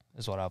top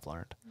is what I've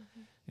learned.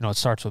 You know, it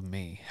starts with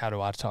me. How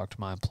do I talk to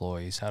my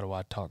employees? How do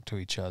I talk to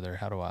each other?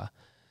 How do I,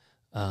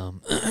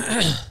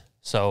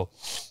 so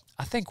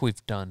I think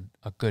we've done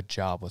a good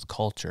job with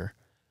culture,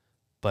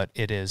 but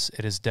it is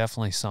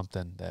definitely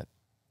something that,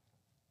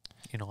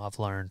 you know, I've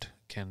learned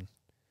can,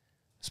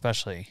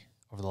 especially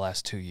over the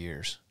last 2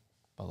 years,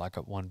 but like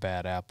one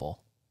bad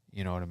apple,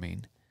 you know what I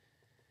mean?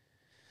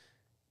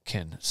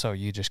 So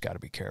you just got to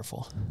be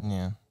careful.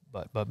 Yeah.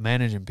 But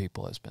managing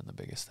people has been the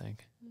biggest thing.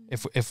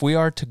 If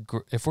we're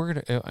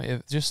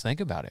gonna just think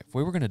about it, if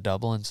we were gonna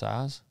double in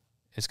size,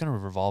 it's gonna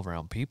revolve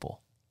around people.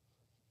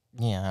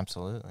 Yeah,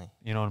 absolutely.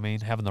 You know what I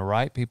mean? Having the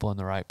right people in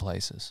the right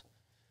places.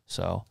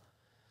 So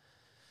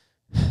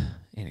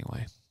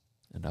anyway,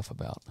 enough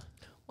about.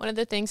 One of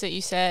the things that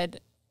you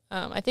said,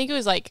 I think it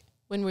was like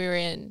when we were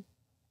in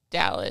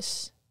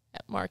Dallas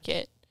at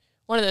Market,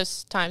 one of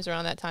those times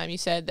around that time, you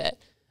said that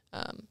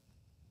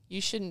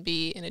you shouldn't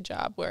be in a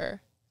job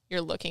where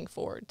you're looking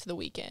forward to the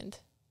weekend.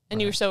 And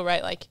you were so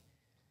right. Like,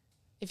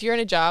 if you're in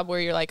a job where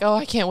you're like, oh,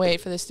 I can't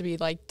wait for this to be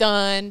like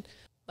done,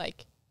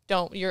 like,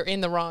 you're in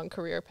the wrong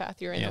career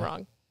path. You're in the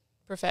wrong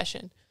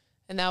profession.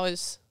 And that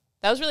was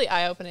really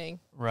eye opening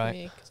for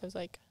me. Cause I was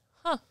like,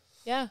 huh,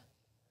 yeah,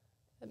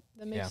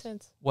 that makes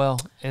sense. Well,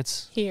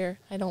 it's here.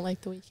 I don't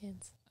like the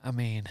weekends. I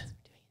mean,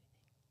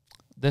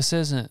 this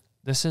isn't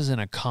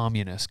a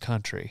communist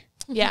country.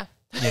 Yeah.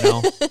 You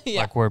know,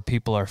 like where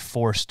people are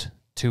forced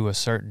to a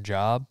certain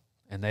job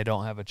and they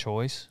don't have a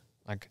choice.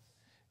 Like,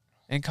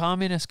 in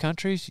communist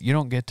countries, you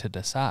don't get to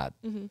decide.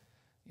 You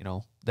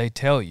know, they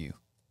tell you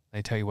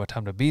what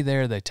time to be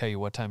there. They tell you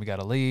what time you got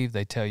to leave.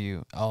 They tell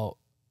you, oh,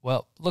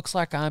 well, looks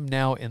like I'm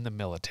now in the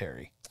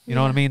military. You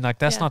know what I mean? Like,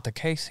 that's not the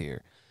case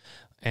here.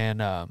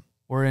 And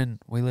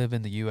we live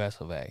in the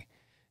US of A,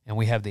 and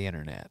we have the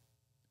internet.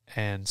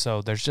 And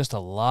so there's just a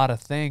lot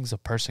of things a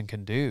person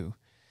can do.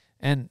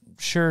 And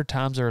sure,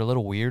 times are a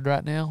little weird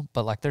right now,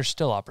 but like there's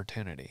still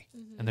opportunity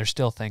and there's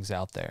still things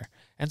out there.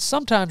 And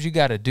sometimes you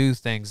got to do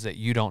things that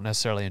you don't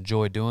necessarily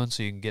enjoy doing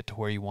so you can get to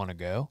where you want to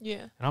go.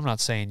 Yeah. And I'm not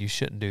saying you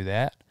shouldn't do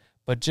that,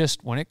 but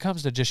just when it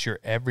comes to just your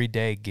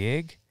everyday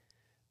gig,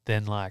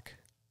 then like,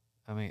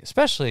 I mean,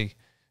 especially,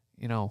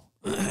 you know,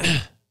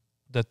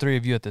 the three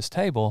of you at this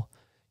table,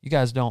 you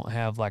guys don't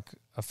have like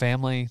a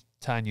family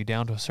tying you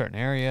down to a certain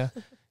area.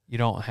 You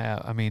don't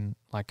have, I mean,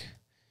 like,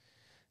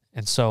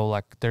 and so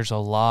like there's a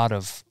lot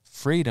of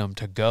freedom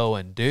to go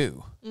and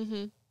do.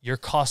 Your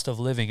cost of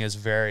living is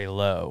very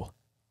low.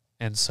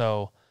 And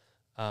so,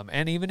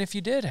 and even if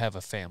you did have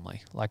a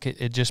family, like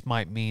it just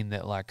might mean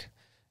that like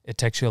it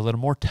takes you a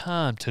little more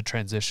time to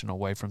transition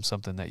away from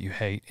something that you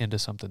hate into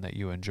something that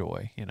you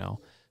enjoy, you know?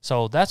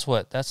 So that's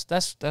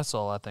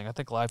all I think. I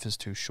think life is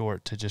too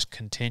short to just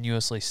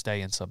continuously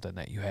stay in something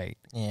that you hate.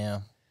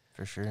 Yeah,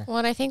 for sure. Well,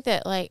 and I think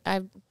that like,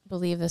 I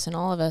believe this in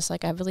all of us.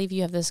 Like, I believe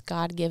you have this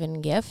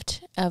God-given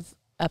gift of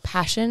a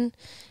passion.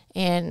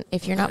 And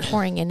if you're not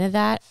pouring into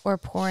that or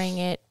pouring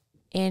it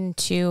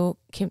into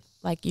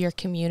like your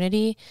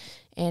community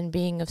and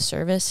being of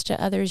service to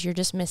others, you're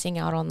just missing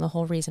out on the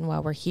whole reason why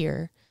we're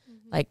here.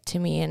 Like, to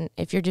me, and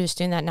if you're just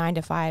doing that 9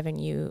 to 5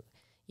 and you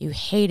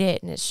hate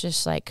it and it's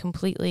just like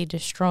completely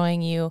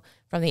destroying you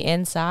from the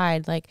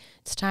inside, like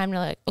it's time to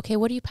like, okay,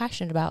 what are you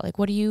passionate about? Like,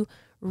 what do you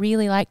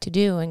really like to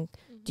do? And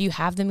do you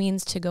have the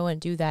means to go and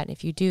do that? And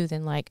if you do,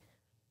 then like,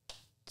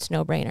 it's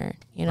no brainer,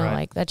 you know,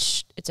 like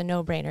it's a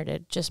no brainer to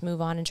just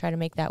move on and try to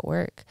make that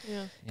work.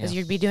 Because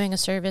you'd be doing a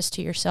service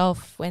to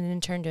yourself and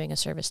in turn doing a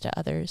service to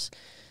others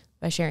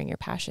by sharing your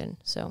passion.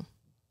 So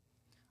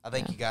I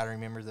think you got to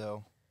remember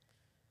though,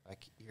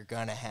 like you're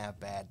going to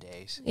have bad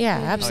days. Yeah,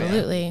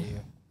 absolutely.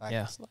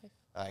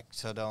 Like,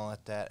 so don't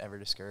let that ever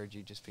discourage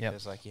you just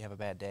because like you have a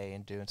bad day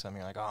and doing something,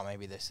 you're like, oh,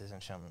 maybe this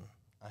isn't something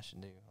I should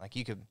do. Like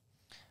I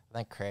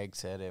think Craig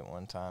said it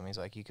one time. He's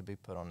like, you could be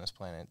put on this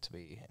planet to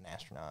be an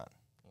astronaut.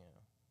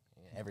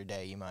 Every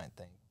day you might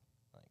think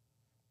like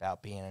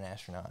about being an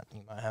astronaut.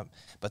 You might have,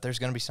 but there's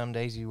going to be some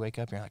days you wake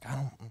up and you're like, I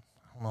don't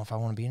know if I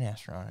want to be an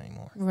astronaut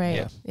anymore.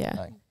 Right. Yeah.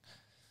 Like,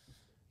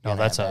 no,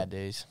 that's bad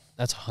days.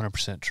 That's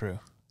 100% true.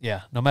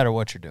 Yeah. No matter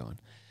what you're doing.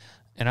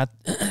 And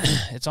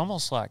it's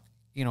almost like,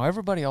 you know,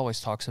 everybody always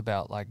talks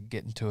about like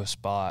getting to a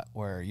spot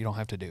where you don't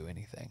have to do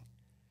anything.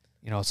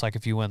 You know, it's like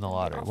if you win the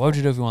lottery. What would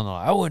you do if you won the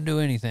lottery? I wouldn't do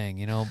anything,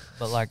 you know.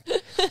 But like,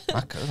 my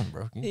cousin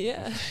broke.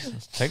 Yeah.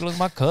 Take a look at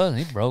my cousin.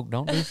 He broke.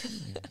 Don't do.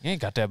 You ain't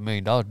got to have $1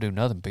 million to do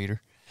nothing,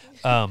 Peter.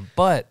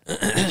 But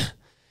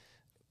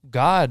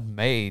God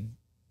made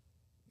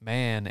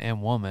man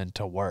and woman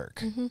to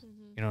work. You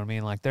know what I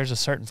mean? Like, there's a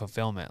certain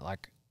fulfillment.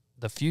 Like,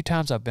 the few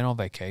times I've been on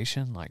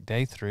vacation, like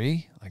day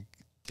 3, like,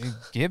 dude,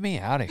 get me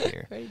out of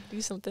here. Ready to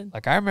do something.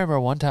 Like, I remember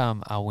one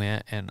time I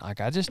went and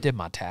like I just did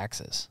my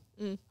taxes.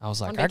 I was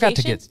like, on I got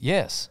to vacation? get,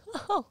 yes.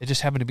 It just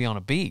happened to be on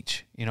a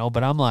beach, you know,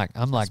 but I'm like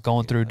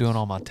going through doing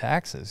all my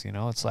taxes, you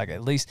know, it's like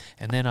at least,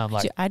 and then I'm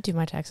like, I'd do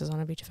my taxes on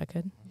a beach if I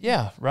could.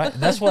 yeah, right.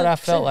 And that's what I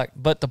felt like.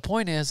 But the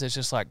point is, it's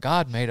just like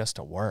God made us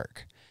to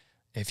work.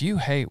 if you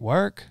hate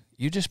work,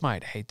 you just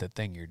might hate the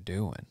thing you're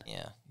doing.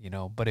 Yeah. You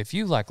know, but if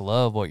you like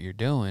love what you're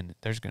doing,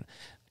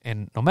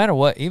 and no matter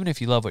what, even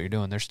if you love what you're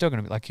doing, there's still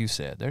going to be, like you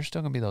said, there's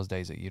still going to be those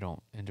days that you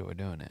don't enjoy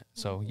doing it.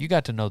 So you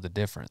got to know the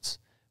difference.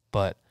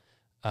 But,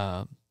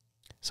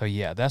 so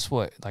yeah, that's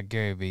what, like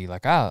Gary Vee,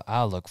 like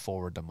I look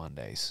forward to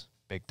Mondays,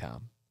 big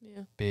time.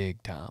 Yeah.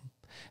 Big time.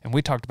 And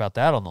we talked about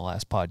that on the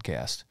last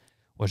podcast,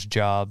 was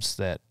jobs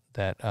that,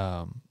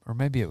 or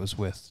maybe it was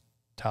with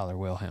Tyler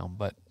Wilhelm,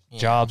 but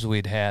jobs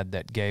we'd had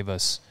that gave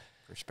us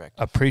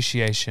perspective,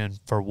 appreciation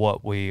for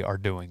what we are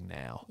doing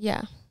now.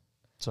 Yeah.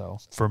 So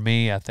for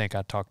me, I think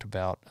I talked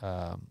about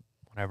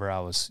whenever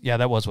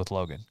that was with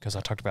Logan, because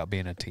I talked about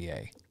being a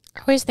TA. I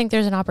always think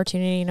there's an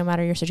opportunity, no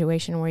matter your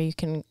situation, where you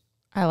can,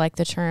 I like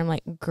the term,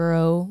 like,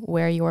 grow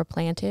where you're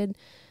planted.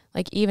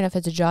 Like, even if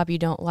it's a job you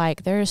don't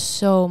like, there's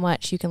so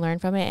much you can learn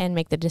from it and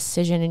make the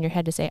decision in your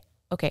head to say,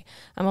 okay,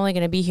 I'm only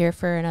going to be here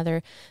for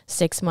another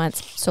 6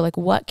 months. So, like,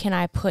 what can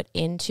I put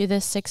into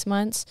this 6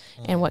 months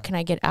and what can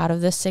I get out of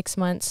this 6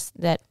 months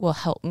that will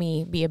help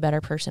me be a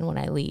better person when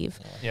I leave?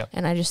 Yep.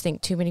 And I just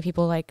think too many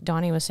people, like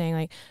Donnie was saying,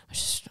 like,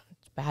 it's just a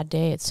bad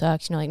day, it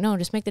sucks. You know, like, no,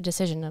 just make the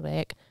decision of,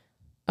 like,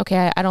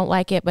 okay, I don't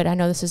like it, but I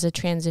know this is a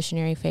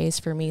transitionary phase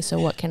for me. So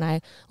what can I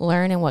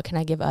learn and what can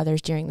I give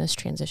others during this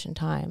transition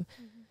time?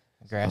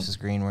 The grass is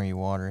green where you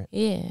water it.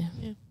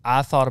 Yeah.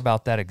 I thought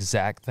about that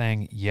exact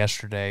thing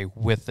yesterday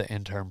with the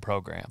intern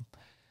program.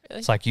 Really?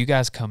 It's like, you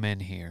guys come in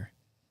here,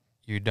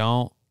 you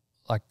don't,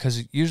 like,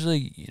 because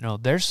usually, you know,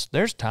 there's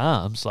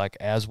times, like,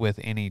 as with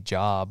any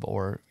job,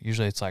 or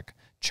usually it's like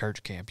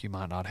church camp, you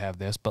might not have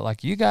this, but,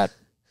 like, you got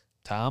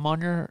time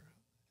on your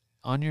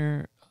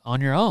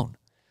own.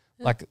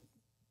 Like,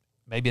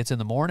 maybe it's in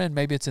the morning,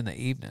 maybe it's in the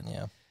evening.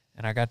 Yeah.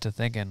 And I got to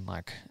thinking,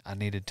 like, I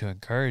needed to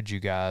encourage you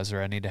guys,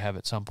 or I need to have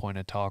at some point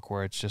a talk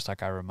where it's just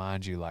like, I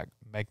remind you, like,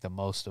 make the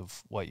most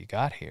of what you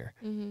got here.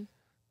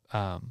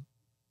 Mm-hmm.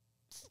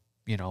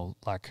 You know,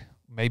 like,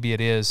 maybe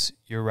it is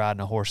you're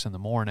riding a horse in the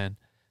morning,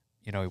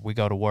 you know, we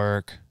go to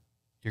work,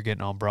 you're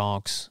getting on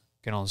broncs,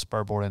 getting on the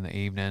spurboard in the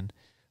evening.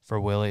 For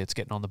Willie, it's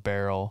getting on the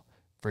barrel.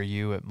 For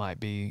you, it might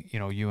be, you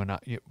know, you and I,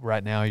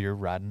 right now you're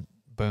riding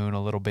Boone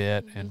a little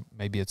bit, and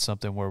maybe it's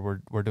something where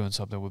we're doing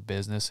something with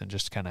business and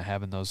just kind of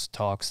having those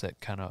talks that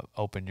kind of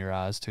open your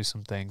eyes to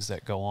some things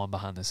that go on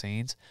behind the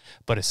scenes.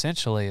 But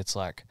essentially, it's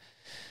like,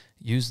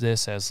 use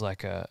this as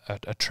like a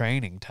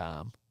training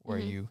time where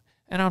you,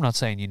 and I'm not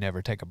saying you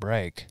never take a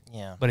break,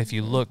 but if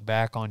you look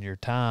back on your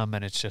time,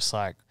 and it's just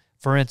like,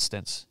 for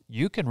instance,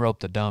 you can rope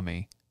the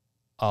dummy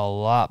a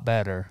lot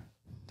better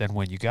than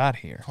when you got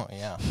here. Oh,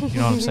 yeah. You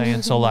know what I'm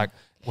saying? So, like,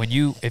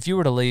 if you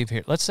were to leave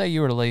here, let's say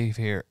you were to leave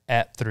here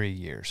at 3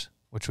 years,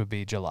 which would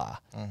be July.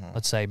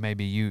 Let's say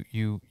maybe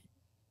you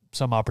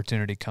some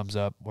opportunity comes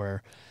up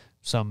where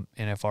some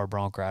NFR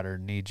bronc rider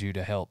needs you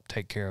to help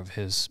take care of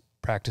his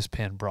practice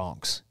pen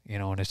broncs, you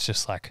know, and it's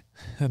just like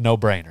a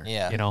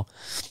no-brainer, you know,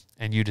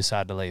 and you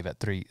decide to leave at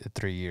 3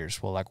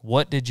 years. Well, like,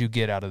 what did you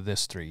get out of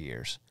this 3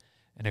 years?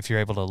 And if you're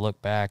able to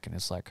look back and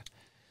it's like,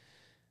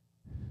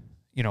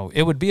 you know,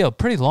 it would be a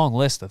pretty long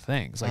list of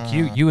things. Like,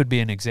 you would be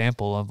an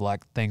example of,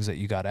 like, things that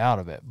you got out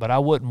of it. But I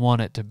wouldn't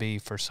want it to be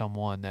for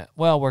someone that,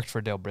 well, worked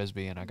for Dale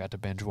Brisby and I got to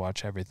binge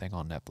watch everything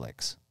on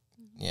Netflix.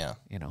 Yeah.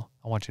 You know,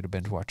 I want you to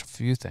binge watch a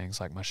few things,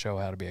 like my show,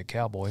 How to Be a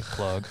Cowboy,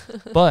 plug.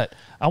 But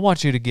I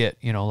want you to get,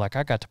 you know, like,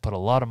 I got to put a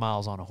lot of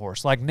miles on a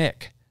horse. Like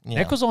Nick. Yeah.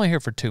 Nick was only here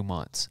for 2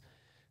 months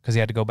because he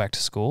had to go back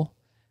to school.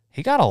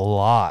 He got a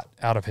lot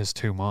out of his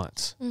 2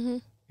 months.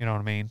 You know what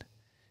I mean?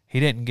 He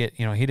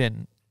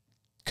didn't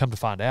come to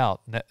find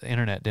out, the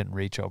internet didn't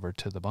reach over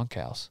to the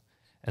bunkhouse.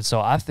 And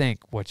so I think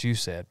what you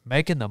said,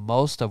 making the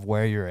most of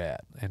where you're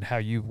at and how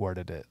you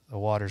worded it, the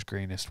water's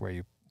greenest where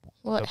you,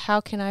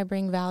 How can I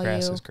bring value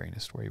grass is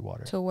greenest where you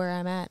water it. to where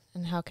I'm at,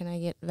 and how can I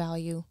get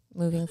value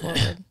moving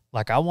forward?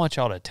 Like, I want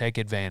y'all to take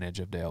advantage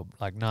of Dale,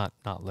 like, not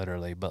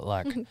literally, but,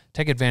 like,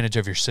 take advantage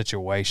of your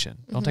situation.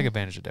 Don't take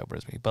advantage of Dale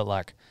Brisby, but,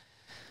 like,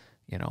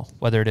 you know,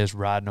 whether it is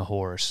riding a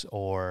horse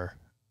or,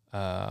 you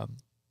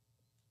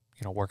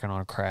know, working on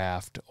a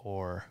craft,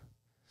 or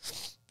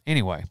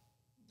anyway,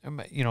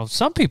 you know,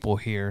 some people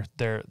here,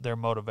 their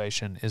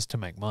motivation is to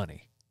make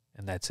money,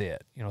 and that's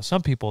it. You know,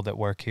 some people that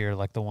work here,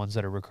 like the ones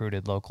that are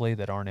recruited locally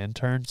that aren't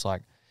interns,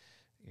 like,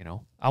 you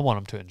know, I want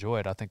them to enjoy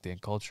it. I think the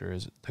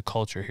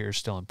culture here is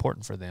still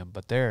important for them,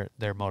 but their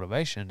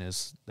motivation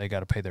is they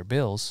got to pay their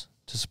bills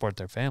to support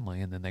their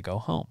family, and then they go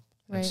home.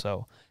 Right. And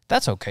so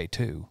that's okay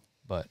too,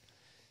 but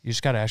you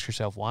just got to ask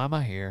yourself, why am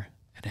I here,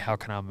 and how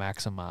can I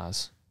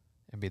maximize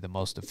and be the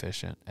most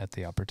efficient at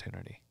the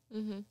opportunity?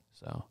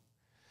 So,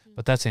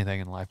 but that's anything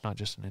in life, not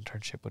just an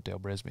internship with Dale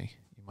Brisby.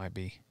 You might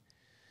be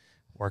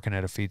working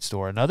at a feed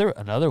store.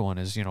 Another one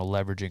is, you know,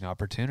 leveraging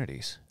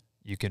opportunities.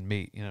 You can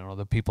meet, you know,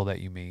 the people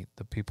that you meet,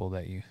 the people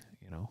that you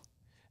know,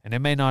 and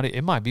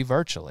it might be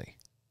virtually,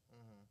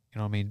 you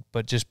know what I mean?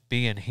 But just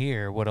being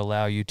here would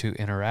allow you to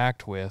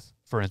interact with,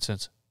 for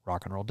instance,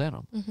 Rock and Roll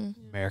Denim,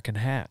 American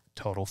Hat,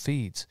 Total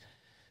Feeds,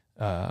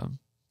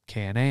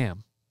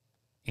 Can-Am,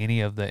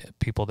 any of the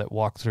people that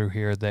walk through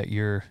here that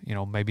you're,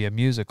 maybe a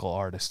musical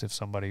artist. If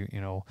somebody,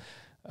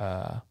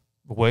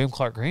 William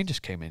Clark Green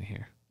just came in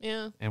here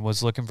and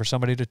was looking for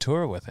somebody to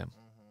tour with him.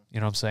 You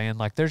know what I'm saying?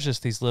 Like, there's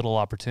just these little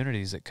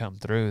opportunities that come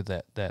through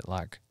that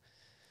like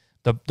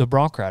the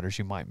bronc riders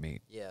you might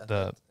meet.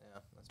 Yeah.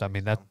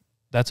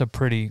 That's a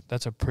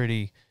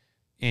pretty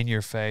in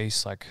your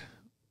face, like,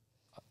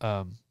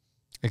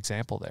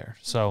 example there.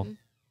 So,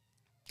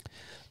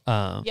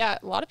 a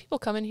lot of people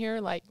come in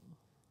here, like,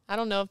 I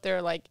don't know if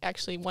they're like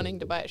actually wanting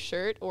to buy a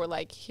shirt or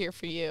like here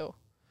for you.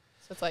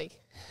 So it's like,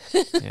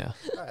 yeah,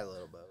 probably a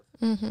little both.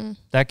 Mm-hmm.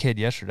 That kid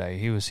yesterday,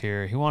 he was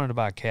here. He wanted to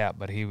buy a cap,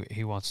 but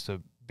he wants to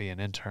be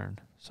an intern.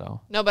 So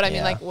no, but I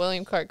mean like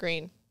William Clark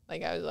Green.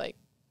 Like, I was like,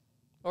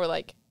 or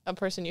like a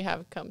person you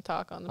have come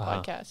talk on the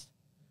podcast.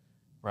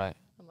 Right.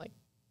 I'm like,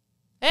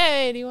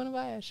 hey, do you want to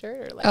buy a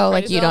shirt? Or like,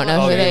 like you don't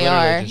know who they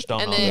are.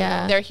 And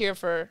then they're here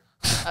for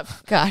a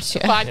gotcha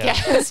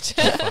podcast.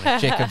 Yeah.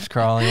 Jacob's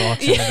crawling,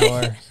 walks in the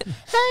door.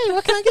 Hey,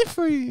 what can I get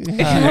for you?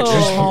 Extra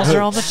smalls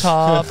are on the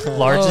top,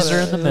 larges are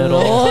in the middle.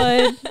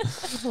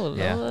 Lord.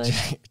 Yeah. Lord.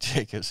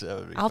 Jacob's, that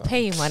would be I'll fun.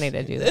 pay you money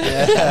to do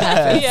that.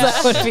 Yeah.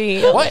 That would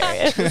be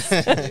hilarious.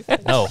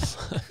 No,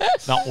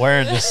 not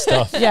wearing this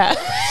stuff. Yeah.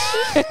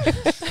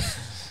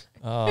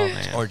 Oh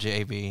man. Or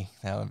JB.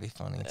 That would be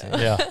funny too.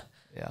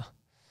 Yeah.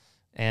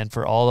 And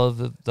for all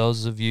of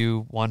those of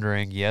you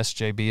wondering, yes,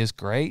 JB is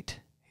great.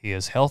 He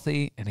is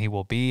healthy, and he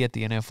will be at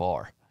the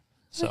NFR.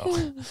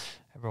 So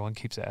everyone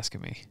keeps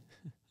asking me.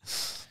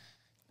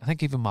 I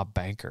think even my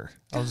banker,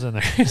 I was in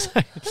there. He's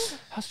like,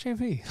 how's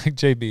JB? Like,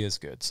 JB is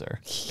good, sir.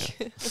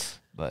 Yeah.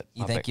 But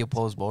You think you'll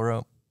pull his bull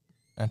rope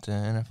at the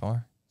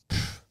NFR?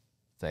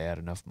 they had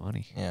enough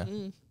money. Yeah.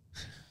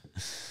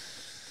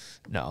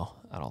 No,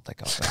 I don't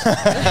think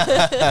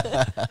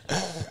I'll.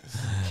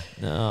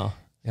 No,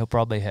 he'll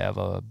probably have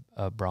a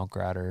bronc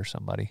rider or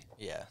somebody.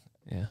 Yeah.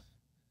 Yeah.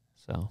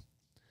 So,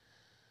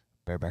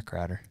 bareback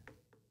rider.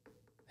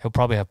 He'll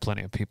probably have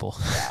plenty of people.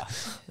 Yeah.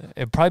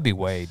 It'd probably be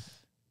Wade.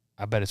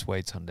 I bet it's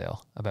Wade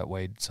Sundell. I bet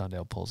Wade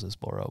Sundell pulls his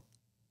bull rope.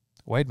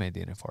 Wade made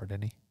the NFR,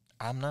 didn't he?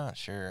 I'm not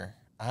sure.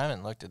 I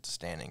haven't looked at the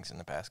standings in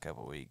the past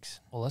couple of weeks.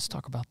 Well, let's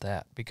talk about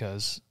that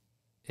because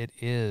it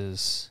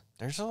is.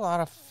 There's a lot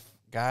of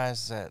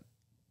guys that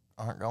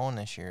aren't going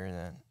this year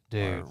that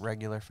are Dude.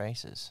 regular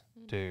faces.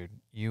 Dude,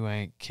 you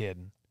ain't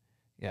kidding.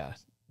 Yeah.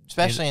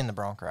 Especially in the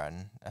bronc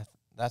riding.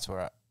 That's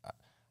what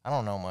I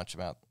don't know much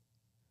about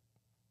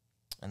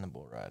in the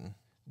bull riding.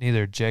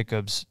 Neither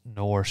Jacobs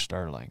nor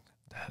Sterling,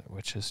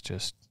 which is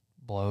just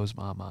blows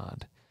my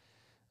mind.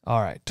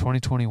 All right,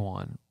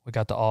 2021. We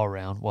got the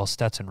all-around. Well,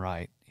 Stetson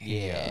Wright.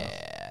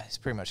 Yeah. He's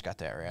pretty much got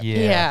that wrapped up.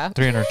 Yeah.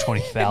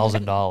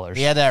 $320,000.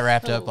 He had that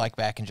wrapped up like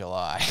back in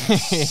July.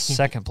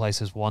 Second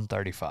place is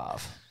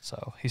 $135,000.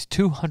 So he's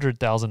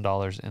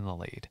 $200,000 in the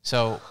lead.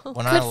 So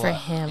when Good for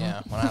him.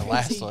 Yeah, when I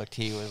last looked,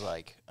 he was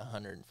like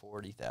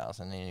 $140,000,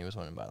 and he was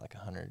winning by like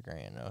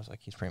 $100,000. I was like,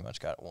 he's pretty much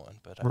got one.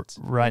 But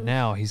Right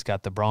now, he's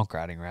got the bronc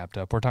riding wrapped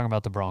up. We're talking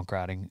about the bronc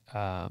riding.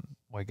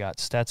 We got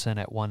Stetson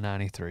at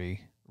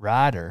 193.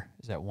 Ryder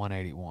is at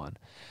 181.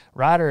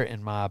 Ryder,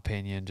 in my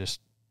opinion, just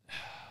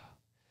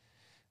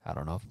I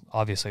don't know.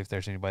 Obviously, if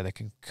there's anybody that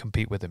can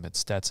compete with him, it's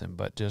Stetson.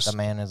 But just the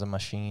man is a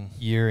machine.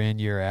 Year in,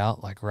 year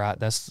out, like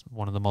that's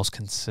one of the most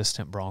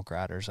consistent bronc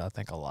riders I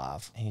think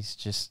alive. He's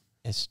just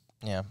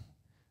yeah.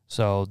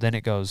 So then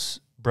it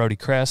goes Brody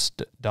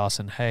Crest,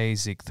 Dawson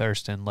Hayes, Zeke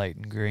Thurston,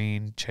 Leighton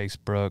Green, Chase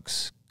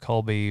Brooks,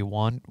 Colby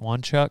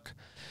Chuck,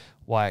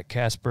 Wyatt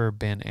Casper,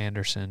 Ben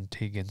Anderson,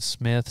 Tegan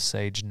Smith,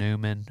 Sage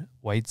Newman,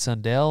 Wade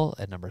Sundell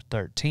at number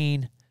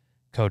 13,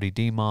 Cody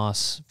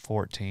Demos,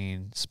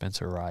 14,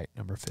 Spencer Wright,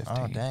 number 15.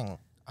 Oh, dang.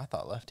 I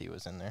thought Lefty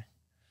was in there.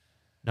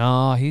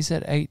 No, he's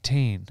at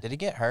 18. Did he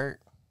get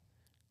hurt?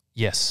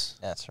 Yes.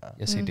 That's right.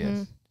 Yes, he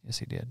did. Yes,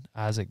 he did.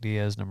 Isaac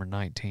Diaz, number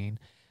 19.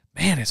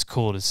 Man, it's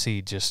cool to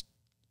see just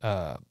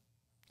Cody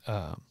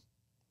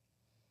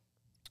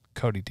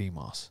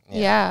Demos.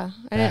 Yeah.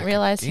 I didn't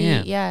realize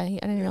again. I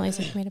didn't realize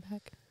he made it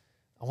back.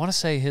 I want to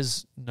say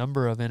his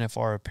number of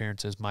NFR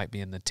appearances might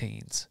be in the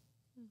teens.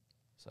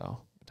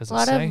 So, does A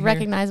lot it say of here?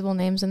 recognizable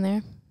names in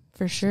there,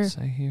 for Does sure. it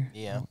say here?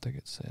 Yeah. I don't think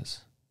it says.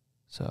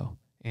 So,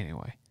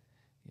 anyway,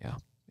 yeah.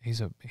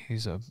 He's a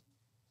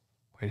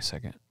wait a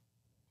second.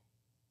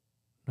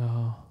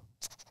 No.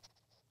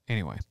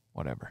 Anyway,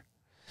 whatever.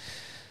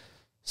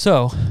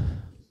 So,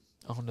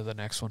 on to the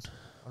next one.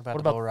 What about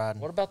the bull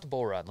riding? What about the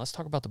bull riding? Let's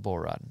talk about the bull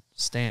riding.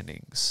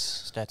 Standings.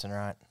 Stetson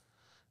Wright.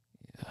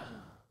 Yeah.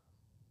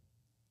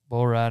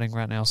 Bull riding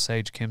right now,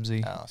 Sage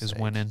Kimsey is Sage.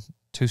 winning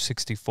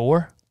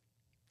 264.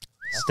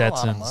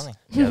 That's a lot of money.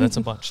 Yeah, that's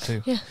a bunch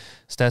too. Yeah.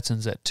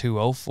 Stetson's at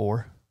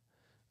 204.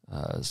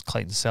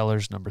 Clayton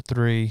Sellers, number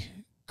 3.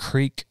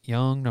 Creek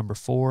Young, number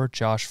 4.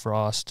 Josh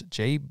Frost.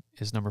 Jay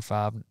is number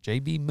 5.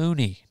 JB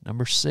Mooney,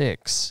 number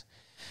 6.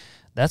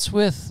 That's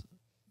with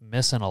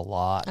missing a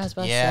lot. I was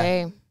about to Yeah.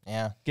 say.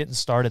 Yeah. Getting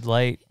started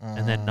late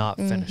and then not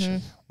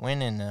finishing.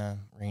 Winning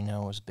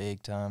Reno was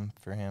big time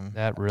for him.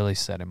 That really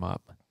set him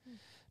up.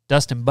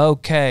 Dustin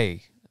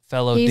Bouquet,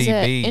 fellow He's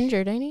DB.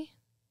 injured, ain't he?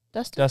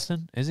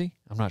 Dustin? Is he?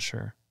 I'm not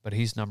sure, but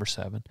he's number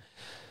 7.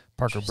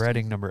 Parker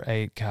Bredding, number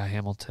 8. Kai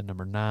Hamilton,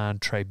 number 9.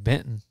 Trey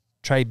Benton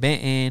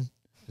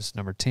is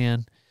number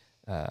 10.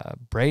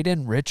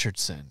 Braden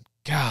Richardson.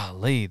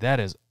 Golly, that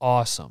is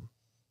awesome.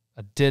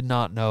 I did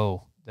not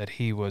know that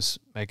he was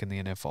making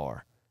the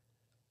NFR.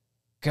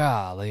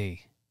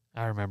 Golly,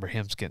 I remember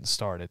him getting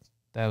started.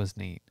 That was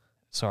neat.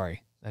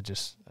 Sorry, that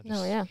just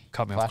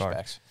caught me off guard.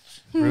 Flashbacks.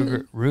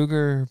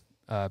 Ruger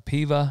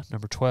Piva,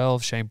 number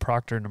 12. Shane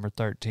Proctor, number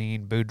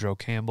 13. Boudreaux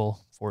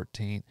Campbell,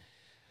 14.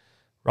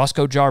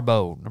 Roscoe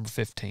Jarbo, number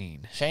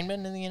 15. Shane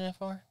been in the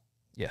NFR?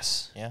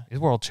 Yes. Yeah. He's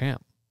world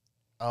champ.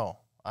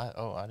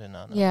 I did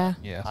not know. Yeah.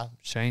 that. Yeah.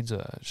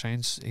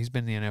 He's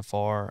been in the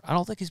NFR. I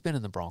don't think he's been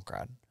in the bronc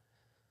riding.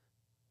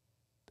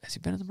 Has he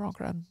been in the bronc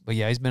riding? But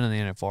yeah, he's been in the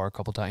NFR a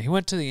couple times. He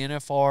went to the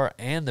NFR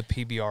and the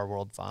PBR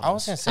World Finals. I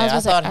was going to say, I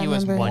thought he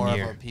was remember. more 1 of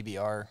year. a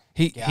PBR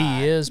He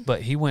guy. is,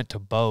 but he went to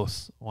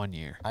both 1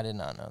 year. I did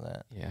not know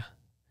that. Yeah.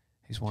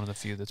 He's one of the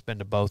few that's been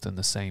to both in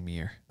the same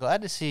year.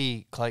 Glad to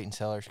see Clayton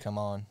Sellers come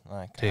on.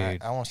 Like,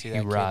 Dude, I want to see he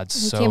that kid. rides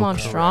He so came on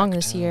correct. strong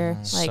this year,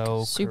 Mhm. like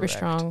So super correct.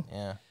 strong.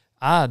 Yeah.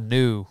 I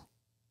knew,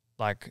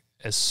 like,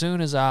 as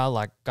soon as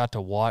I got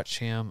to watch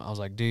him, I was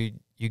like, dude,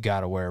 you got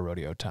to wear a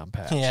Rodeo Time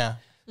patch. Yeah.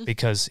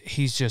 Because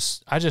he's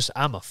just,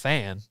 I'm a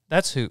fan.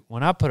 That's who,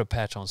 when I put a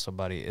patch on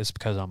somebody, it's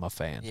because I'm a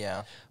fan.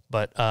 Yeah.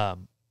 But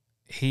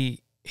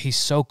he's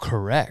so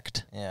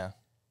correct. Yeah.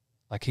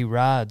 Like, he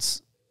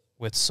rides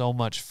with so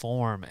much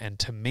form. And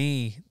to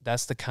me,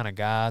 that's the kind of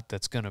guy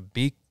that's going to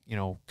be,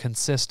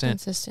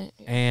 consistent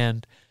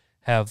and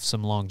have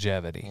some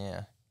longevity.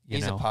 Yeah. You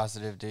He's know? a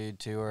positive dude,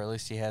 too, or at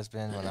least he has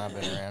been when I've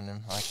been around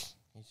him. Like,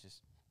 he's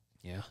just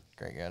Yeah. a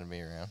great guy to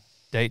be around.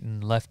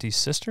 Dating Lefty's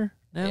sister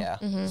now? Yeah.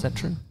 Is that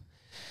true?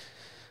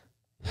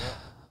 Yeah.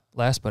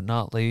 Last but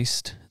not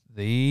least,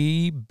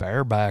 the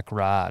bareback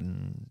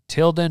riding.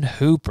 Tilden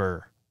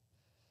Hooper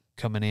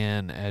coming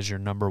in as your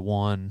number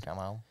 1. Come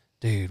on.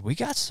 Dude, we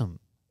got some.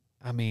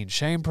 I mean,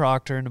 Shane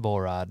Proctor in the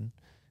bull riding,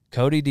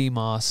 Cody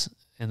Demos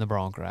in the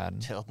bronc riding,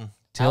 Tilden.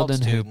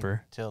 Tilden How old's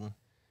Hooper. Tilden.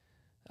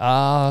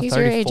 He's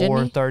your age, 34,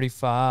 isn't he?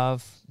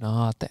 35.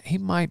 No, he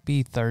might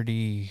be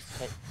 30.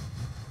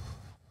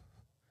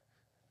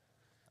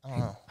 I don't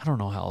know. I don't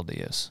know how old he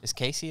is. Is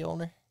Casey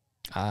older?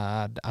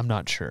 I'm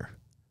not sure.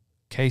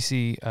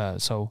 Casey,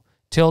 so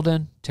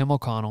Tilden, Tim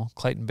O'Connell,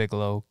 Clayton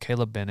Bigelow,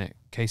 Caleb Bennett,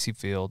 Casey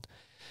Field.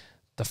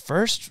 The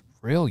first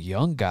real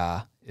young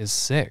guy is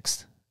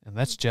 6th, and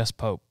that's Jess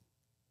Pope.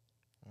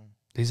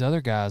 These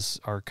other guys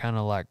are kind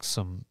of like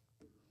some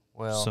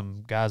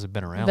guys have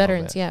been around.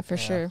 Veterans, a yeah, for Yeah.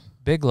 sure.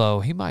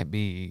 Bigelow, he might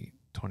be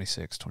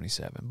 26,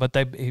 27, but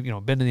they've been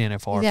to the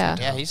NFR. Yeah. a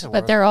few Yeah, times. he's a But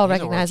world- they're all he's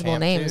a world recognizable champ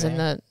names too, in ain't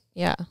the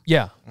yeah,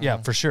 yeah,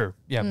 Mhm. for sure.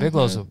 Yeah,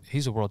 Bigelow's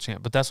he's a world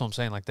champ, but that's what I'm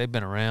saying. Like, they've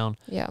been around.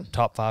 yeah.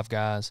 Top 5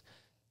 guys.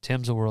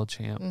 Tim's a world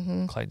champ.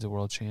 Mm-hmm. Clayton's a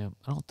world champ.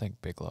 I don't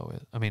think Bigelow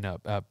is. I mean,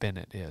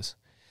 Bennett is.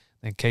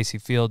 Then Casey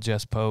Field,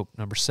 Jess Pope,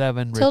 number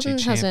 7, Tilden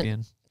Richie hasn't-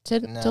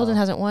 Champion. No. Tilden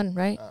hasn't won,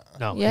 right?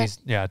 No, Yeah.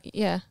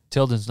 Yeah,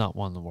 Tilden's not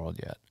won the world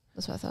yet.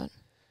 that's what I thought.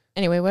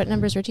 Anyway, what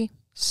number is Richie?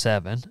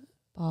 7.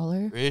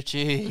 Baller.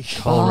 Richie.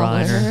 Cole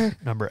Baller.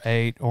 Reiner, number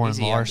 8. Oren He's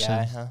a young Larson,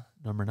 guy, huh?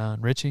 number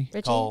 9. Richie.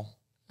 Richie. Cole.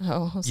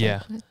 Oh, I was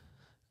Yeah.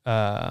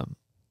 like,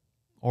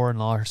 Oren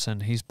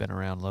Larson, he's been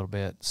around a little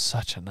bit.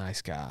 Such a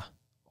nice guy.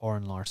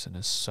 Oren Larson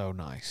is so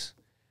nice.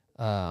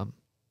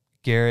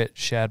 Garrett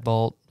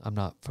Shadbolt, I'm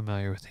not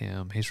familiar with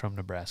him. He's from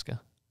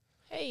Nebraska.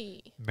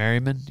 Hey,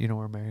 Merriman, do you know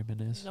where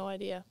Merriman is? no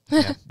idea.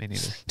 Yeah, me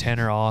neither.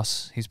 Tanner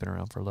Oss, he's been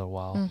around for a little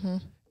while. mm-hmm.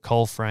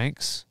 Cole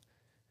Franks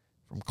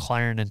from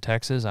Clarendon,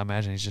 Texas. I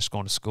imagine he's just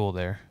going to school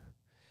there.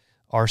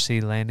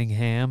 R.C.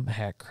 Landingham,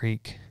 Hat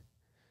Creek,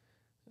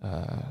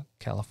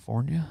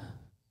 California.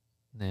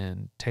 And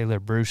then Taylor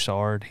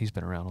Broussard, he's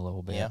been around a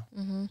little bit. Yeah.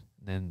 Mm-hmm. And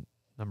then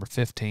number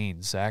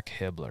 15, Zach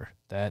Hibbler.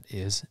 That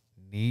is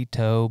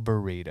Nito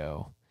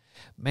Burrito.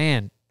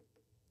 Man,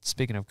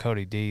 speaking of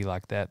Cody D,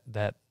 like that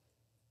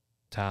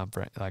time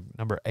frame, like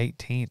number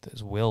 18th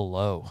is Will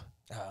Lowe.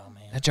 Oh,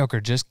 man. That joker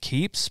just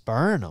keeps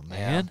spurring them,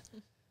 man.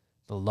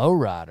 The low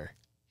rider.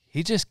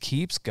 He just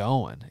keeps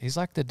going. He's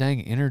like the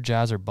dang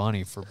Energizer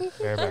Bunny for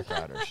bareback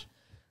riders.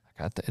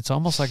 It's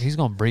almost like he's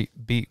going to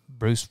beat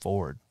Bruce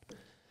Ford.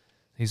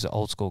 He's an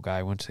old school guy.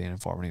 He went to the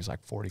NFR when he was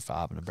like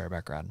 45 in the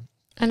bareback riding.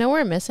 I know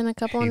we're missing a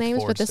couple of Heath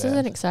names, but this is Forstad.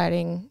 an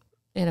exciting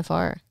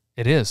NFR.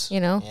 It is.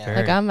 You know, Yeah. Very.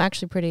 like I'm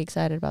actually pretty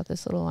excited about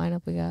this little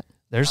lineup we got.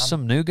 There's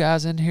some new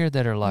guys in here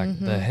that are like,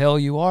 the hell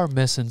you are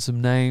missing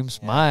some names.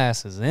 Yeah. My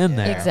ass is in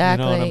there.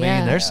 Exactly, You know what I mean?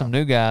 yeah. There's some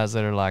new guys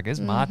that are like, it's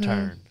my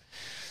turn.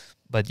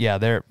 But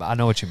yeah, I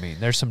know what you mean.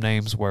 There's some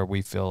names where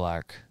we feel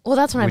like Well,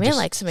 that's what I We mean. just-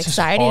 Like some it's just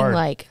exciting, hard.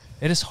 like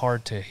it is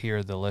hard to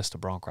hear the list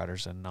of bronc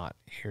riders and not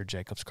hear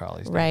Jacobs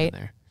Crowley's name Right. in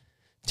there.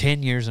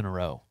 10 years in a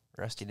row.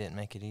 Rusty didn't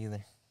make it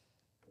either.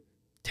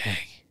 Dang.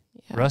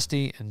 yeah.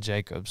 Rusty and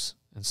Jacobs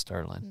and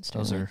Sterling. And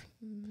Those Sterling. are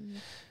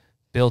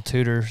Bill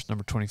Tudor's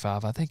number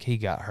 25. I think he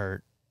got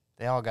hurt.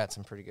 They all got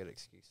some pretty good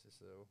excuses,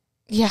 though.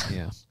 Yeah.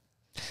 Yeah.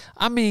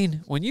 I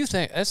mean, when you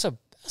think that's a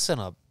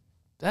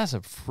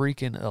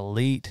freaking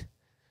elite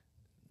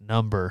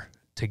number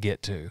to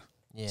get to.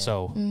 Yeah.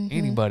 So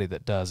anybody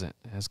that doesn't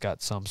has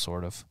got some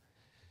sort of.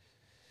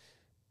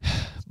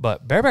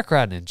 But bareback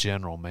riding in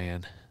general,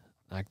 man,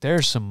 like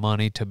there's some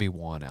money to be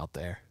won out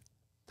there.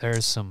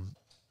 There's some.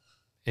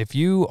 If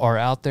you are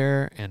out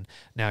there, and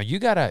now you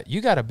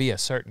gotta be a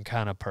certain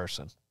kind of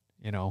person,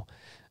 you know,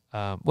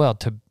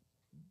 to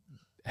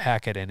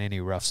hack it in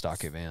any rough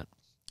stock event.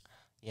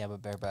 Yeah,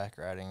 but bareback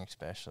riding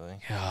especially.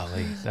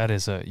 Golly, that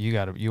is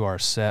you are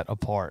set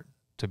apart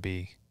to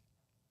be.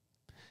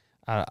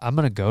 I'm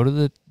gonna go to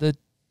the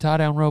tie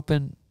down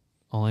roping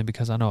only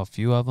because I know a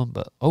few of them.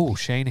 But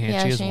Shane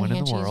Hanchy is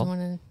winning the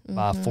world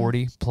by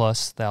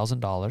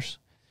 $40,000+.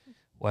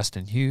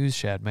 Weston Hughes,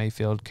 Shad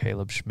Mayfield,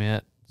 Caleb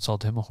Schmidt,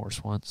 sold him a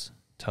horse once.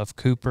 Tuff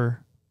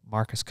Cooper,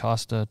 Marcus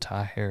Costa,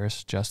 Ty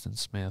Harris, Justin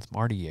Smith,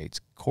 Marty Yates,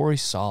 Corey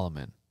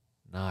Solomon,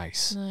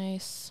 nice,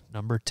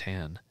 number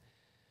 10.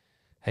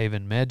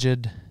 Haven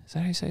Medjed, is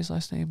that how you say his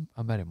last name?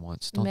 I met him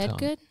once. Don't tell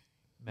him.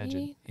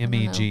 Medjed,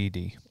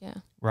 Meged. Yeah.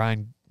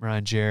 Ryan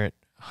Jarrett,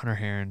 Hunter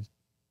Heron,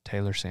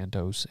 Taylor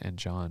Santos, and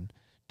John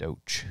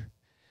Doach.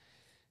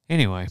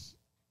 Anyway,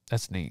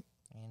 that's neat.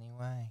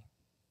 Anyway.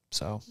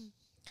 So,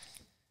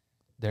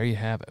 there you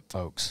have it,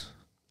 folks.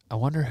 I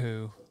wonder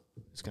who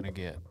is going to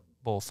get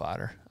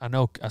bullfighter.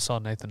 I saw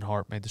Nathan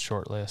Hart made the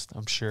short list.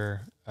 I'm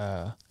sure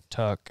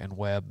Tuck and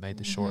Webb made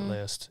the short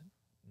list.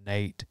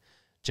 Nate,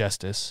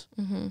 Justice.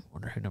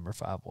 Wonder who number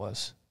 5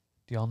 was.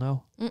 Do y'all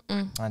know?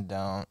 I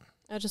don't.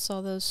 I just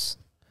saw those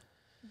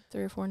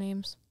 3 or 4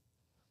 names.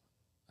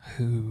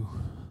 Who?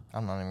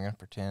 I'm not even going to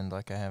pretend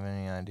like I have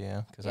any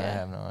idea because I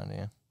have no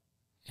idea.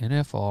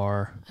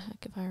 NFR.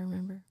 Heck if I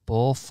remember.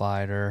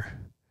 Bullfighter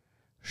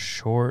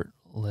short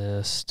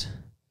list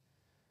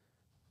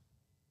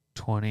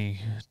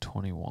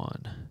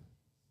 2021.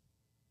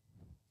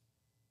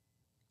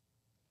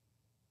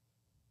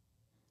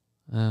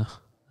 No.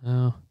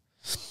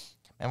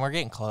 And we're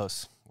getting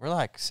close. We're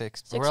like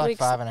 6 we're like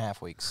weeks.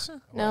 5.5 weeks.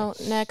 No,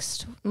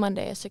 next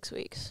Monday is 6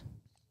 weeks.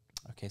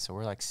 Okay, so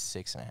we're like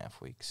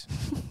 6.5 weeks.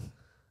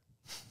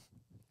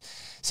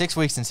 6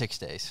 weeks and 6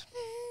 days.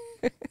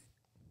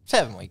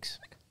 7 weeks.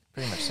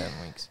 Pretty much 7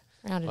 weeks.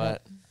 Round it But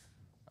up.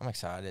 I'm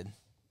excited.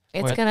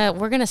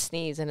 We're gonna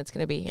sneeze and it's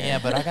gonna be here. Yeah,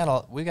 but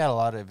we got a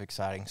lot of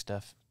exciting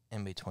stuff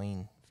in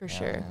between. For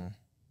sure.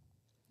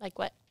 Like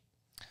what?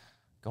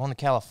 Going to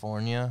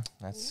California,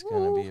 that's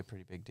going to be a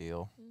pretty big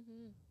deal.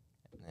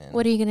 And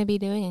What are you gonna be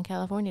doing in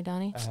California,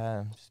 Donnie? just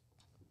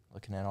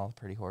looking at all the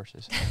pretty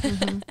horses.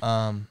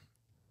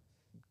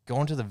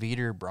 Going to the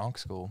Veeder Bronc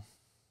School.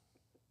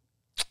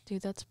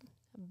 Dude, that's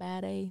a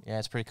bad A. Yeah,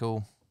 it's pretty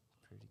cool.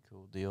 Pretty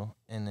cool deal.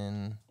 And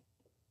then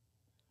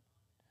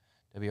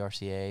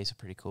WRCA is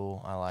pretty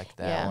cool. I like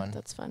that one.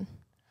 That's fun.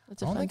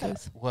 That's a I don't fun think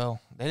booth. well,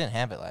 they didn't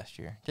have it last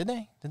year. Did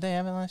they? Did they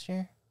have it last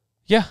year?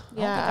 Yeah.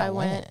 Yeah, don't think I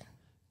went.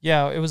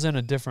 Yeah, it was we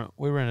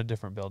were in a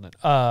different building.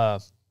 I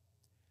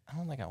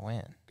don't think I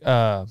went.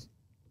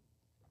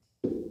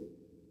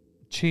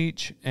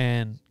 Cheech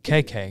and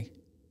KK.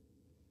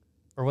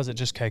 Or was it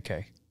just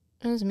KK?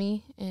 It was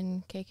me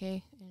and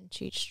KK and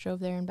Cheech drove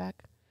there and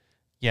back.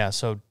 Yeah,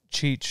 so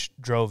Cheech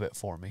drove it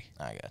for me.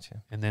 I got you.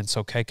 And then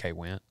so KK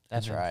went.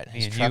 That's and then right. Me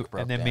His and truck you,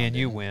 broke and then down, me and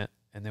you didn't it? went,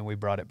 and then we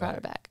brought it back. Brought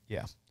it back.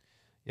 Yeah.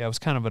 Yeah, it was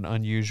kind of an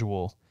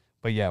unusual,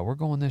 but yeah, we're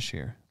going this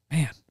year.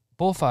 Man,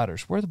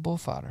 bullfighters. Where are the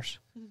bullfighters?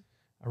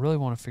 I really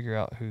want to figure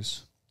out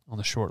who's on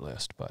the short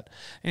list, but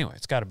anyway,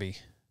 it's got to be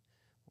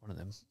one of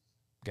them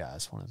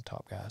guys, one of them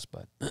top guys.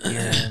 But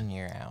Year in,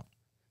 year out.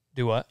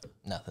 do what?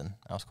 Nothing.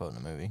 I was quoting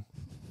a movie.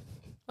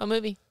 What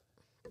movie?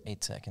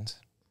 8 seconds.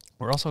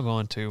 We're also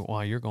going to,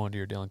 while you're going to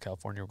your deal in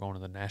California, we're going to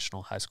the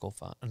National High School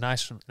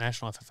National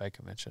FFA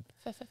Convention.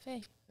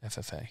 FFA.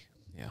 FFA.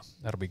 Yeah,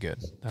 that'll be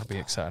good. That'll be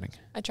exciting.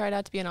 I tried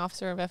out to be an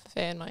officer of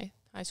FFA in my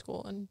high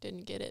school and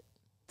didn't get it.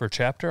 For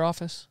chapter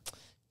office?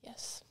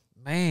 Yes.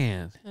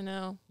 Man, I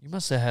know. you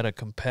must have had a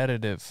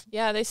competitive.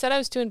 Yeah, they said I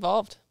was too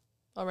involved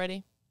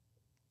already.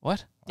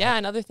 What? Yeah,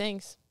 and other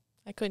things.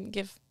 I couldn't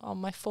give all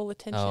my full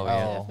attention Oh, to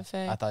yeah.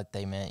 FFA. I thought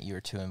they meant you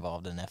were too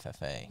involved in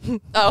FFA.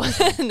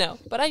 Oh, no.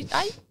 But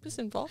I was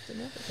involved in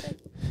FFA.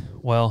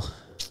 Well,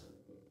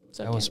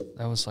 So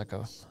that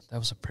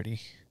was a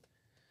pretty,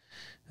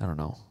 I don't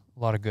know, a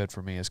lot of good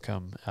for me has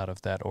come out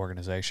of that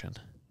organization.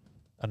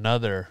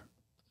 Another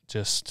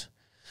just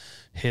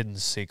hidden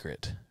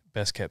secret,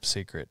 best kept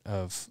secret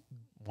of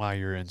why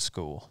you're in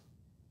school.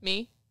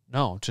 Me?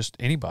 No, just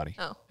anybody.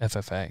 Oh.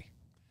 FFA.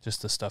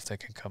 Just the stuff that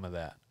can come of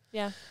that.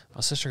 Yeah.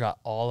 My sister got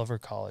all of her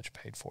college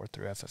paid for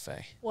through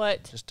FFA.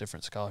 What? Just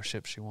different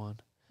scholarships she won.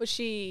 Was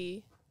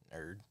she?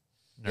 Nerd.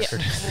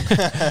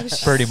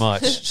 Nerd. Pretty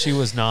much. She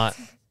was not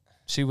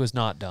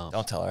dumb.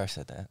 Don't tell her I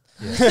said that.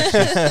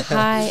 Yeah.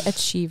 High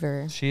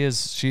achiever. She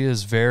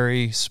is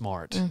very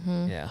smart.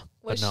 Mm-hmm. Yeah.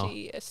 Was but no.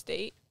 she a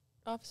state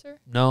officer?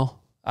 No.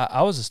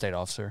 I was a state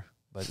officer,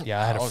 but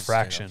yeah, I had a was a state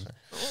fraction.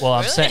 officer.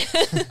 Well,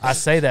 Really? I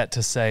say that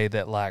to say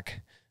that like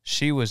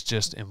she was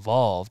just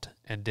involved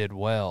and did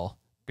well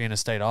being a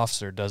state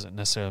officer doesn't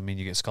necessarily mean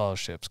you get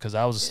scholarships, because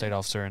I was a state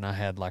officer and I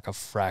had like a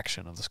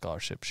fraction of the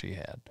scholarship she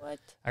had. What?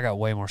 I got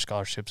way more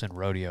scholarships in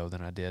rodeo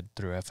than I did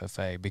through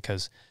FFA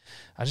because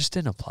I just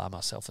didn't apply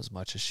myself as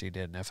much as she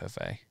did in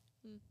FFA.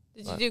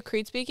 Did you do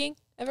Creed speaking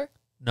ever?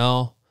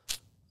 No.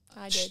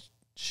 I did.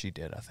 She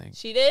did, I think.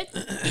 She did?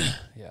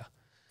 Yeah.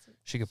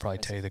 She could probably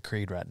tell you the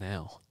creed right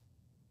now.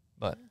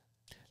 But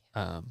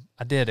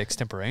I did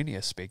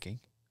extemporaneous speaking.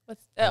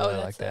 What's I really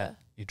that's like that.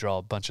 You draw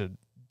a bunch of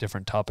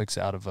different topics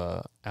out of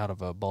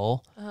a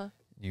bowl. Uh-huh.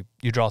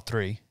 You draw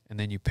 3, and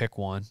then you pick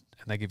one,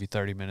 and they give you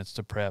 30 minutes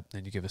to prep, and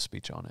then you give a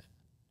speech on it.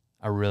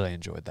 I really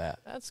enjoyed that.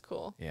 That's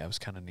cool. Yeah, it was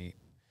kind of neat.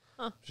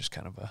 Huh. Just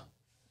kind of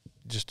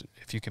just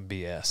if you can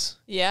BS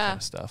Yeah. kind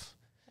of stuff.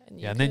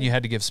 And then you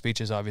had to give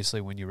speeches,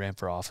 obviously, when you ran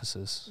for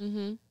offices.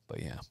 Mm-hmm.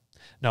 But yeah,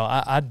 no,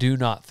 I do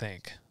not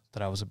think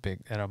that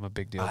I'm a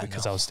big deal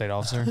because I was state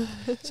officer.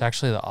 It's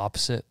actually the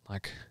opposite.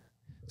 Like,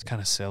 it's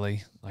kind of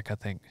silly. Like, I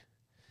think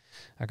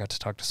I got to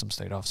talk to some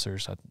state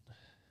officers.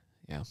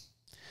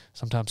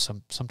 Sometimes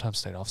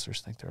state officers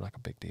think they're like a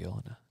big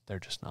deal, and they're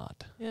just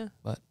not. Yeah.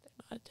 But they're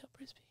not until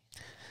Brisby.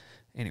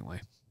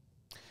 Anyway.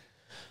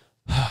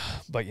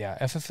 But yeah,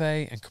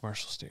 FFA and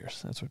commercial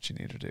steers. That's what you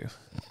need to do.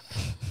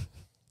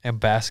 And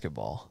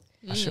basketball.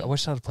 I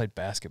wish I'd have played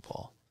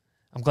basketball.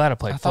 I'm glad I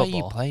played football. I thought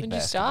you played When'd you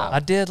basketball. stop? I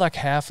did like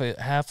half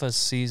a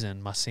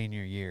season my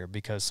senior year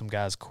because some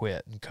guys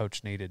quit and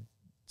coach needed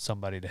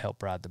somebody to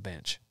help ride the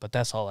bench. But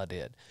that's all I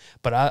did.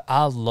 But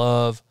I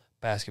love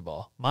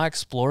basketball. My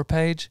Explore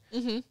page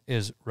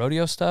is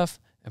rodeo stuff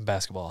and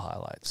basketball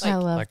highlights. I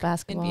love like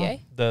basketball.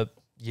 NBA?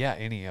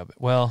 Any of it.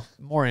 Well,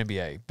 more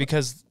NBA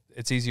because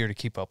it's easier to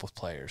keep up with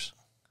players.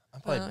 I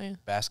played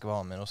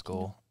basketball in middle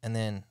school, and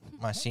then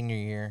my senior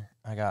year,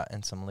 I got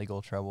in some legal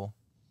trouble.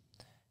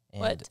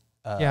 And, What?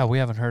 Yeah, we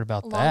haven't heard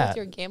about Along that. with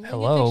your gambling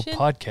Hello, addiction?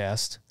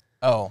 podcast.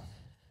 Oh,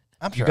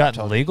 I'm sure You I got in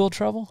told legal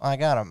trouble? I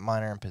got a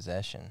minor in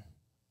possession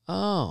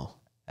Oh.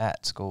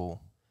 at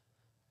school.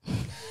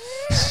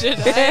 Should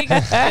I get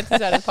this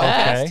out of the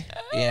podcast? Okay.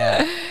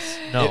 Yeah,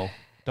 No,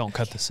 don't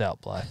cut this out,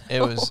 Blythe.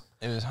 it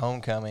was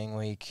homecoming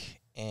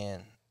week,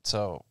 and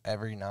so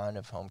every night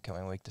of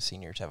homecoming week, the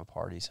seniors have a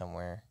party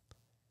somewhere,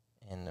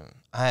 and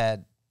I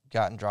had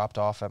gotten dropped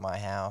off at my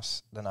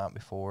house the night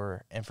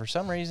before, and for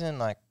some reason,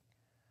 like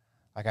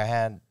I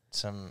had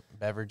some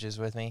beverages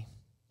with me,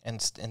 and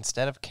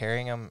instead of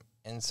carrying them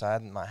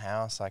inside my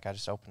house, like I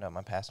just opened up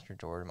my passenger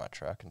door to my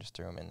truck and just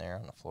threw them in there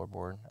on the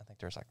floorboard. I think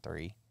there was like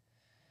 3.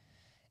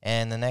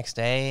 And the next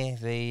day,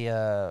 they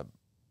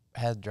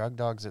had drug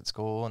dogs at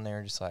school, and they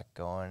were just like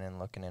going and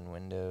looking in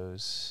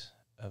windows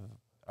of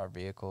our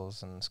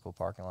vehicles in the school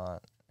parking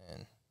lot,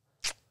 and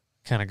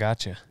Kind of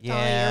got you. Oh, you're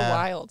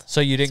wild.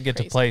 So you didn't That's get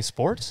to crazy. play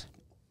sports?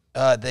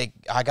 I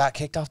got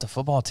kicked off the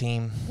football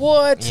team.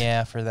 What?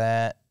 Yeah, for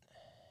that.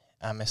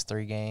 I missed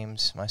 3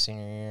 games my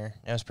senior year.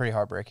 It was pretty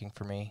heartbreaking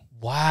for me.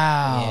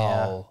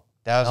 Wow.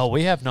 That was Oh,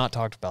 we have not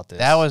talked about this.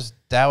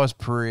 that was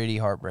pretty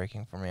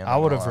heartbreaking for me. I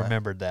would have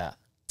remembered that.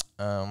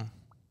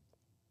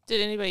 Did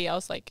anybody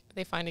else, like,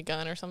 they find a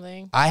gun or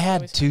something? I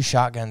had 2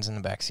 shotguns in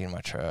the backseat of my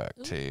truck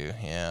too.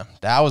 Yeah,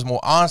 that was more.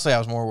 Honestly, I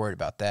was more worried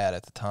about that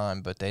at the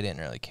time, but they didn't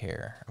really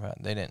care.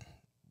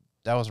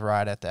 That was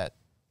right at that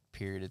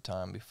period of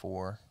time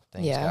before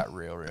things got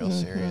real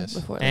serious.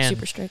 Before it was And-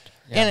 super strict.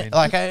 Yeah,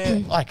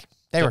 And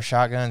they were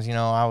shotguns. You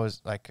know, I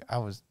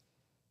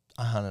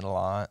hunted a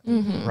lot,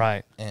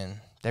 right. and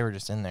they were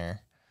just in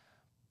there.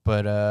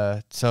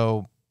 But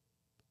so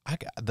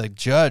the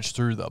judge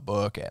threw the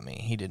book at me.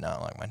 He did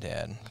not like my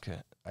dad,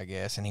 I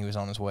guess, and he was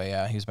on his way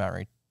out. He was about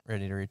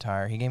ready to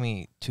retire. He gave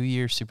me 2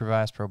 years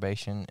supervised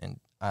probation, and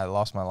I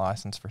lost my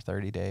license for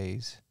 30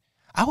 days.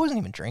 I wasn't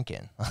even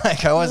drinking.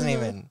 Like, I wasn't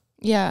even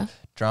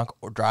drunk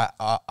or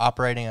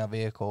operating a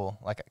vehicle.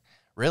 Like,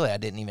 really, I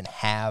didn't even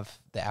have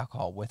the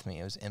alcohol with me.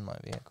 It was in my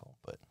vehicle.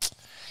 But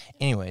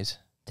anyways,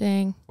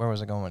 Dang. where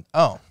was I going?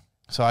 Oh,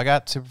 so I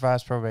got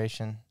supervised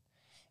probation,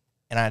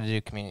 and I had to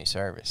do community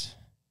service.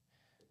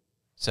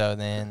 So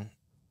then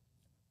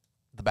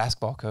the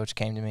basketball coach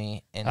came to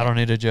me, and I don't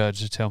need a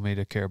judge to tell me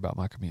to care about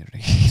my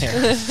community.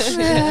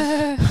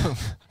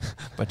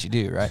 but you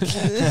do, right?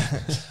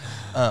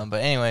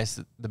 But anyways,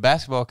 the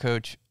basketball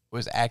coach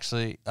was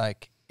actually,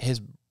 like,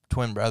 his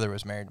twin brother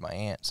was married to my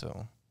aunt,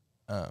 so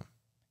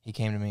he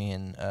came to me,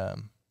 and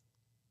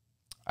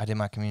I did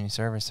my community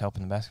service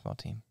helping the basketball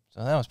team.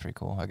 So that was pretty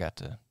cool. I got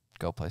to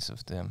go places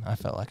with them. I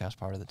felt like I was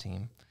part of the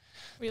team.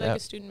 Were you like a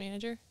student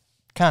manager?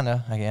 Kind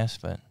of, I guess,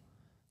 but.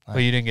 Well,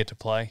 you didn't get to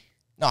play?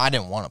 No, I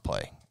didn't want to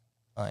play.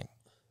 Like,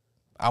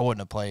 I wouldn't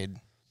have played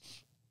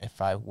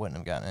if I wouldn't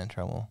have gotten in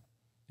trouble.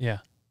 Yeah.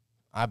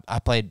 I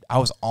played. I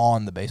was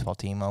on the baseball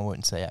team. I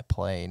wouldn't say I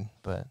played,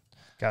 but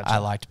Gotcha. I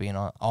liked being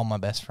on. All my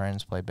best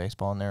friends played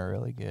baseball, and they were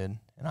really good.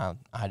 And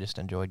I just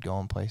enjoyed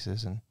going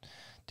places and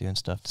doing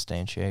stuff to stay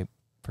in shape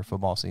for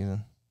football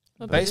season.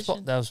 What Baseball,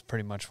 position? that was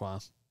pretty much why.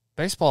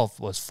 Baseball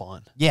was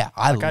fun. Yeah,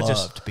 I Like,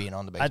 loved being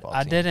on the baseball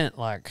I team.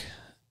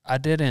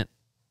 didn't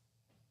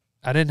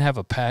I didn't have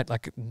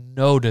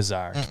no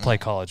desire to play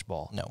college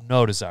ball.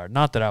 No desire.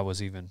 Not that I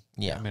was even.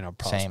 Yeah. I mean, I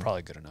was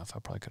probably good enough. I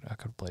could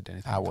have played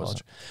anything. I in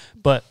wasn't.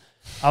 college. But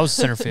I was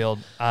center field,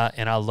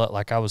 and I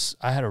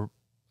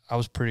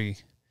was pretty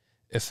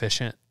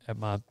efficient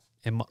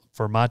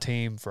for my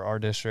team, for our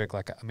district.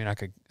 Like, I mean,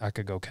 I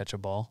could go catch a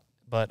ball,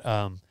 but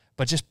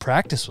just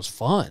practice was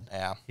fun.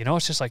 Yeah. You know,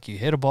 it's just like you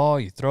hit a ball,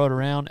 you throw it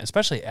around,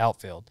 especially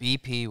outfield.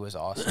 BP was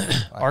awesome.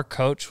 Our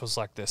coach was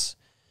like this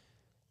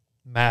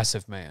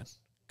massive man,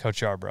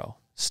 Coach Yarbrough,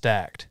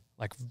 stacked,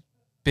 like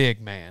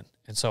big man.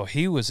 And so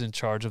he was in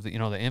charge of the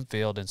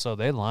infield, and so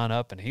they line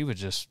up, and he would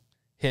just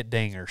hit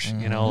dingers,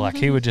 like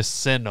he would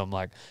just send them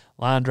like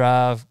line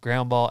drive,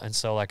 ground ball. And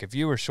so like if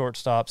you were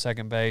shortstop,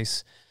 second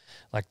base,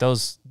 like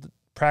those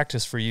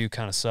practice for you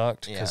kind of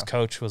sucked because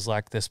coach was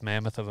like this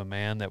mammoth of a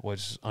man that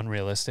was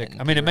unrealistic.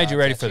 I mean, it made you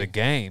ready for the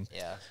game.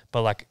 Yeah.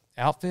 But like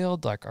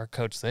outfield, like our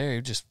coach there,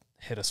 he just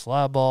hit us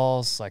fly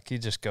balls. Like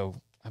he'd just go,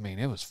 I mean,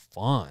 it was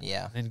fun.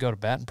 Yeah. Then go to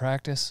batting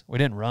practice. We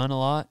didn't run a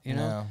lot, you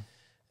know? No.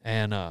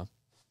 And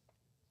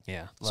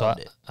yeah.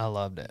 Loved it. I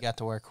loved it. You got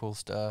to wear cool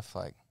stuff.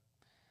 Like,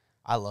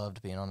 I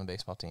loved being on the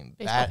baseball team.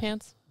 Baseball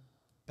pants.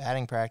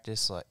 Batting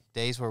practice, like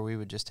days where we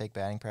would just take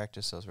batting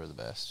practice, those were the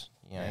best.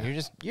 You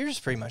know, you're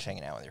just pretty much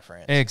hanging out with your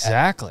friends.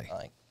 Exactly.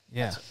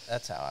 Yeah.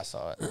 That's how I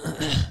saw it.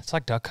 It's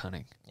like duck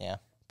hunting. Yeah.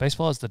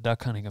 Baseball is the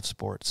duck hunting of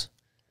sports.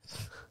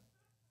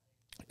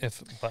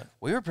 But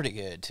we were pretty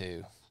good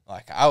too.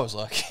 Like I was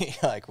lucky.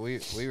 Like we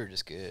were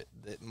just good.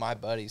 My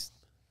buddies,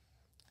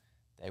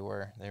 they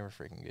were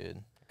freaking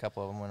good. A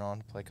couple of them went on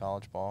to play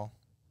college ball.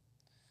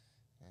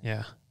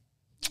 Yeah.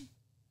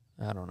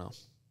 I don't know.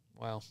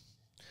 Well,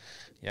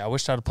 yeah, I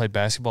wished I'd have played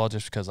basketball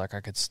just because like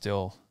I could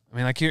still. I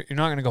mean, like you're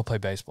not going to go play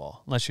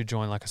baseball unless you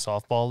join like a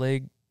softball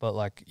league. But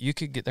like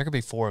there could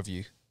be 4 of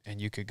you,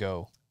 and you could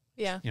go.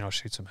 Yeah.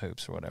 Shoot some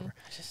hoops or whatever.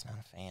 I'm just not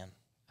a fan.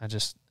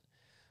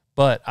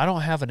 But I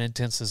don't have an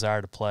intense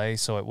desire to play,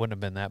 so it wouldn't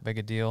have been that big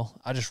a deal.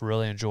 I just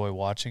really enjoy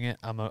watching it.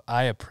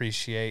 I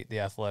appreciate the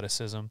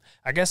athleticism.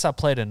 I guess I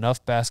played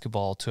enough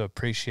basketball to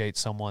appreciate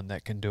someone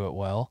that can do it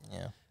well.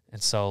 Yeah.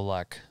 And so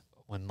like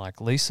when like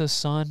Lisa's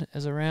son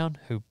is around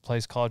who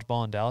plays college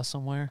ball in Dallas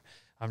somewhere,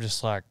 I'm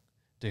just like,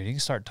 dude, he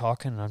can start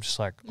talking, and I'm just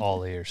like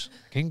all ears.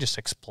 He can just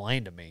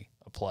explain to me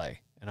a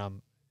play, and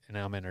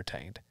I'm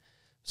entertained.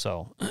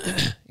 So,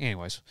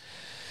 anyways,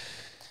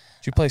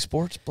 did you play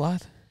sports,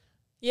 Blythe?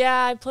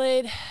 Yeah, I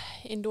played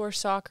indoor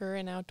soccer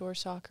and outdoor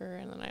soccer,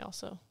 and then I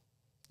also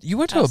You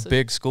went to a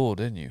big school,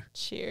 didn't you?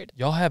 cheered.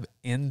 Y'all have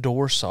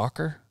indoor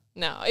soccer?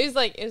 No, it was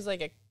like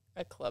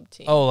a club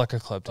team. Oh, like a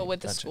club team. But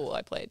with the Gotcha. school,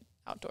 I played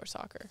outdoor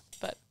soccer.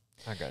 But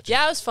I got you.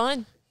 yeah, it was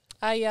fun.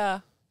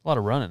 A lot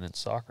of running in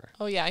soccer.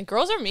 Oh yeah, and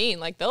girls are mean.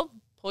 Like they'll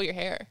pull your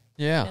hair.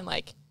 Yeah. And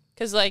like,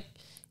 cause like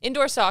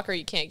indoor soccer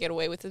you can't get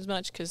away with as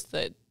much because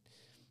the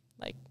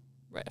like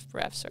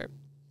refs are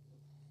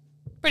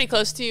pretty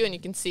close to you and you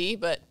can see,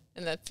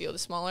 and that field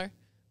is smaller.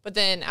 But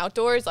then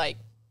outdoors, like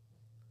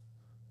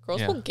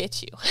girls will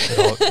get you.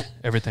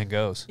 Everything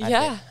goes.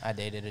 Yeah. I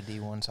dated a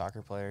D1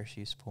 soccer player. She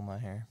used to pull my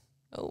hair.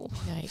 Oh,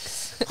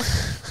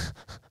 Yikes.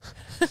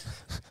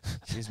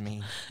 She's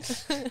mean.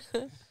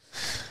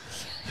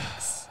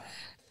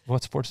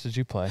 What sports did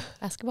you play?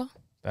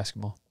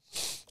 Basketball?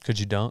 Could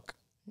you dunk?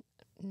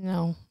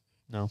 No.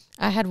 No.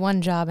 I had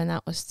one job, and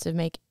that was to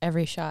make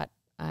every shot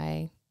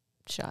I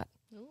shot.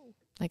 Ooh.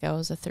 Like I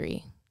was a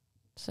 3.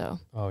 So.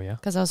 Oh, yeah?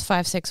 Because I was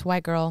 5'6",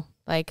 white girl.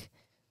 Like,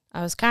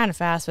 I was kind of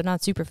fast, but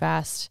not super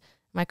fast.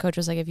 My coach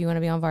was like, if you want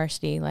to be on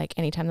varsity, like,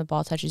 anytime the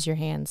ball touches your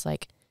hands,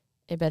 like,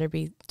 it better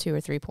be 2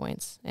 or 3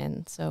 points.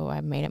 And so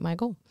I made it my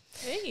goal.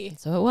 Hey.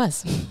 So it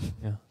was.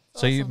 Yeah.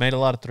 So you Awesome. made a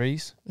lot of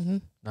threes? Mm-hmm.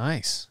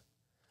 Nice.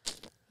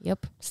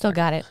 Yep. Still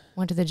got it.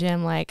 Went to the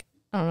gym, like,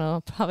 I don't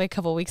know, probably a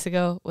couple weeks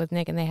ago with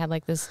Nick, and they had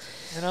like this.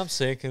 And I'm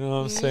sinking them.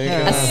 I'm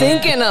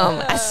sinking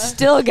them. I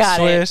still got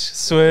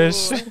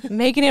Swish. it.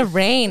 Making it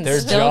rain. Their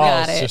still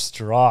jaws got it. just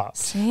dropped.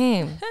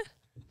 Same.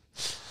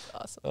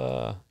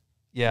 Awesome.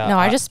 Yeah. No,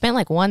 I just spent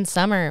like one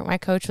summer. My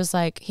coach was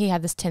like, he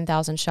had this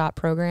 10,000 shot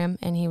program,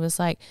 and he was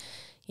like,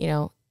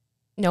 no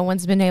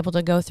one's been able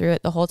to go through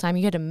it the whole time.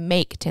 You had to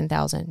make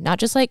 10,000, not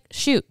just like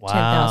shoot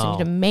 10,000. You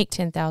had to make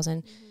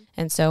 10,000. Mm-hmm.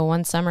 And so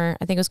one summer,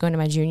 I think it was going to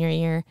my junior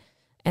year,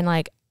 and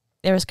like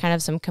there was kind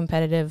of some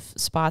competitive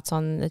spots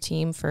on the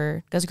team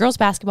because girls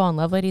basketball and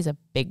Love Lady is a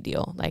big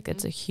deal. Like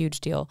it's a huge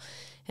deal.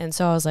 And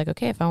so I was like,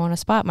 okay, if I want a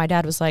spot, my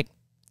dad was like,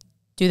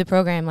 do the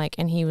program. Like,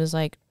 and he was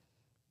like,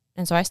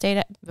 and so I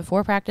stayed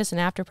before practice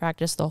and after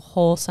practice the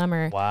whole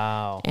summer.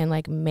 Wow. And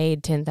like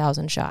made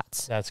 10,000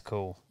 shots. That's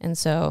cool. And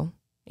so,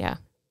 yeah.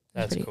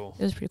 That's cool.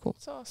 It was pretty cool.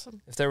 That's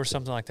awesome. If there was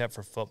something like that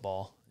for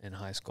football in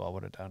high school, I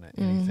would have done it.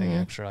 Anything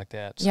extra like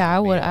that. Yeah, I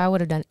would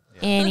have done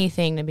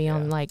anything to be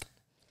on like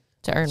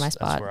to earn my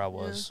spot. That's where I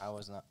was. I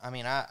was not. I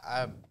mean,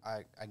 I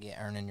get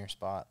earning your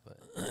spot, but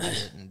I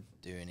didn't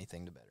do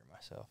anything to better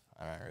myself.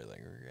 I really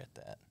regret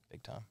that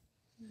big time.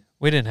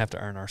 We didn't have to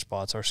earn our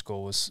spots. Our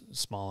school was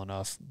small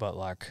enough, but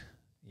like,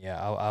 yeah,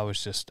 I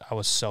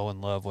was so in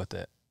love with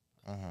it.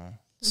 Mm-hmm.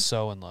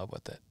 So in love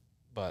with it.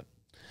 But,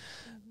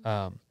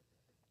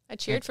 I I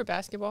cheered for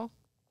basketball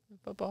and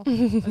football.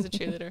 I was a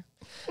cheerleader.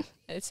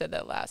 I said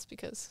that last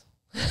because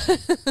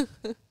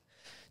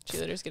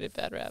cheerleaders get a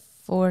bad rap.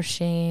 For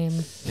shame.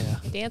 Yeah.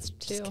 I danced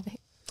too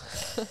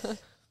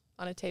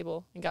on a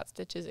table and got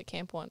stitches at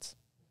camp once.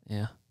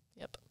 Yeah.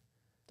 Yep.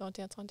 Don't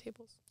dance on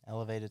tables.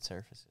 Elevated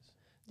surfaces.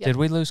 Yep. Did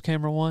we lose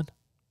camera 1?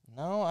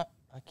 No, I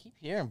keep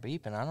hearing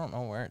beeping. I don't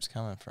know where it's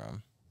coming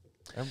from.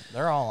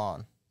 They're all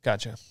on.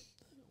 Gotcha.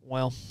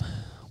 Well,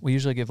 we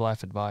usually give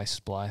life advice,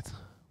 Blythe.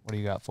 What do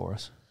you got for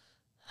us?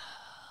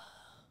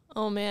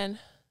 Oh man.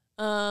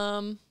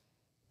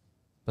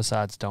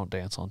 Besides, don't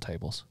dance on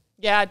tables.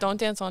 Yeah, don't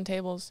dance on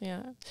tables.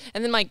 Yeah.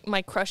 And then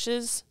my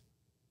crush's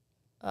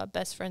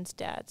best friend's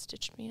dad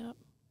stitched me up.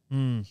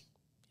 I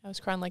was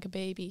crying like a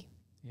baby.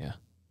 Yeah.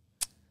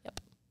 Yep.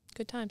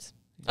 Good times.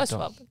 Us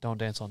Don't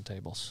dance on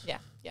tables. Yeah.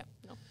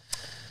 No.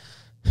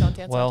 Don't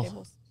dance on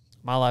tables.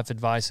 My life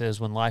advice is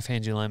when life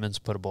hands you lemons,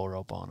 put a bull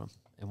rope on them.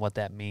 And what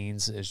that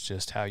means is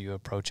just how you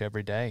approach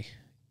every day.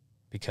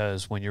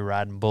 Because when you're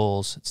riding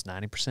bulls, it's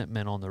 90%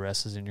 mental and the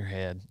rest is in your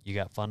head. You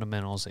got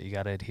fundamentals that you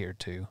got to adhere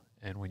to.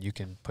 And when you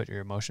can put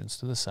your emotions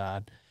to the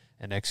side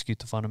and execute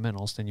the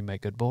fundamentals, then you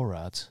make good bull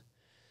rides.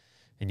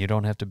 And you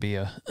don't have to be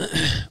a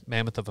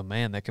mammoth of a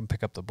man that can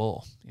pick up the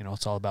bull. You know,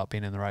 it's all about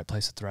being in the right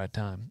place at the right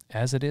time,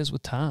 as it is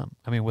with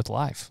with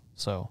life.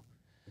 So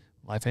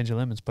life hands you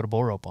lemons, put a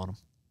bull rope on them.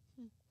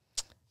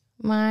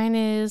 Mine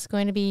is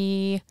going to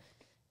be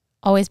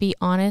always be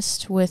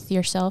honest with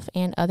yourself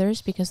and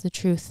others because the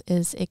truth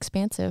is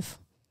expansive.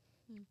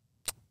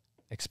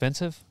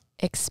 Expensive?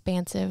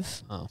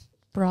 Expansive. Oh.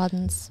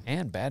 Broadens.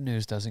 And bad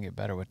news doesn't get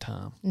better with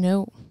time.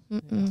 No.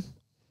 Yeah.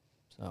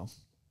 So.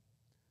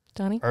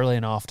 Donnie? Early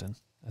and often.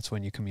 That's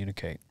when you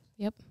communicate.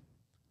 Yep.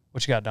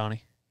 What you got,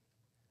 Donnie?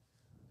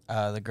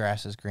 The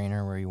grass is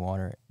greener where you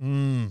water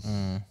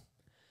it.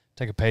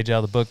 Take a page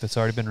out of the book that's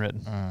already been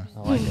written. I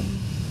like it.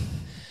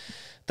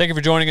 Thank you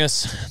for joining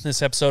us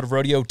this episode of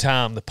Rodeo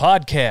Time, the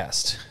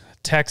podcast.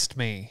 Text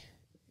me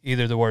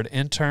either the word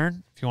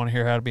intern, if you want to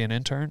hear how to be an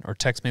intern, or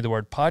text me the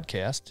word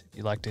podcast if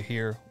you'd like to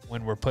hear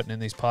when we're putting in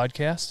these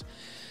podcasts.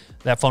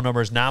 That phone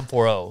number is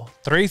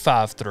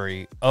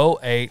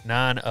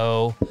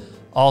 940-353-0890.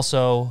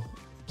 Also,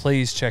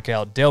 please check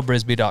out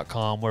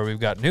dalebrisby.com where we've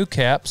got new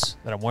caps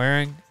that I'm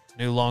wearing,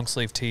 new long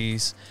sleeve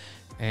tees,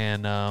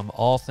 and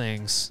all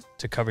things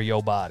to cover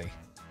your body.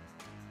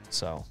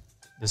 So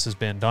this has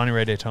been Donnie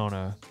Ray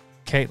Daytona,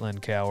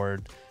 Caitlin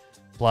Coward,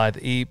 Blythe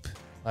Eep,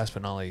 last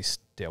but not least,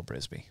 Dale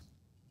Brisby.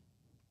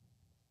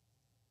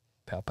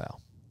 Pow pow.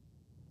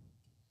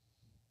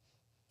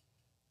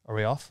 Are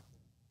we off?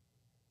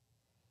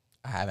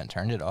 I haven't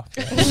turned it off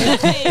yet.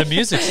 The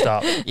music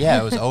stopped.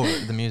 Yeah, it was over.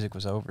 The music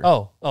was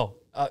over.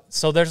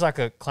 So there's like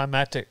a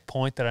climactic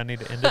point that I need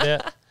to end it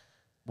at?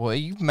 Well,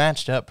 you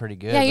matched up pretty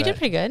good. Yeah, you did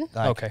pretty good.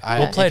 Okay.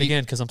 We'll play it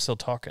again because I'm still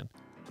talking.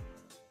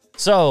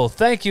 So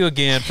thank you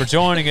again for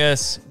joining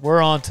us.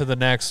 We're on to the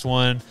next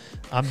one.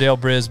 I'm Dale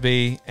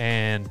Brisby,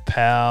 and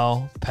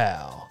pow,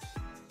 pow.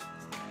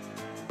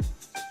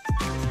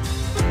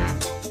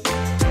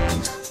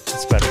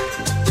 That's better.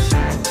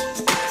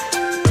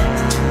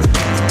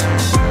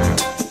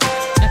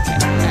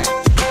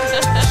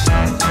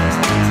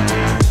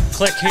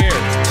 Click here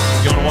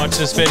if you want to watch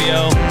this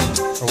video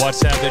or watch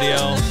that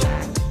video.